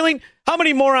debt ceiling? How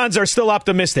many morons are still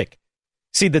optimistic?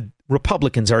 See, the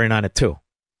Republicans are in on it too.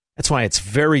 That's why it's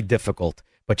very difficult,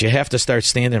 but you have to start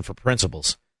standing for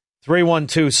principles.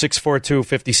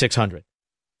 312-642-5600.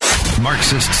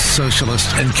 Marxists,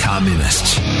 socialists, and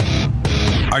communists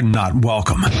are not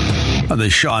welcome on the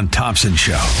Sean Thompson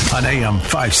Show on AM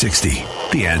 560.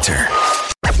 The Answer.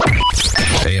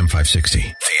 AM 560. The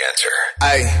Answer.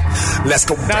 Hey, let's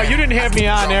go. Now, you didn't have me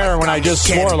on air when I just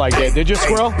swore like that, did you,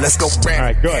 Squirrel? Let's go. All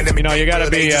right, good. You know, you got to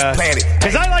be,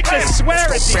 because I like to swear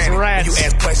at these rats. You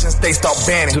ask questions, they start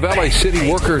banning. Of LA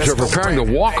City workers are preparing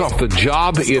to walk off the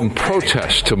job in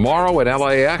protest tomorrow at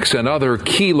LAX and other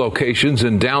key locations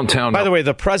in downtown. By the way,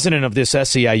 the president of this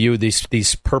SEIU,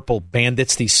 these purple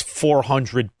bandits, these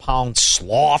 400-pound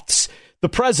sloths, the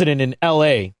president in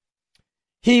LA,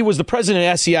 he was the president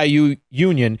of SEIU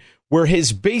union, where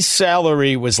his base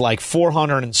salary was like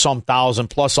 400 and some thousand,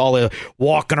 plus all the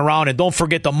walking around. And don't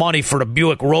forget the money for the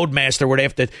Buick Roadmaster, where they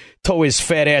have to tow his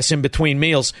fat ass in between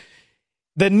meals.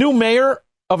 The new mayor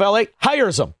of LA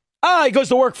hires him. He goes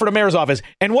to work for the mayor's office.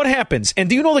 And what happens? And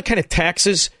do you know the kind of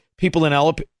taxes people in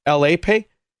LA pay?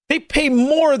 They pay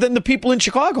more than the people in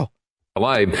Chicago.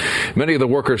 Many of the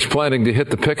workers planning to hit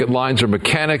the picket lines are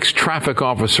mechanics, traffic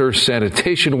officers,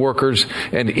 sanitation workers,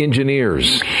 and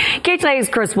engineers. KTLA's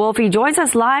Chris Wolfe joins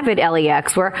us live at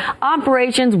LAX, where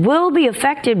operations will be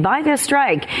affected by this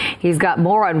strike. He's got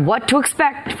more on what to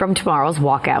expect from tomorrow's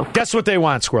walkout. Guess what they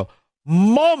want, Squirrel?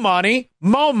 More money,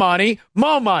 more money,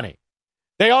 more money.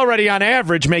 They already, on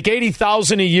average, make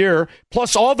 $80,000 a year,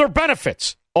 plus all their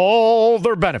benefits. All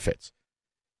their benefits.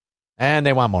 And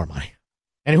they want more money.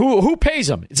 And who pays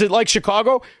them? Is it like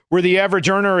Chicago, where the average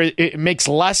earner it makes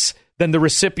less than the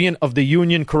recipient of the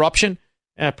union corruption?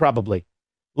 Probably.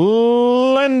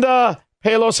 Linda,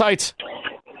 Palos Heights.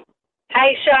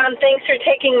 Hi, Sean. Thanks for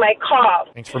taking my call.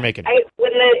 Thanks for making it.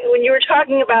 When you were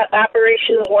talking about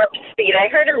Operation Warp Speed, I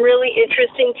heard a really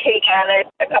interesting take on it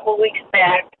a couple weeks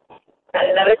back on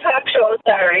another talk show.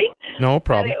 Sorry. No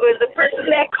problem. And it was the person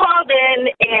that called in,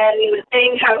 and he was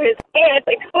saying how his aunt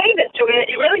explained it to him.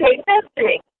 It really made sense to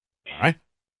me. All right.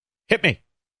 Hit me.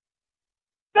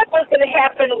 What was going to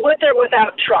happen with or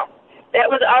without Trump? That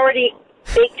was already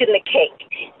baked in the cake.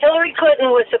 Hillary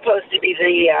Clinton was supposed to be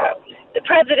the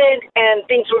president, and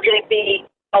things were going to be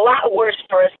a lot worse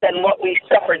for us than what we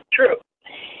suffered through.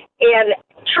 And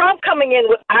Trump coming in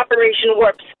with Operation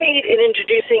Warp Speed and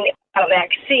introducing a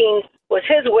vaccine was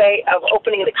his way of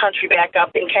opening the country back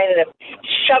up and kind of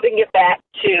shoving it back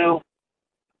to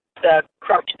the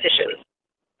corrupt positions.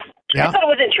 Yeah. I thought it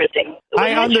was interesting.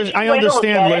 I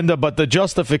understand, Linda, but the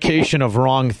justification of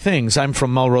wrong things, I'm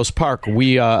from Melrose Park.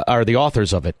 We are the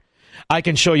authors of it. I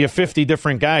can show you 50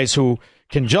 different guys who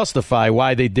can justify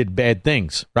why they did bad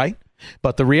things, right?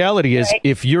 But the reality is,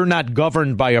 if you're not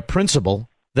governed by a principle,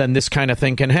 then this kind of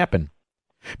thing can happen.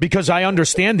 Because I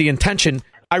understand the intention.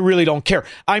 I really don't care.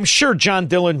 I'm sure John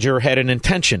Dillinger had an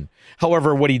intention.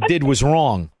 However, what he did was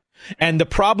wrong. And the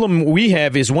problem we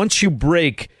have is once you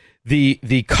break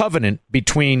the covenant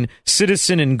between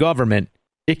citizen and government,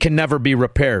 it can never be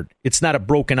repaired. It's not a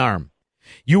broken arm.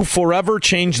 You forever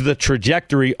change the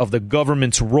trajectory of the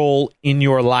government's role in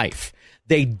your life.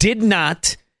 They did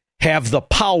not have the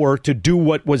power to do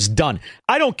what was done.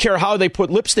 I don't care how they put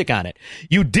lipstick on it.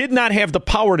 You did not have the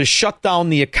power to shut down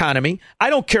the economy. I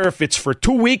don't care if it's for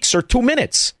 2 weeks or 2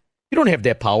 minutes. You don't have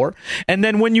that power. And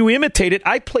then when you imitate it,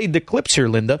 I played the clips here,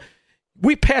 Linda.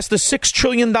 We passed a $6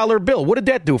 trillion bill. What did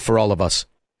that do for all of us?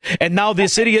 And now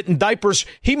this idiot in diapers,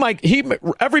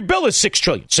 every bill is $6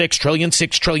 trillion, $6 trillion, $6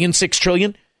 trillion, $6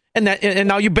 trillion. And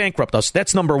now you bankrupt us.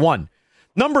 That's number one.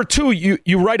 Number two,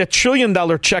 you write $1 trillion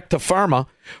check to pharma,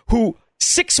 who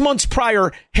 6 months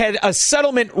prior had a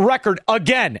settlement record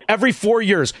again every 4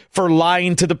 years for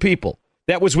lying to the people.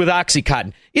 That was with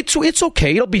OxyContin. It's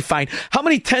okay. It'll be fine. How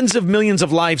many tens of millions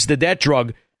of lives did that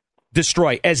drug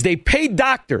destroy as they paid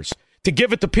doctors to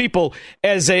give it to people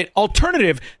as an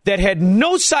alternative that had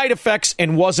no side effects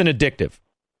and wasn't addictive?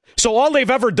 So all they've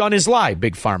ever done is lie,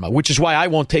 Big Pharma, which is why I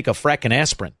won't take a frackin'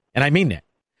 aspirin. And I mean that.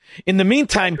 In the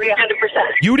meantime, 300%.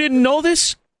 You didn't know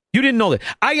this? You didn't know that.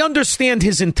 I understand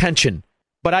his intention,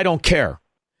 but I don't care.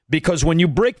 Because when you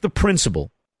break the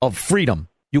principle of freedom,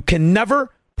 you can never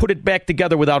put it back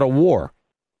together without a war.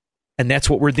 And that's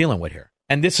what we're dealing with here.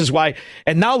 And this is why.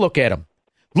 And now look at him.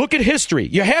 Look at history.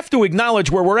 You have to acknowledge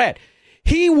where we're at.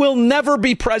 He will never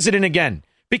be president again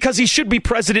because he should be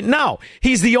president now.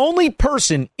 He's the only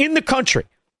person in the country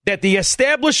that the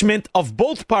establishment of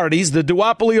both parties, the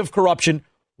duopoly of corruption,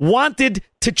 wanted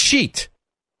to cheat,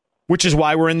 which is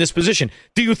why we're in this position.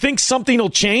 Do you think something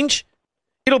will change?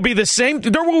 It'll be the same.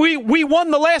 We won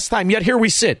the last time, yet here we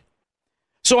sit.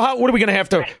 So what are we going to have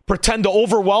to pretend to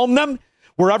overwhelm them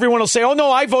where everyone will say, oh, no,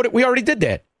 I voted. We already did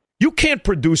that. You can't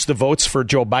produce the votes for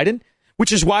Joe Biden,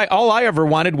 which is why all I ever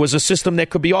wanted was a system that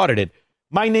could be audited.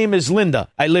 My name is Linda.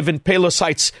 I live in Palos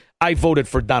Heights. I voted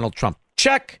for Donald Trump.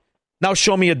 Check. Now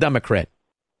show me a Democrat.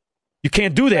 You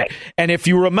can't do that. And if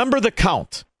you remember the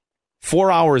count,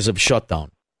 4 hours of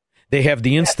shutdown. They have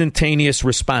the instantaneous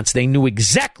response. They knew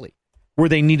exactly where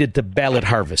they needed to ballot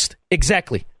harvest.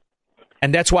 Exactly.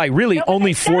 And that's why really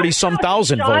only 40-some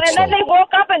thousand votes. And then they woke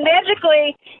up and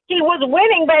magically he was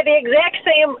winning by the exact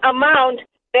same amount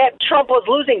that Trump was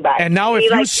losing by. And now if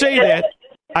you say that,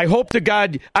 I hope to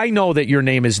God, I know that your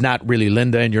name is not really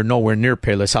Linda and you're nowhere near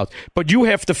Palos House, but you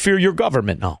have to fear your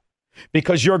government now.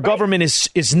 Because your government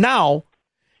is now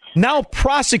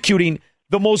prosecuting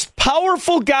the most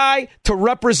powerful guy to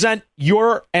represent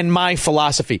your and my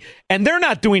philosophy. And they're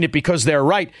not doing it because they're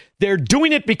right. They're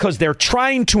doing it because they're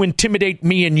trying to intimidate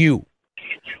me and you.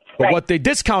 But what they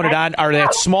discounted on are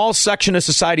that small section of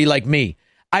society like me.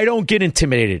 I don't get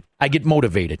intimidated. I get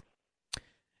motivated.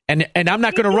 And I'm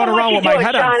not going to run around with my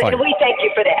head on fire. And we thank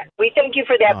you for that. We thank you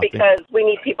for that because we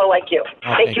need people like you.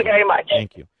 Thank you very much.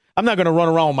 Thank you. I'm not going to run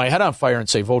around with my head on fire and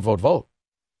say, vote, vote, vote.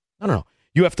 No.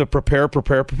 You have to prepare.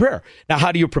 Now,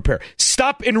 how do you prepare?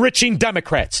 Stop enriching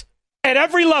Democrats at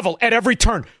every level, at every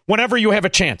turn, whenever you have a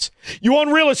chance. You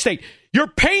own real estate. You're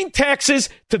paying taxes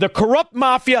to the corrupt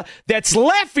mafia that's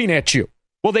laughing at you.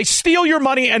 Well, they steal your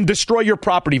money and destroy your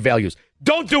property values.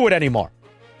 Don't do it anymore.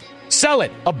 Sell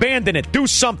it. Abandon it. Do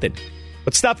something.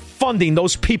 But stop funding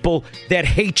those people that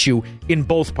hate you in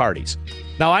both parties.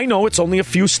 Now, I know it's only a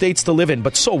few states to live in,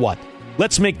 but so what?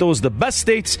 Let's make those the best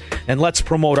states, and let's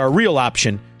promote our real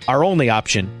option, our only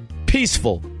option,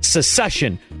 peaceful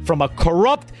secession from a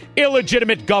corrupt,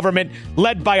 illegitimate government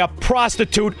led by a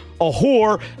prostitute, a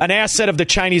whore, an asset of the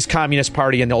Chinese Communist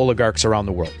Party and the oligarchs around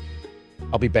the world.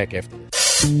 I'll be back after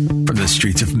this. From the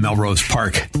streets of Melrose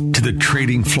Park to the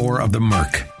trading floor of the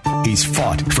Merc, he's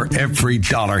fought for every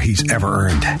dollar he's ever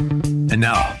earned. And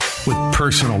now, with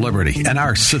personal liberty and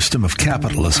our system of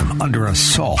capitalism under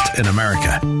assault in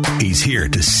America, he's here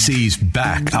to seize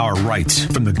back our rights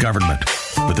from the government.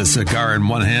 With a cigar in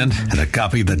one hand and a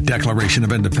copy of the Declaration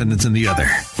of Independence in the other,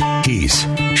 he's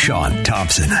Sean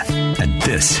Thompson. And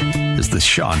this is The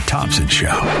Sean Thompson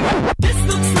Show. This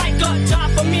looks like a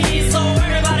job for me, so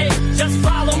everybody just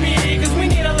follow me, because we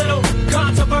need a little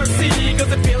controversy,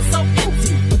 because it feels so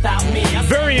empty without me.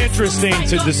 Very interesting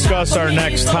to discuss our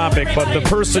next topic, but the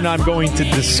person I'm going to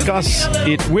discuss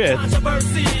it with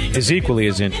is equally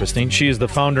as interesting. She is the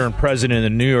founder and president of the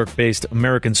New York-based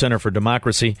American Center for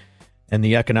Democracy and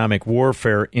the Economic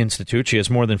Warfare Institute. She has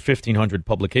more than 1,500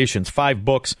 publications, 5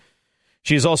 books.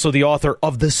 She is also the author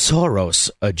of The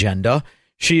Soros Agenda.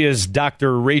 She is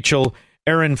Dr. Rachel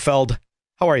Ehrenfeld.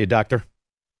 How are you, Doctor?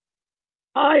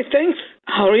 Hi, thanks.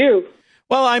 How are you?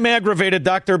 Well, I'm aggravated,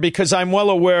 Doctor, because I'm well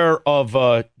aware of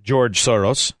George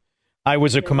Soros. I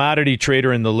was a commodity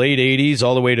trader in the late 80s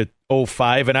all the way to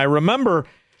 2005, and I remember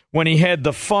when he had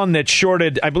the fund that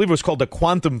shorted, I believe it was called the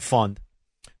Quantum Fund,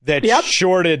 that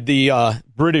shorted the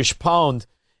British pound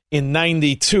in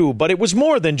 92, but it was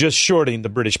more than just shorting the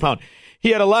British pound. He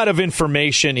had a lot of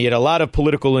information, he had a lot of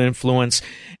political influence,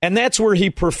 and that's where he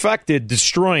perfected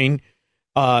destroying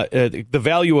the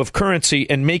value of currency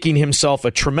and making himself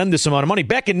a tremendous amount of money.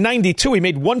 Back in 92, he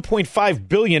made $1.5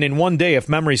 billion in one day, if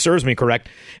memory serves me correct,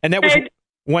 and that was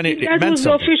when it meant something. That was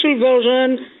the official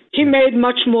version. He made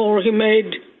much more. He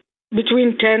made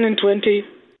between 10 and 20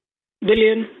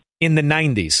 billion. In the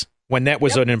 90s, when that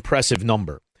was an impressive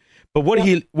number. But what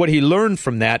he learned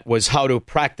from that was how to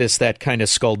practice that kind of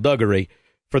skullduggery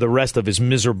for the rest of his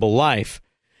miserable life.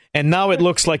 And now it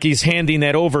looks like he's handing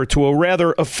that over to a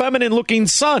rather effeminate-looking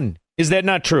son. Is that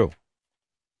not true?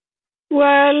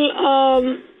 Well,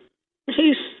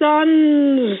 his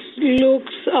son's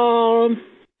looks are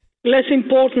less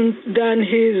important than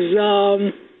his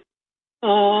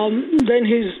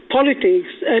politics,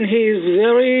 and he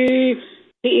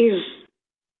is,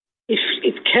 if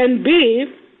it can be,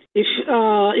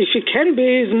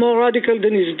 he's more radical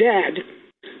than his dad.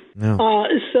 No.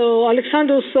 So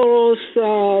Alexander Soros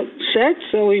said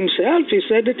so himself. He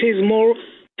said that he's more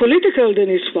political than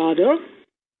his father,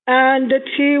 and that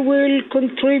he will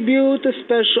contribute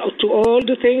especially to all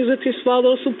the things that his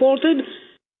father supported,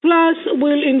 plus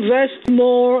will invest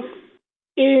more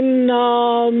in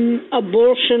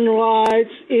abortion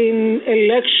rights, in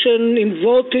election, in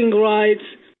voting rights,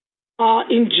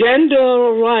 in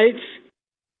gender rights,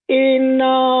 in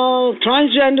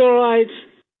transgender rights,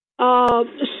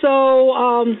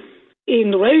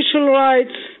 in racial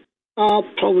rights,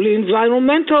 probably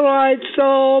environmental rights.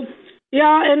 So,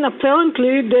 and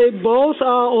apparently they both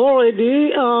are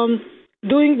already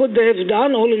doing what they have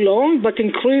done all along, but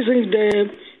increasing the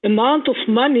amount of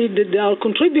money that they are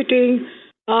contributing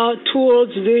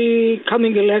towards the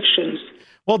coming elections.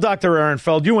 Well, Dr.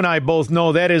 Ehrenfeld, you and I both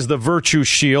know that is the virtue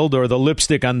shield or the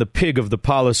lipstick on the pig of the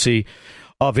policy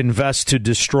of invest to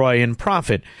destroy and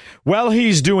profit. Well,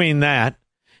 he's doing that.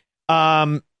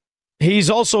 He's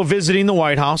also visiting the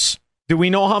White House. Do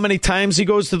we know how many times he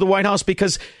goes to the White House?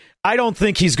 Because I don't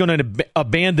think he's going to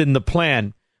abandon the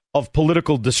plan of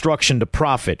political destruction to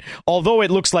profit. Although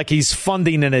it looks like he's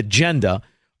funding an agenda,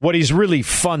 what he's really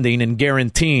funding and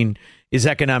guaranteeing is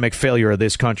economic failure of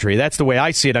this country. That's the way I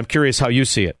see it. I'm curious how you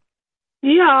see it.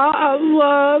 Yeah,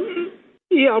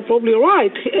 you're probably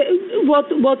right. What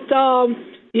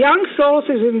young Soros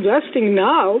is investing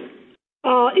now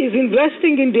is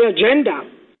investing in the agenda.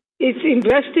 It's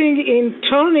investing in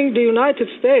turning the United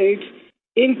States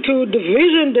into the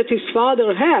vision that his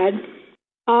father had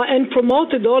and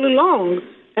promoted all along.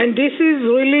 And this is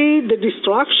really the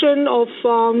destruction of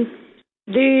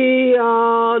the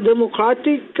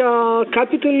democratic,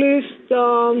 capitalist,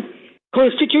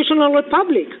 constitutional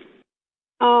republic.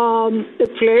 A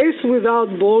place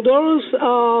without borders.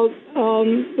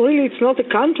 Really, it's not a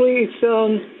country.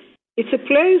 It's a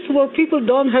place where people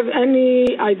don't have any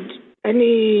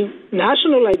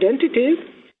national identity.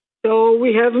 So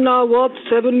we have now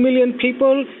 7 million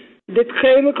people that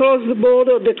came across the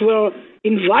border, that were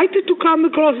invited to come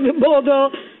across the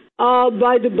border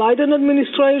by the Biden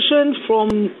administration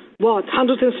from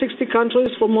 160 countries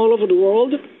from all over the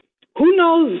world. Who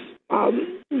knows?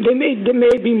 There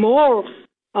may be more.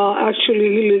 Actually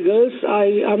illegals. I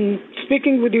am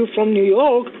speaking with you from New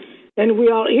York, and we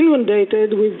are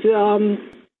inundated with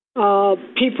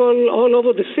people all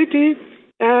over the city,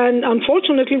 and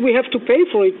unfortunately, we have to pay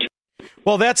for it.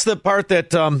 Well, that's the part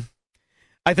that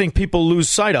I think people lose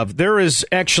sight of. There is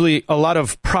actually a lot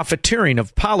of profiteering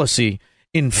of policy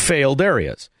in failed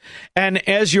areas. And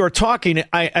as you're talking,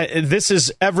 this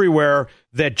is everywhere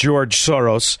that George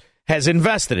Soros has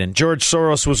invested in. George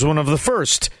Soros was one of the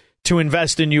first to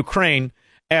invest in Ukraine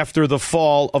after the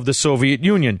fall of the Soviet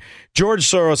Union. George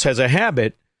Soros has a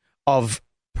habit of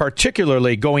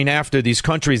particularly going after these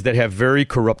countries that have very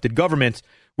corrupted governments,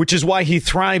 which is why he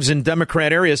thrives in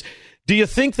Democrat areas. Do you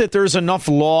think that there's enough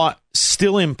law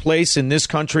still in place in this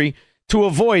country to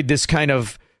avoid this kind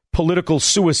of political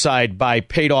suicide by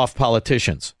paid-off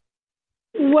politicians?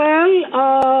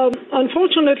 Well,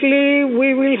 unfortunately,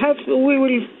 we will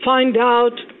find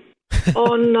out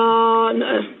on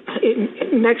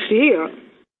next year.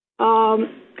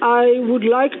 I would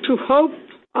like to hope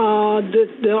that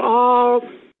there are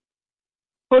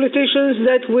politicians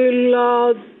that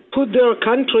will put their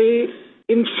country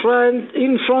in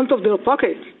front of their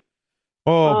pocket.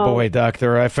 Oh boy,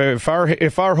 Doctor!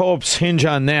 If our hopes hinge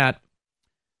on that,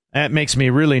 that makes me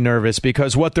really nervous,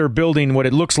 because what they're building, what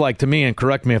it looks like to me, and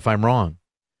correct me if I'm wrong,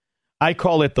 I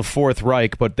call it the Fourth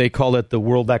Reich, but they call it the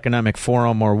World Economic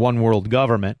Forum or One World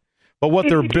Government. But what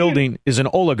they're building is an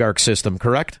oligarch system,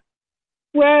 correct?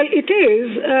 Well, it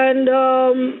is, and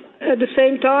at the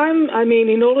same time, I mean,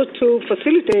 in order to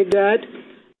facilitate that,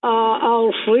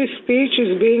 our free speech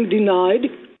is being denied.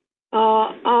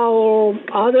 Our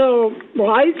other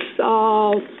rights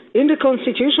in the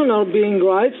Constitution are being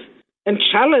rights and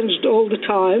challenged all the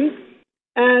time.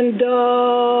 And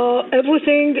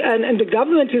everything, and the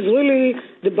government is really,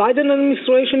 the Biden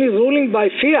administration is ruling by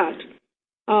fiat.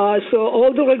 So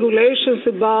all the regulations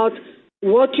about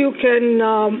what you can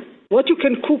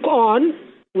cook on,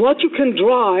 what you can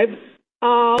drive,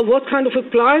 what kind of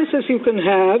appliances you can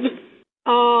have,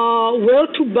 where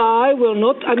to buy, where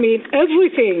not. I mean,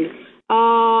 everything.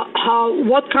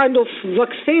 What kind of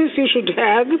vaccines you should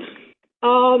have.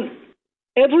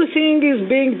 Everything is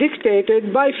being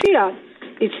dictated by fiat.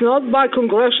 It's not by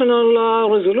congressional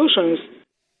resolutions.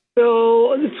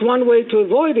 So it's one way to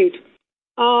avoid it.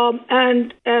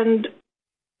 And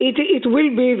it will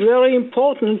be very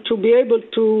important to be able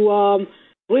to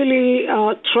really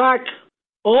track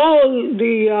all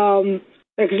the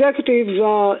executive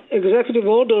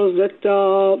orders that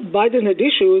Biden had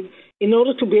issued in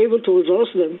order to be able to reverse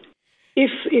them,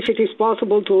 if it is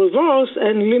possible to reverse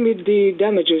and limit the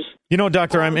damages. You know,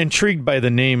 Doctor, I'm intrigued by the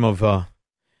name of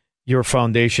your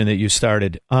foundation that you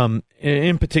started.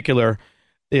 In particular,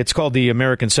 it's called the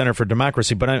American Center for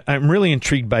Democracy, but I'm really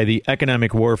intrigued by the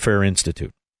Economic Warfare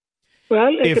Institute.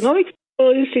 Well, Economic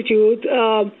Warfare Institute,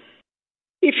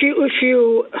 if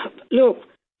you look,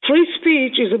 free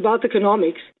speech is about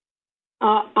economics.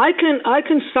 I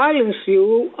can silence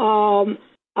you.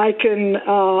 I can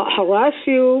harass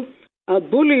you,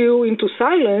 bully you into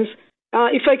silence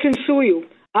if I can sue you.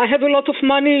 I have a lot of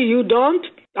money, you don't.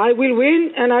 I will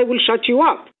win, and I will shut you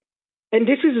up. And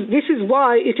this is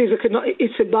why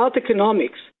it's about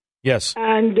economics. Yes.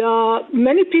 And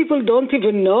many people don't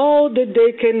even know that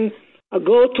they can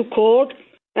go to court.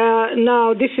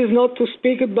 Now, this is not to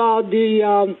speak about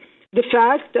the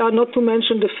fact, not to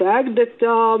mention the fact that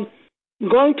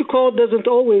going to court doesn't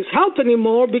always help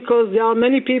anymore, because there are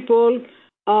many people,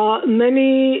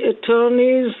 many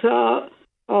attorneys,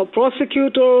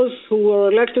 prosecutors who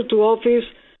were elected to office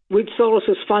with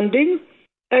Soros's funding,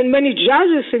 and many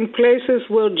judges in places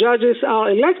where judges are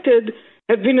elected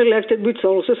have been elected with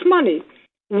Soros's money.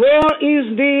 Where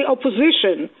is the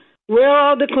opposition? Where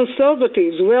are the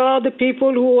conservatives? Where are the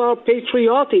people who are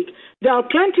patriotic? There are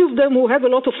plenty of them who have a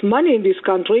lot of money in this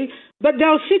country, but they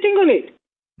are sitting on it.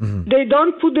 Mm-hmm. They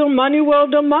don't put their money where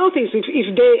their mouth is.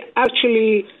 If they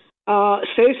actually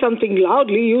say something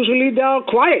loudly, usually they are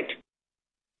quiet.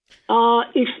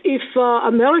 If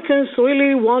Americans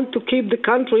really want to keep the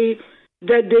country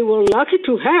that they were lucky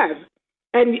to have,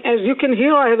 and as you can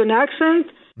hear, I have an accent.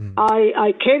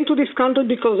 I came to this country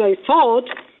because I thought,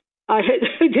 I had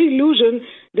the illusion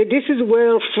that this is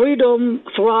where freedom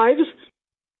thrives,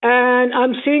 and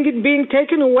I'm seeing it being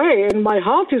taken away, and my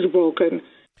heart is broken.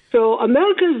 So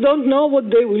Americans don't know what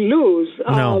they will lose.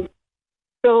 No.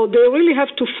 So they really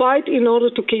have to fight in order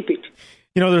to keep it.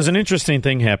 You know, there's an interesting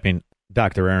thing happening,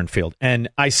 Dr. Ehrenfeld, and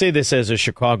I say this as a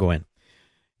Chicagoan.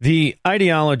 The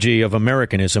ideology of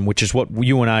Americanism, which is what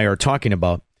you and I are talking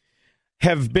about,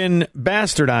 have been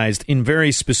bastardized in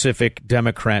very specific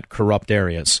Democrat corrupt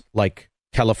areas, like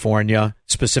California,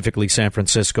 specifically San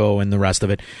Francisco and the rest of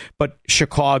it, but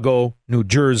Chicago, New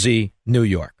Jersey, New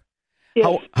York.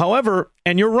 Yes. However,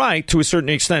 and you're right, to a certain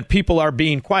extent, people are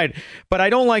being quiet. But I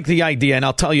don't like the idea, and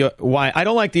I'll tell you why. I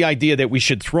don't like the idea that we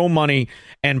should throw money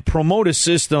and promote a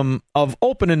system of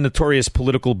open and notorious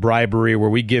political bribery where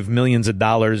we give millions of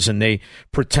dollars and they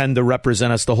pretend to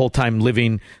represent us the whole time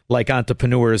living like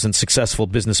entrepreneurs and successful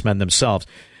businessmen themselves.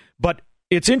 But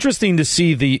it's interesting to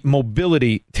see the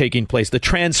mobility taking place, the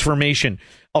transformation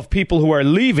of people who are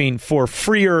leaving for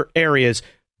freer areas,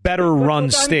 better run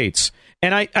states.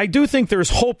 And I do think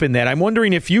there's hope in that. I'm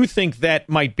wondering if you think that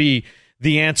might be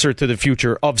the answer to the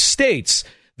future of states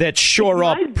that shore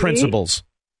up principles.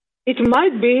 It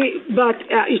might be, but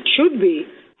it should be.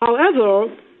 However,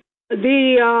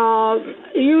 the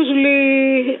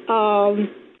usually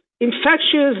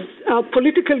infectious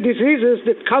political diseases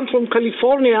that come from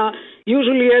California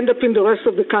usually end up in the rest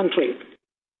of the country.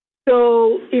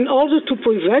 So in order to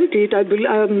prevent it,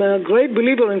 I'm a great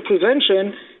believer in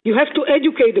prevention. You have to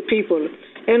educate the people.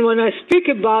 And when I speak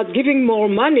about giving more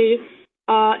money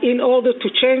in order to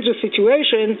change the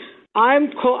situation,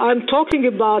 I'm talking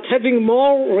about having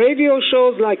more radio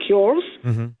shows like yours,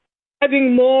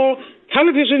 having more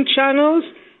television channels,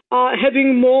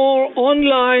 having more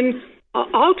online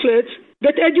outlets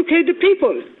that educate the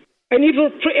people, and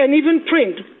even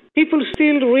print. People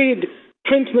still read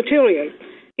print material.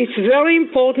 It's very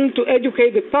important to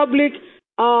educate the public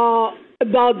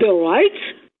about their rights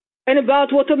and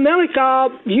about what America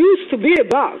used to be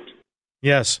about.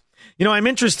 Yes. You know, I'm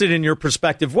interested in your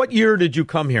perspective. What year did you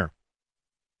come here?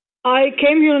 I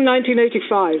came here in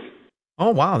 1985. Oh,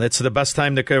 wow. That's the best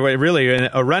time to really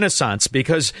a renaissance,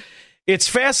 because it's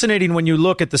fascinating when you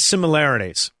look at the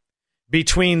similarities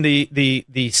between the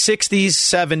 60s,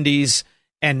 70s,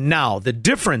 and now. The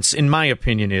difference, in my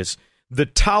opinion, is the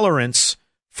tolerance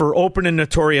for open and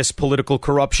notorious political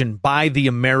corruption by the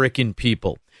American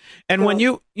people. And when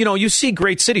you see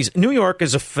great cities, New York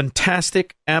is a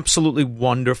fantastic, absolutely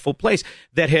wonderful place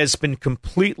that has been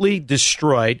completely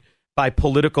destroyed by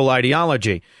political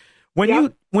ideology.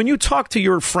 When you talk to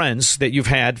your friends that you've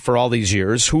had for all these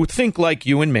years who think like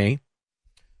you and me,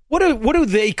 what do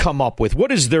they come up with?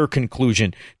 What is their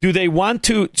conclusion? Do they want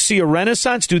to see a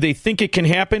renaissance? Do they think it can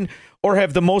happen? Or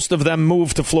have the most of them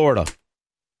moved to Florida?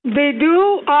 They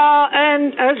do,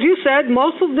 and as you said,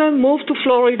 most of them moved to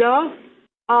Florida.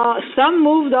 Some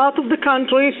moved out of the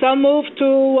country. Some moved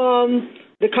to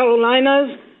the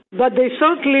Carolinas, but they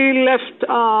certainly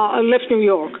left New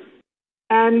York.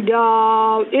 And they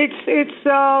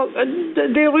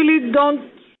really don't.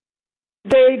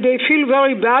 They feel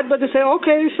very bad, but they say,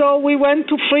 okay, so we went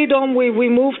to freedom. We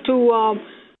moved to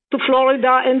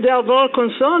Florida, and they are very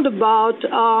concerned about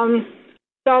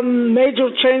some major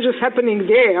changes happening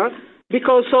there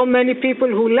because so many people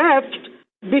who left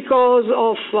because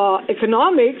of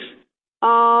economics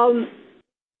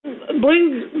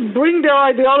bring their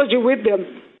ideology with them.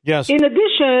 Yes. In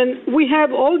addition, we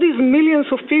have all these millions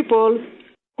of people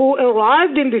who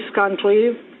arrived in this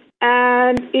country,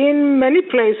 and in many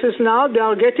places now they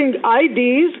are getting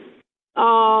IDs,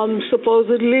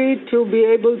 supposedly to be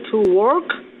able to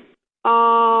work,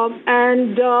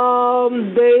 and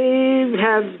they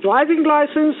have driving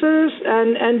licenses,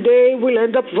 and they will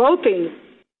end up voting.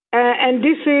 And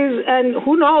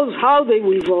who knows how they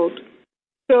will vote.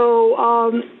 So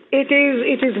it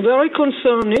is very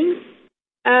concerning.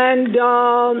 And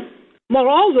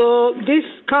moreover, this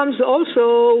comes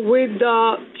also with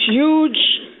a huge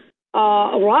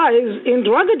rise in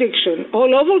drug addiction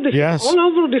all over this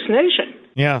nation.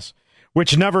 Yes,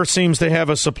 which never seems to have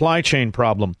a supply chain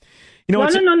problem. No.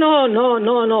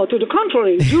 To the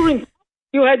contrary,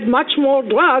 you had much more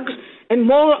drugs and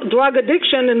more drug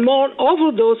addiction and more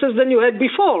overdoses than you had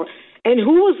before. And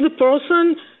who was the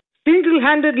person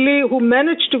single-handedly who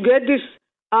managed to get this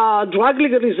drug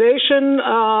legalization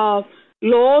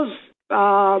laws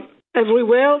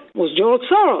everywhere? Was George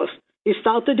Soros. He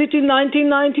started it in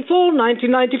 1994,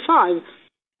 1995.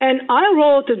 And I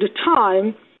wrote at the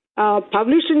time,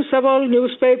 published in several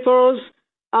newspapers,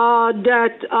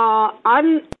 that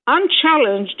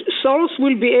unchallenged, Soros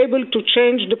will be able to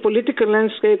change the political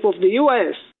landscape of the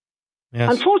U.S.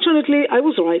 Yes. Unfortunately, I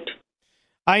was right.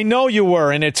 I know you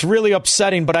were, and it's really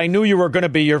upsetting, but I knew you were going to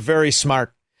be. You're very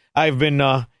smart. I've been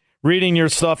reading your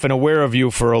stuff and aware of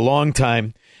you for a long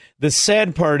time. The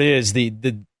sad part is the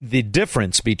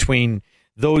difference between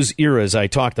those eras I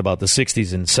talked about, the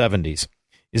 60s and 70s,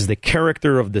 is the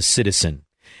character of the citizen.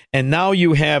 And now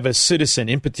you have a citizen,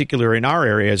 in particular in our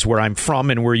areas where I'm from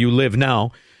and where you live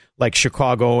now, like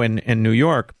Chicago and New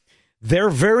York, they're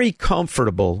very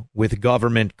comfortable with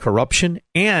government corruption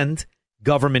and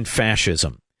government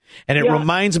fascism. And it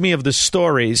reminds me of the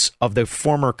stories of the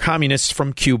former communists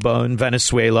from Cuba and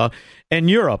Venezuela and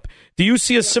Europe. Do you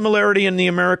see a similarity in the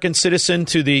American citizen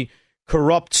to the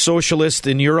corrupt socialist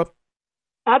in Europe?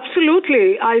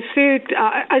 Absolutely. I see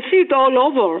it all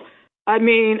over. I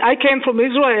mean, I came from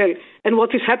Israel, and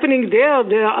what is happening there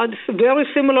is very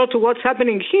similar to what's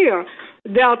happening here.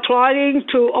 They are trying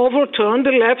to overturn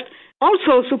the left,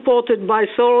 also supported by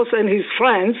Soros and his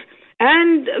friends,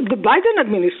 and the Biden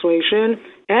administration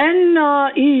and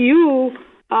EU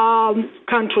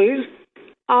countries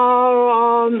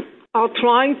are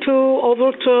trying to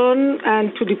overturn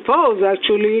and to depose,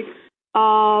 actually,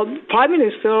 prime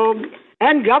minister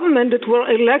and government that were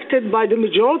elected by the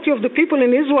majority of the people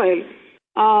in Israel.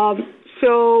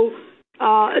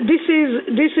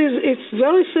 It's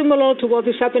very similar to what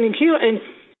is happening here,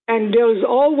 and there is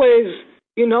always,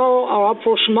 a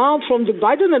rapprochement from the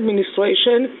Biden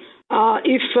administration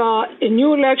if a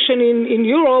new election in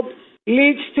Europe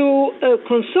leads to a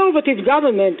conservative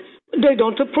government they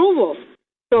don't approve of.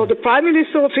 So the Prime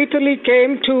Minister of Italy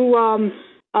came to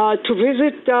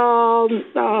visit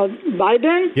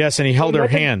Biden. Yes, and he held her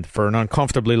hand for an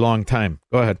uncomfortably long time.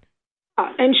 Go ahead.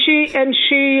 And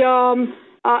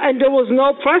there was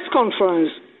no press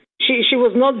conference. She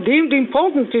was not deemed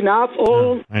important enough,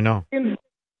 or I know.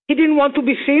 He didn't want to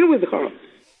be seen with her.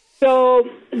 So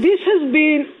this has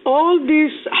been all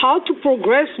this, how to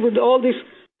progress with all this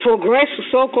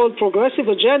so-called progressive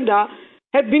agenda,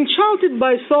 have been charted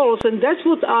by Soros, and that's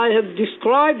what I have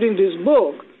described in this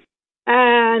book.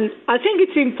 And I think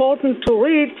it's important to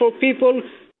read for people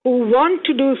who want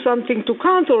to do something to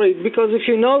counter it, because if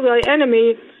you know the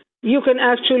enemy, you can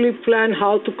actually plan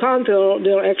how to counter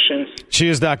their actions. She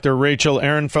is Dr. Rachel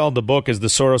Ehrenfeld. The book is The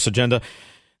Soros Agenda.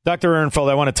 Dr.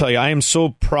 Ehrenfeld, I want to tell you, I am so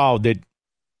proud that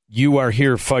you are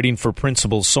here fighting for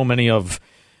principles so many of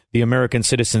the American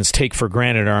citizens take for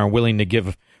granted or are willing to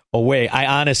give away. I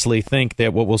honestly think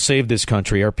that what will save this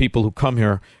country are people who come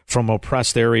here from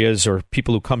oppressed areas or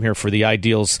people who come here for the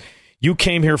ideals you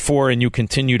came here for and you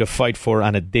continue to fight for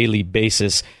on a daily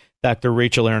basis. Dr.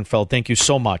 Rachel Ehrenfeld, thank you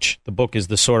so much. The book is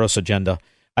The Soros Agenda.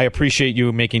 I appreciate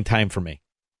you making time for me.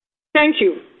 Thank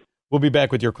you. We'll be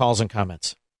back with your calls and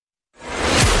comments.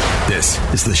 This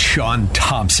is the Sean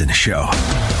Thompson Show,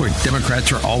 where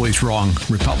Democrats are always wrong,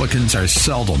 Republicans are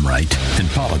seldom right, and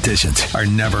politicians are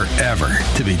never, ever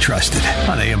to be trusted.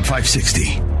 On AM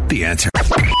 560, The Answer.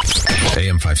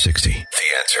 AM 560,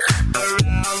 The Answer.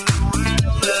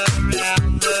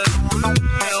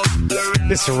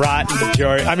 This rotten,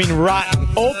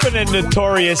 open and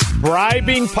notorious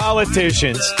bribing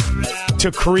politicians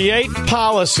to create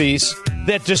policies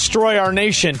that destroy our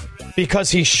nation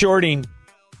because he's shorting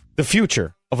the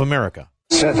future of America.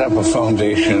 Set up a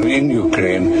foundation in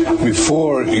Ukraine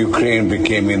before Ukraine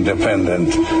became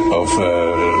independent of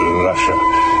Russia.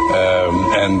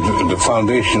 And the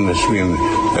foundation has been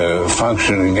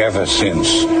functioning ever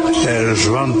since. There is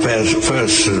one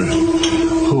person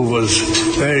who was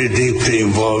very deeply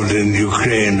involved in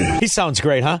Ukraine. He sounds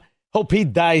great, huh? Hope he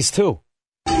dies too.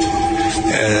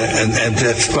 And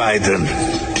that's Biden.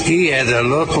 He had a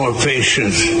lot more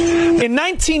patience. In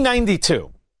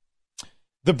 1992,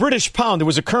 the British pound, there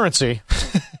was a currency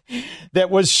that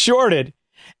was shorted.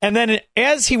 And then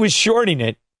as he was shorting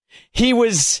it, he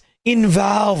was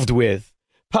involved with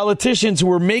politicians who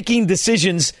were making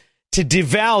decisions to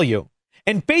devalue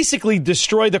and basically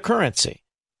destroy the currency.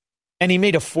 And he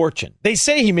made a fortune. They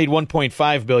say he made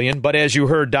 $1.5 billion, but as you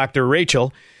heard Dr.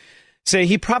 Rachel say,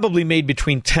 he probably made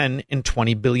between $10 and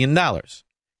 $20 billion.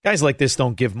 Guys like this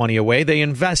don't give money away. They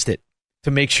invest it to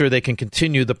make sure they can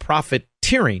continue the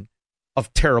profiteering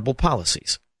of terrible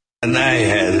policies. And I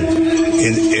had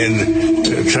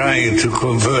in trying to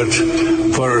convert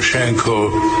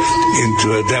Poroshenko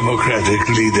into a democratic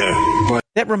leader.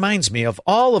 That reminds me of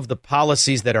all of the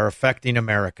policies that are affecting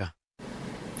America.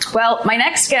 Well, my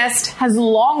next guest has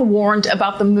long warned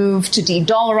about the move to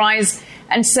de-dollarize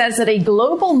and says that a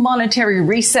global monetary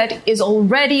reset is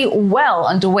already well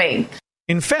underway.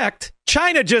 In fact,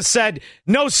 China just said,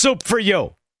 no soup for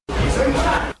you.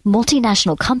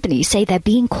 Multinational companies say they're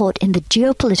being caught in the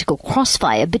geopolitical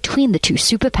crossfire between the two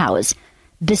superpowers.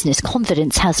 Business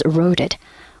confidence has eroded.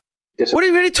 What are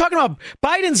you talking about?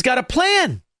 Biden's got a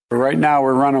plan. Right now,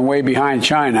 we're running way behind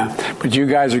China, but you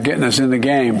guys are getting us in the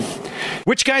game.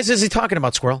 Which guys is he talking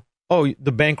about, Squirrel? Oh,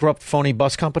 the bankrupt phony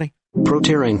bus company?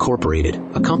 Proterra Incorporated,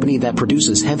 a company that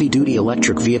produces heavy-duty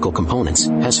electric vehicle components,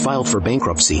 has filed for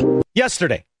bankruptcy.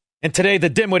 Yesterday. And today, the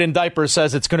dimwit in diapers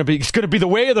says it's going to be the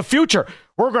way of the future.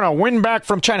 We're going to win back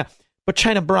from China. But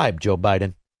China bribed Joe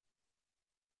Biden.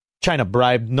 China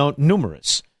bribed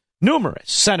numerous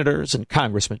senators and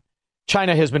congressmen.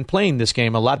 China has been playing this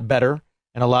game a lot better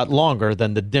and a lot longer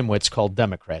than the dimwits called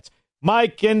Democrats.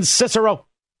 Mike in Cicero.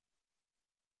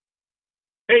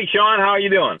 Hey, Sean, how are you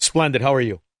doing? Splendid. How are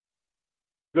you?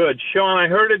 Good. Sean, I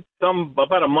heard it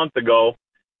about a month ago,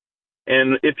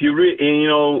 and if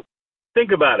you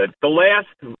think about it, the last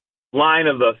line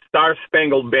of the Star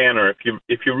Spangled Banner,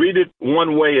 if you read it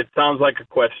one way, it sounds like a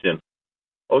question.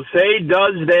 Oh, say,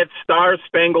 does that Star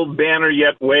Spangled Banner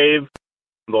yet wave,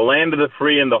 the land of the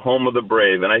free and the home of the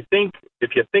brave? And I think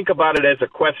if you think about it as a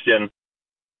question,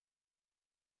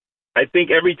 I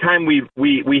think every time we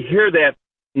hear that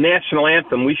national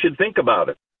anthem, we should think about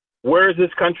it. Where is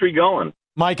this country going?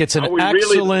 Mike, it's an excellent,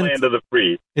 really the land of the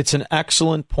free? It's an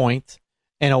excellent point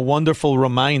and a wonderful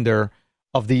reminder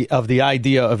of the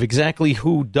idea of exactly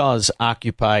who does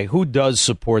occupy, who does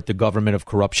support the government of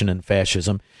corruption and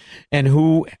fascism, and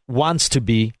who wants to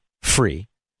be free,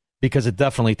 because it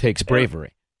definitely takes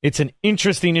bravery. It's an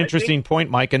interesting point,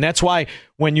 Mike, and that's why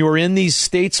when you're in these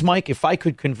states, Mike, if I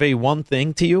could convey one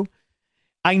thing to you,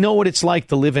 I know what it's like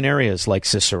to live in areas like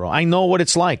Cicero. I know what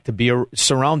it's like to be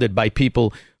surrounded by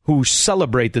people who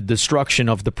celebrate the destruction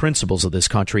of the principles of this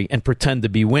country and pretend to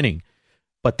be winning.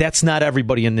 But that's not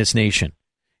everybody in this nation.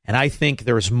 And I think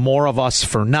there's more of us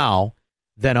for now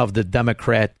than of the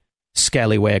Democrat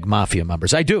scallywag mafia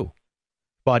members. I do.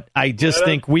 But I just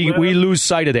think we lose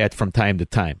sight of that from time to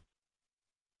time.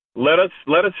 Let us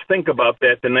think about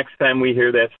that the next time we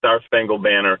hear that Star Spangled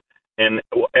Banner. And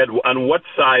on what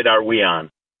side are we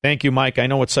on? Thank you, Mike. I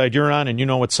know what side you're on, and you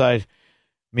know what side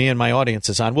me and my audience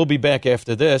is on. We'll be back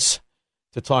after this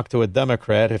to talk to a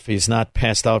Democrat if he's not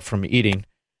passed out from eating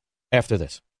after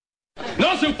this.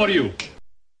 No soup for you.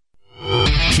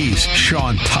 He's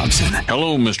Sean Thompson.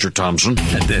 Hello, Mr. Thompson.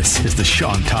 And this is the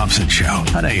Sean Thompson Show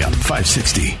on AM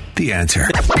 560. The Answer.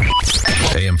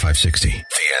 AM 560. The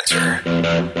Answer.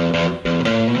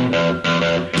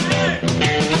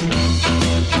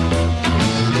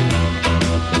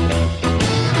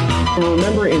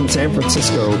 Remember in San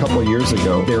Francisco a couple of years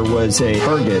ago, there was a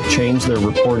Target changed their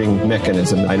reporting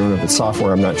mechanism. I don't know if it's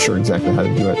software. I'm not sure exactly how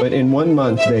to do it. But in 1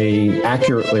 month, they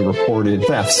accurately reported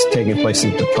thefts taking place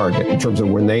at the Target in terms of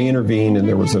when they intervened and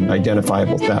there was an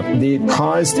identifiable theft. It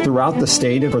caused throughout the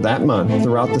state for that month,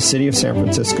 throughout the city of San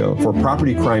Francisco, for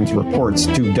property crimes reports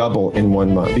to double in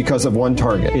 1 month because of one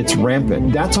target. It's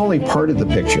rampant. That's only part of the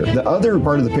picture. The other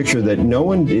part of the picture that no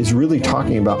one is really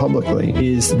talking about publicly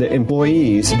is the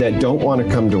employees that don't want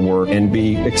to come to work and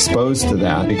be exposed to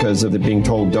that because of being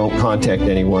told don't contact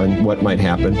anyone, what might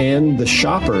happen, and the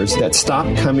shoppers that stop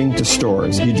coming to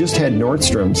stores. You just had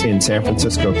Nordstrom's in San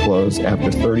Francisco close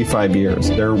after 35 years.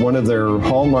 They're one of their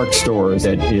hallmark stores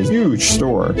that is a huge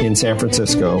store in San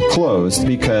Francisco closed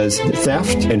because the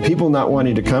theft and people not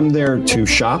wanting to come there to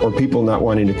shop or people not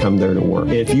wanting to come there to work.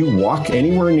 If you walk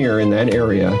anywhere near in that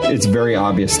area, it's very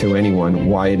obvious to anyone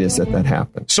why it is that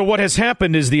happened. So what has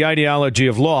happened is the ideology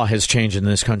of law has changed in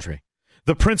this country.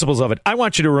 The principles of it. I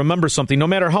want you to remember something. No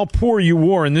matter how poor you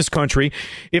were in this country,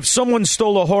 if someone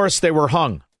stole a horse, they were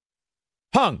hung.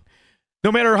 Hung.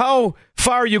 No matter how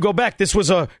far you go back, this was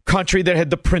a country that had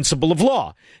the principle of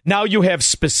law. Now you have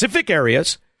specific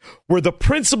areas where the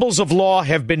principles of law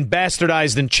have been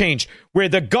bastardized and changed, where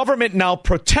the government now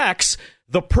protects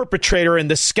the perpetrator and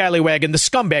the scallywag and the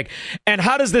scumbag. And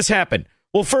how does this happen?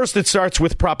 Well, first it starts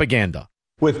with propaganda.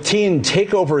 With teen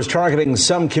takeovers targeting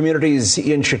some communities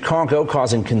in Chicago,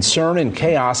 causing concern and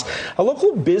chaos, a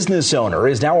local business owner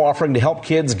is now offering to help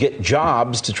kids get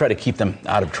jobs to try to keep them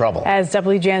out of trouble. As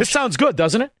WGN. This sounds good,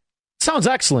 doesn't it? Sounds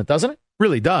excellent, doesn't it?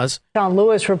 Really does. John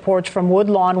Lewis reports from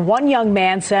Woodlawn. One young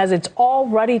man says it's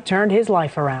already turned his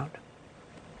life around.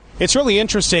 It's really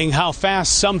interesting how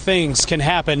fast some things can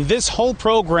happen. This whole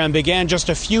program began just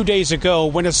a few days ago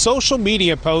when a social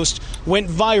media post went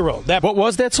viral. What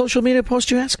was that social media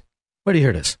post, you ask? Where do you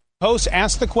hear this? Post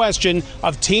asked the question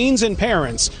of teens and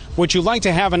parents, would you like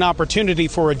to have an opportunity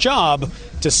for a job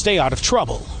to stay out of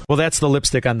trouble? Well, that's the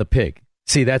lipstick on the pig.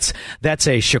 See, that's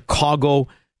a Chicago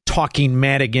talking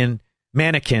mannequin.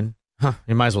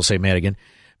 You might as well say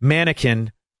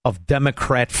mannequin of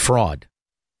Democrat fraud.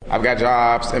 I've got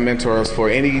jobs and mentors for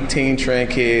any teen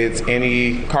trend kids,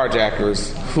 any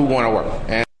carjackers who want to work.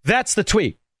 And that's the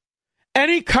tweet.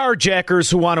 Any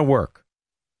carjackers who want to work.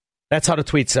 That's how the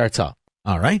tweet starts out.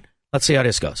 All right. Let's see how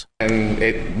this goes. And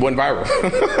it went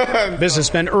viral.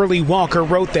 Businessman Early Walker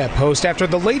wrote that post after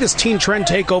the latest teen trend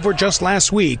takeover just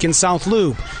last week in South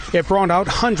Loop. It brought out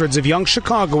hundreds of young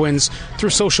Chicagoans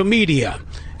through social media,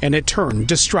 and it turned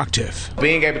destructive.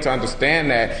 Being able to understand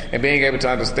that and being able to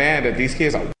understand that these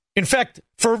kids are... In fact,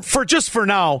 for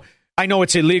now, I know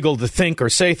it's illegal to think or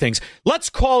say things. Let's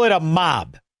call it a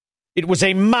mob. It was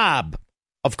a mob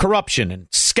of corruption and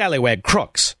scallywag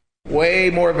crooks. Way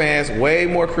more advanced, way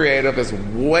more creative. There's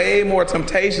way more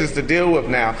temptations to deal with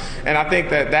now. And I think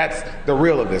that that's the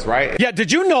real of this, right? Yeah,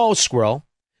 did you know, Squirrel,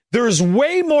 there's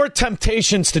way more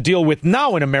temptations to deal with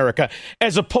now in America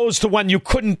as opposed to when you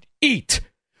couldn't eat,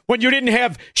 when you didn't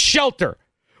have shelter,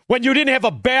 when you didn't have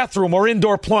a bathroom or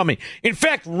indoor plumbing. In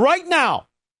fact, right now,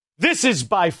 this is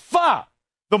by far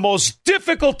the most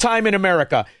difficult time in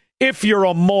America if you're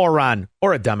a moron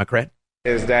or a Democrat.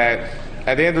 Is that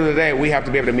at the end of the day, we have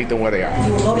to be able to meet them where they are.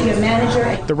 You will go to your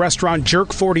manager. The restaurant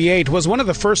Jerk 48 was one of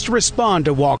the first to respond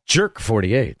to Walker. Jerk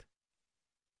 48.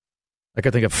 I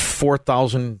could think of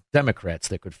 4,000 Democrats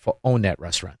that could own that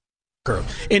restaurant.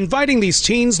 Inviting these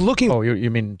teens looking... Oh, you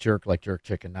mean jerk like jerk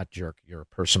chicken, not jerk. You're a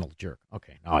personal jerk.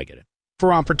 Okay, now I get it.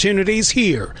 For opportunities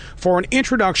here for an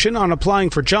introduction on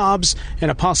applying for jobs and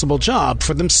a possible job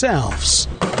for themselves.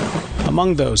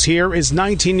 Among those here is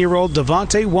 19-year-old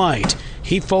Devontae White.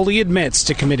 He fully admits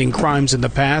to committing crimes in the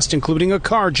past, including a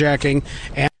carjacking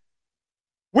and...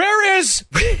 Where's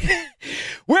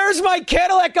my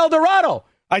Cadillac Eldorado?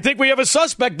 I think we have a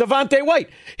suspect, Devontae White.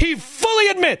 He fully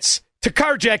admits to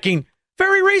carjacking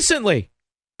very recently.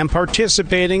 And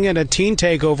participating in a teen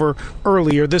takeover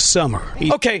earlier this summer.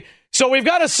 Okay, so we've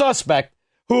got a suspect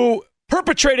who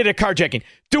perpetrated a carjacking.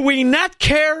 Do we not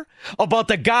care about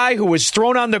the guy who was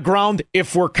thrown on the ground,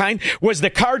 if we're kind? Was the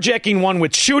carjacking one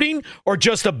with shooting or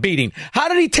just a beating? How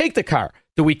did he take the car?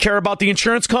 Do we care about the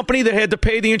insurance company that had to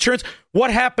pay the insurance?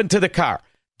 What happened to the car?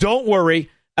 Don't worry.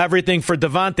 Everything for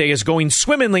Devontae is going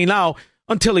swimmingly now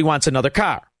until he wants another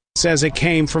car. Says it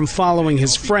came from following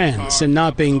his friends and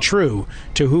not being true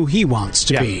to who he wants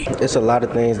to be. It's a lot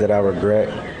of things that I regret.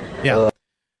 Yeah.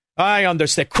 I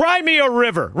understand. Cry me a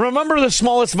river. Remember the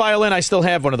smallest violin? I still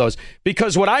have one of those.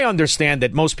 Because what I understand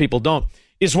that most people don't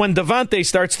is when Devontae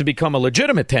starts to become a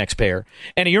legitimate taxpayer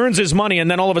and he earns his money and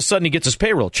then all of a sudden he gets his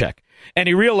payroll check and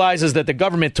he realizes that the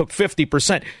government took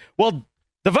 50%. Well,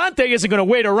 Devontae isn't going to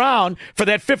wait around for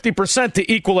that 50%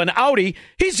 to equal an Audi.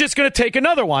 He's just going to take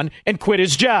another one and quit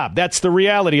his job. That's the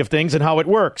reality of things and how it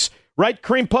works. Right,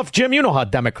 Cream Puff Jim? You know how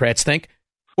Democrats think.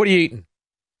 What are you eating?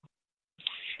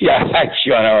 Yeah, thanks,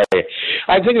 Sean. How are you?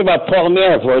 I'm thinking about Paul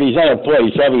Manafort. He's unemployed.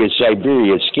 He's having a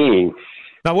Siberia skiing.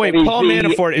 Now, wait, Paul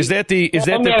Manafort, is that the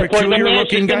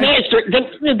peculiar-looking guy?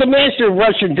 The master of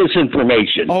Russian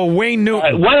disinformation. Oh, Wayne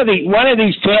Newton. One of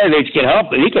these candidates can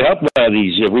help. He can help one of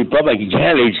these Republican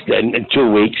candidates in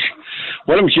 2 weeks.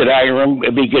 One of them should hire him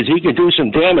because he could do some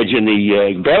damage in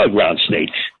the battleground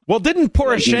states. Well, didn't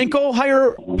Poroshenko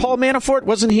hire Paul Manafort?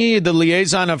 Wasn't he the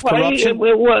liaison of corruption? He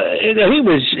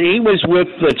was with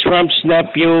Trump's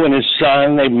nephew and his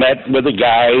son. They met with a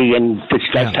guy, and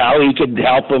that's how he could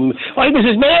help him. Well, he was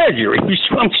his manager. He was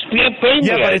Trump's campaign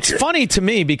manager. But it's funny to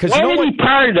me because Why did he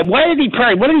pardon him? What did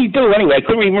he do anyway? I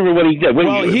couldn't remember what he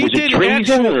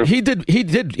did.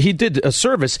 He did a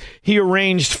service. He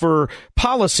arranged for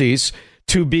policies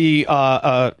to be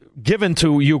given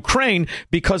to Ukraine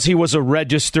because he was a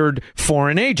registered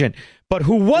foreign agent. But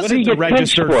who wasn't a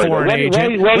registered foreign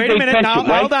agent? Wait a minute now.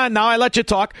 Hold on. Now I let you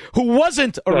talk. Who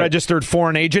wasn't a registered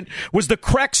foreign agent was the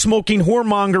crack-smoking,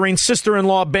 whoremongering,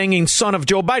 sister-in-law banging son of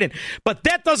Joe Biden. But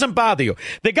that doesn't bother you.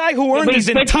 The guy who earned his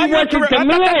entire career...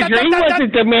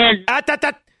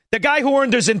 The guy who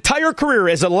earned his entire career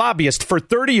as a lobbyist for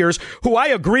 30 years, who I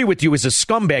agree with you is a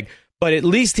scumbag, but at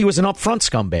least he was an upfront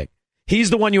scumbag.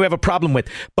 He's the one you have a problem with.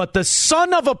 But the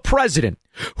son of a president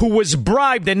who was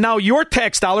bribed, and now your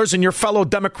tax dollars and your fellow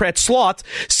Democrat sloths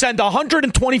send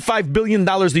 $125 billion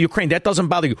to Ukraine. That doesn't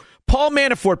bother you. Paul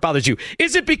Manafort bothers you.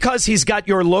 Is it because he's got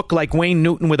your look like Wayne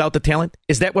Newton without the talent?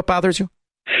 Is that what bothers you?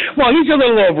 Well, he's a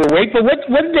little overweight, but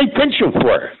what did they pinch him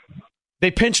for?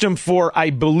 They pinched him for, I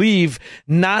believe,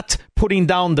 not putting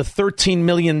down the $13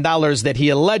 million that he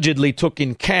allegedly took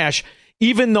in cash,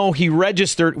 even though he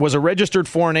was a registered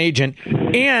foreign agent,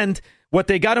 and what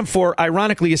they got him for,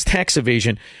 ironically, is tax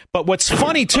evasion. But what's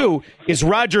funny, too, is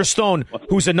Roger Stone,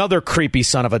 who's another creepy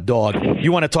son of a dog.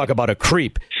 You want to talk about a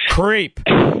creep.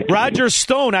 Roger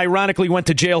Stone, ironically, went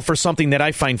to jail for something that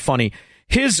I find funny.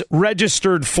 His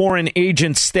registered foreign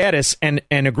agent status and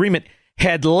agreement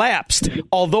had lapsed,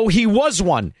 although he was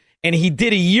one. And he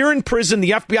did a year in prison.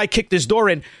 The FBI kicked his door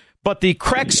in. But the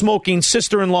crack-smoking,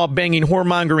 sister-in-law banging,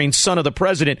 whoremongering son of the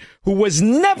president, who was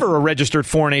never a registered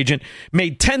foreign agent,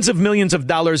 made tens of millions of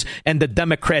dollars, and the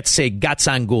Democrats say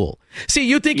gatsangul. See,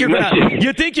 you think you're gonna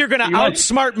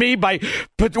outsmart me but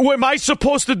am I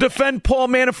supposed to defend Paul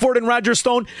Manafort and Roger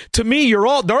Stone? To me, they're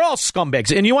all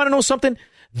scumbags. And you want to know something?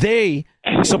 They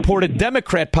supported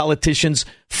Democrat politicians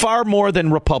far more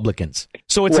than Republicans.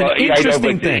 So it's an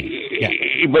interesting thing.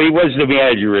 But he was the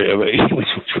manager. He was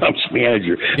Trump's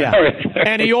manager. Yeah.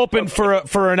 And he opened for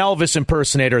an Elvis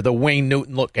impersonator, the Wayne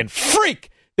Newton-looking freak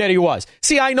that he was.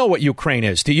 See, I know what Ukraine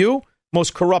is. Do you?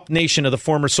 Most corrupt nation of the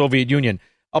former Soviet Union.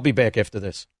 I'll be back after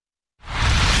this.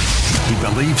 He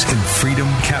believes in freedom,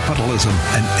 capitalism,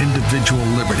 and individual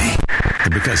liberty.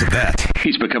 And because of that,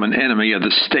 he's become an enemy of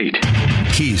the state.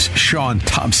 He's Sean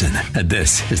Thompson, and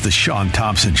this is the Sean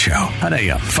Thompson Show on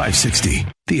AM 560.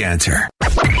 The Answer.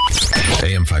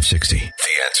 AM 560.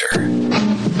 The Answer.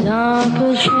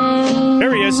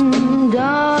 There he is.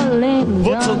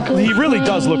 He really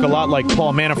does look a lot like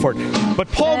Paul Manafort.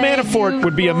 But Paul Manafort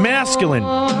would be a masculine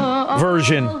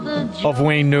version of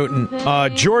Wayne Newton.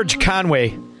 George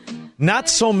Conway, not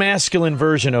so masculine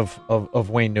version of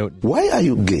Wayne Newton. Why are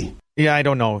you gay? Yeah, I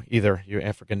don't know either. You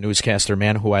African newscaster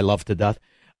man who I love to death.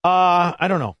 I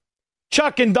don't know.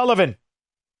 Chuck and Dullivan.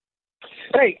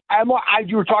 Hey,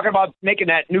 you were talking about making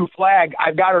that new flag.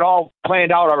 I've got it all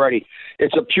planned out already.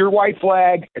 It's a pure white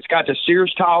flag. It's got the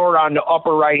Sears Tower on the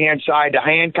upper right-hand side, the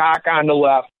Hancock on the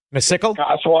left, the sickle,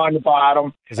 Picasso on the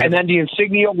bottom, and then the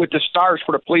insignia with the stars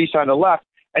for the police on the left.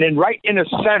 And then right in the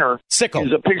center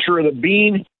is a picture of the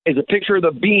bean. Is a picture of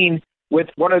the bean with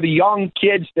one of the young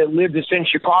kids that lived in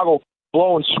Chicago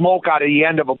blowing smoke out of the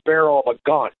end of a barrel of a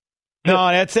gun.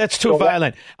 No, that's too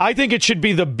violent. I think it should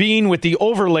be the bean with the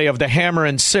overlay of the hammer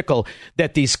and sickle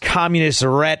that these communist,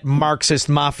 rat, Marxist,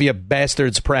 mafia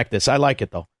bastards practice. I like it,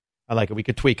 though. I like it. We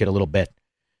could tweak it a little bit.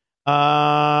 Kevin,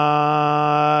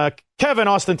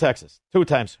 Austin, Texas. 2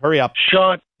 times. Hurry up.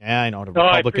 Sean. Yeah, I know. The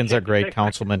Republicans are great.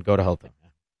 Councilmen, go to hell.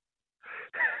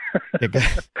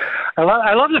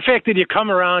 I love the fact that you come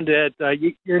around it.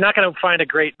 You're not going to find a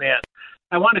great man.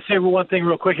 I want to say one thing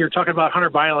real quick. You're talking about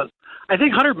Hunter Biden. I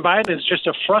think Hunter Biden is just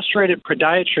a frustrated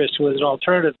podiatrist with an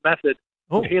alternative method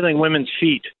of healing women's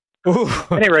feet.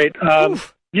 At any rate,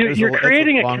 you're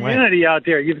creating a community out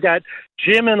there. You've got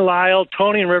Jim and Lyle,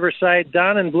 Tony in Riverside,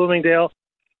 Don in Bloomingdale,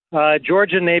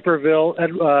 George in Naperville.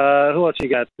 Who else you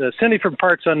got? Cindy from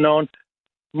Parts Unknown,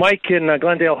 Mike in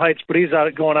Glendale Heights, but he's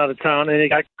going out of town. And you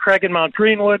got Craig in Mount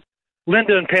Greenwood,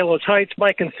 Linda in Palos Heights,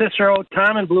 Mike in Cicero,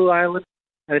 Tom in Blue Island.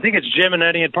 I think it's Jim and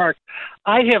Eddie in Park.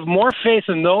 I have more faith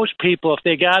in those people if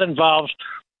they got involved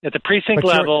at the precinct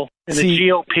level in the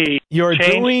GOP. You're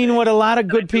doing what a lot of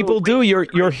good people do.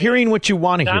 You're hearing what you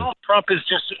want to hear. Donald Trump is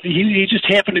he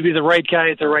just happened to be the right guy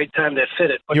at the right time that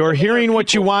fit it. But you're hearing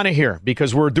what you want to hear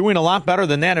because we're doing a lot better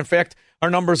than that. In fact, our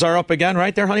numbers are up again,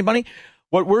 right there, Honey Bunny?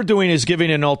 What we're doing is giving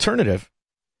an alternative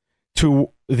to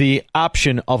the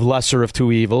option of lesser of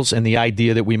two evils and the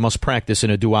idea that we must practice in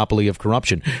a duopoly of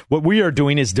corruption. What we are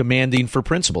doing is demanding for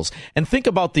principles. And think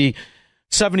about the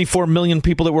 74 million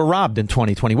people that were robbed in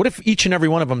 2020. What if each and every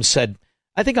one of them said,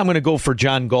 I think I'm going to go for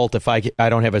John Galt if I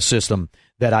don't have a system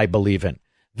that I believe in?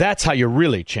 That's how you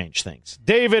really change things.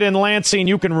 David and Lansing,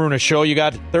 you can ruin a show. You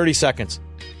got 30 seconds.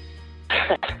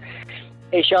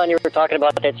 Hey, Sean, you were talking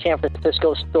about that San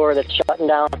Francisco store that's shutting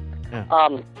down.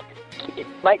 Yeah.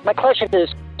 My question is,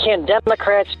 can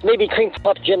Democrats, maybe Cream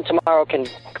Puff Jim tomorrow can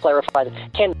clarify this,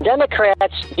 can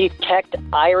Democrats detect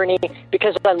irony?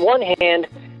 Because on one hand,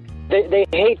 they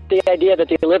hate the idea that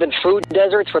they live in food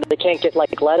deserts where they can't get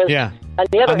like lettuce. Yeah. On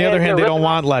the other hand, they don't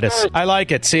want lettuce. I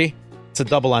like it. See, it's a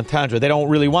double entendre. They don't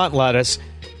really want lettuce.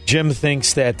 Jim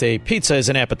thinks that a pizza is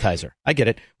an appetizer. I get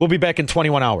it. We'll be back in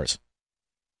 21 hours.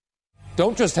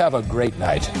 Don't just have a great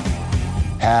night.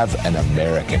 Have an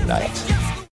American night.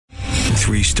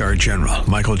 3-star General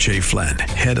Michael J. Flynn,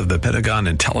 head of the Pentagon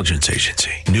Intelligence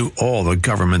Agency, knew all the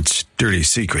government's dirty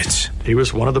secrets. He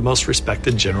was one of the most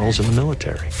respected generals in the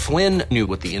military. Flynn knew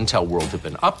what the intel world had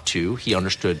been up to. He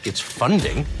understood its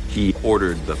funding. He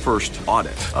ordered the first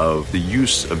audit of the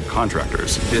use of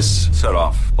contractors. This set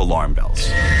off alarm bells.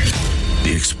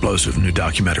 The explosive new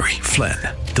documentary, Flynn,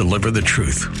 Deliver the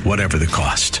Truth, Whatever the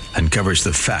Cost, uncovers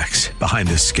the facts behind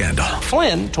this scandal.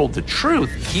 Flynn told the truth.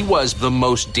 He was the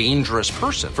most dangerous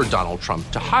person for Donald Trump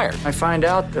to hire. I find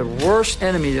out the worst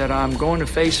enemy that I'm going to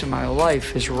face in my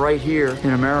life is right here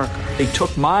in America. They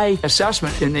took my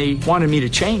assessment and they wanted me to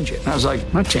change it. And I was like,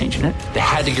 I'm not changing it. They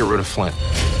had to get rid of Flynn.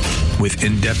 With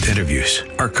in-depth interviews,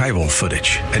 archival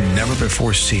footage, and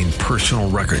never-before-seen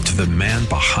personal records of the man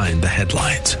behind the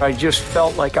headlines. I just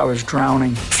felt like I was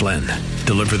drowning. Flynn,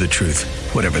 Deliver the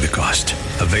Truth, Whatever the Cost.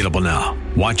 Available now.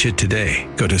 Watch it today.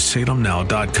 Go to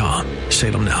salemnow.com.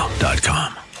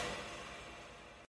 salemnow.com.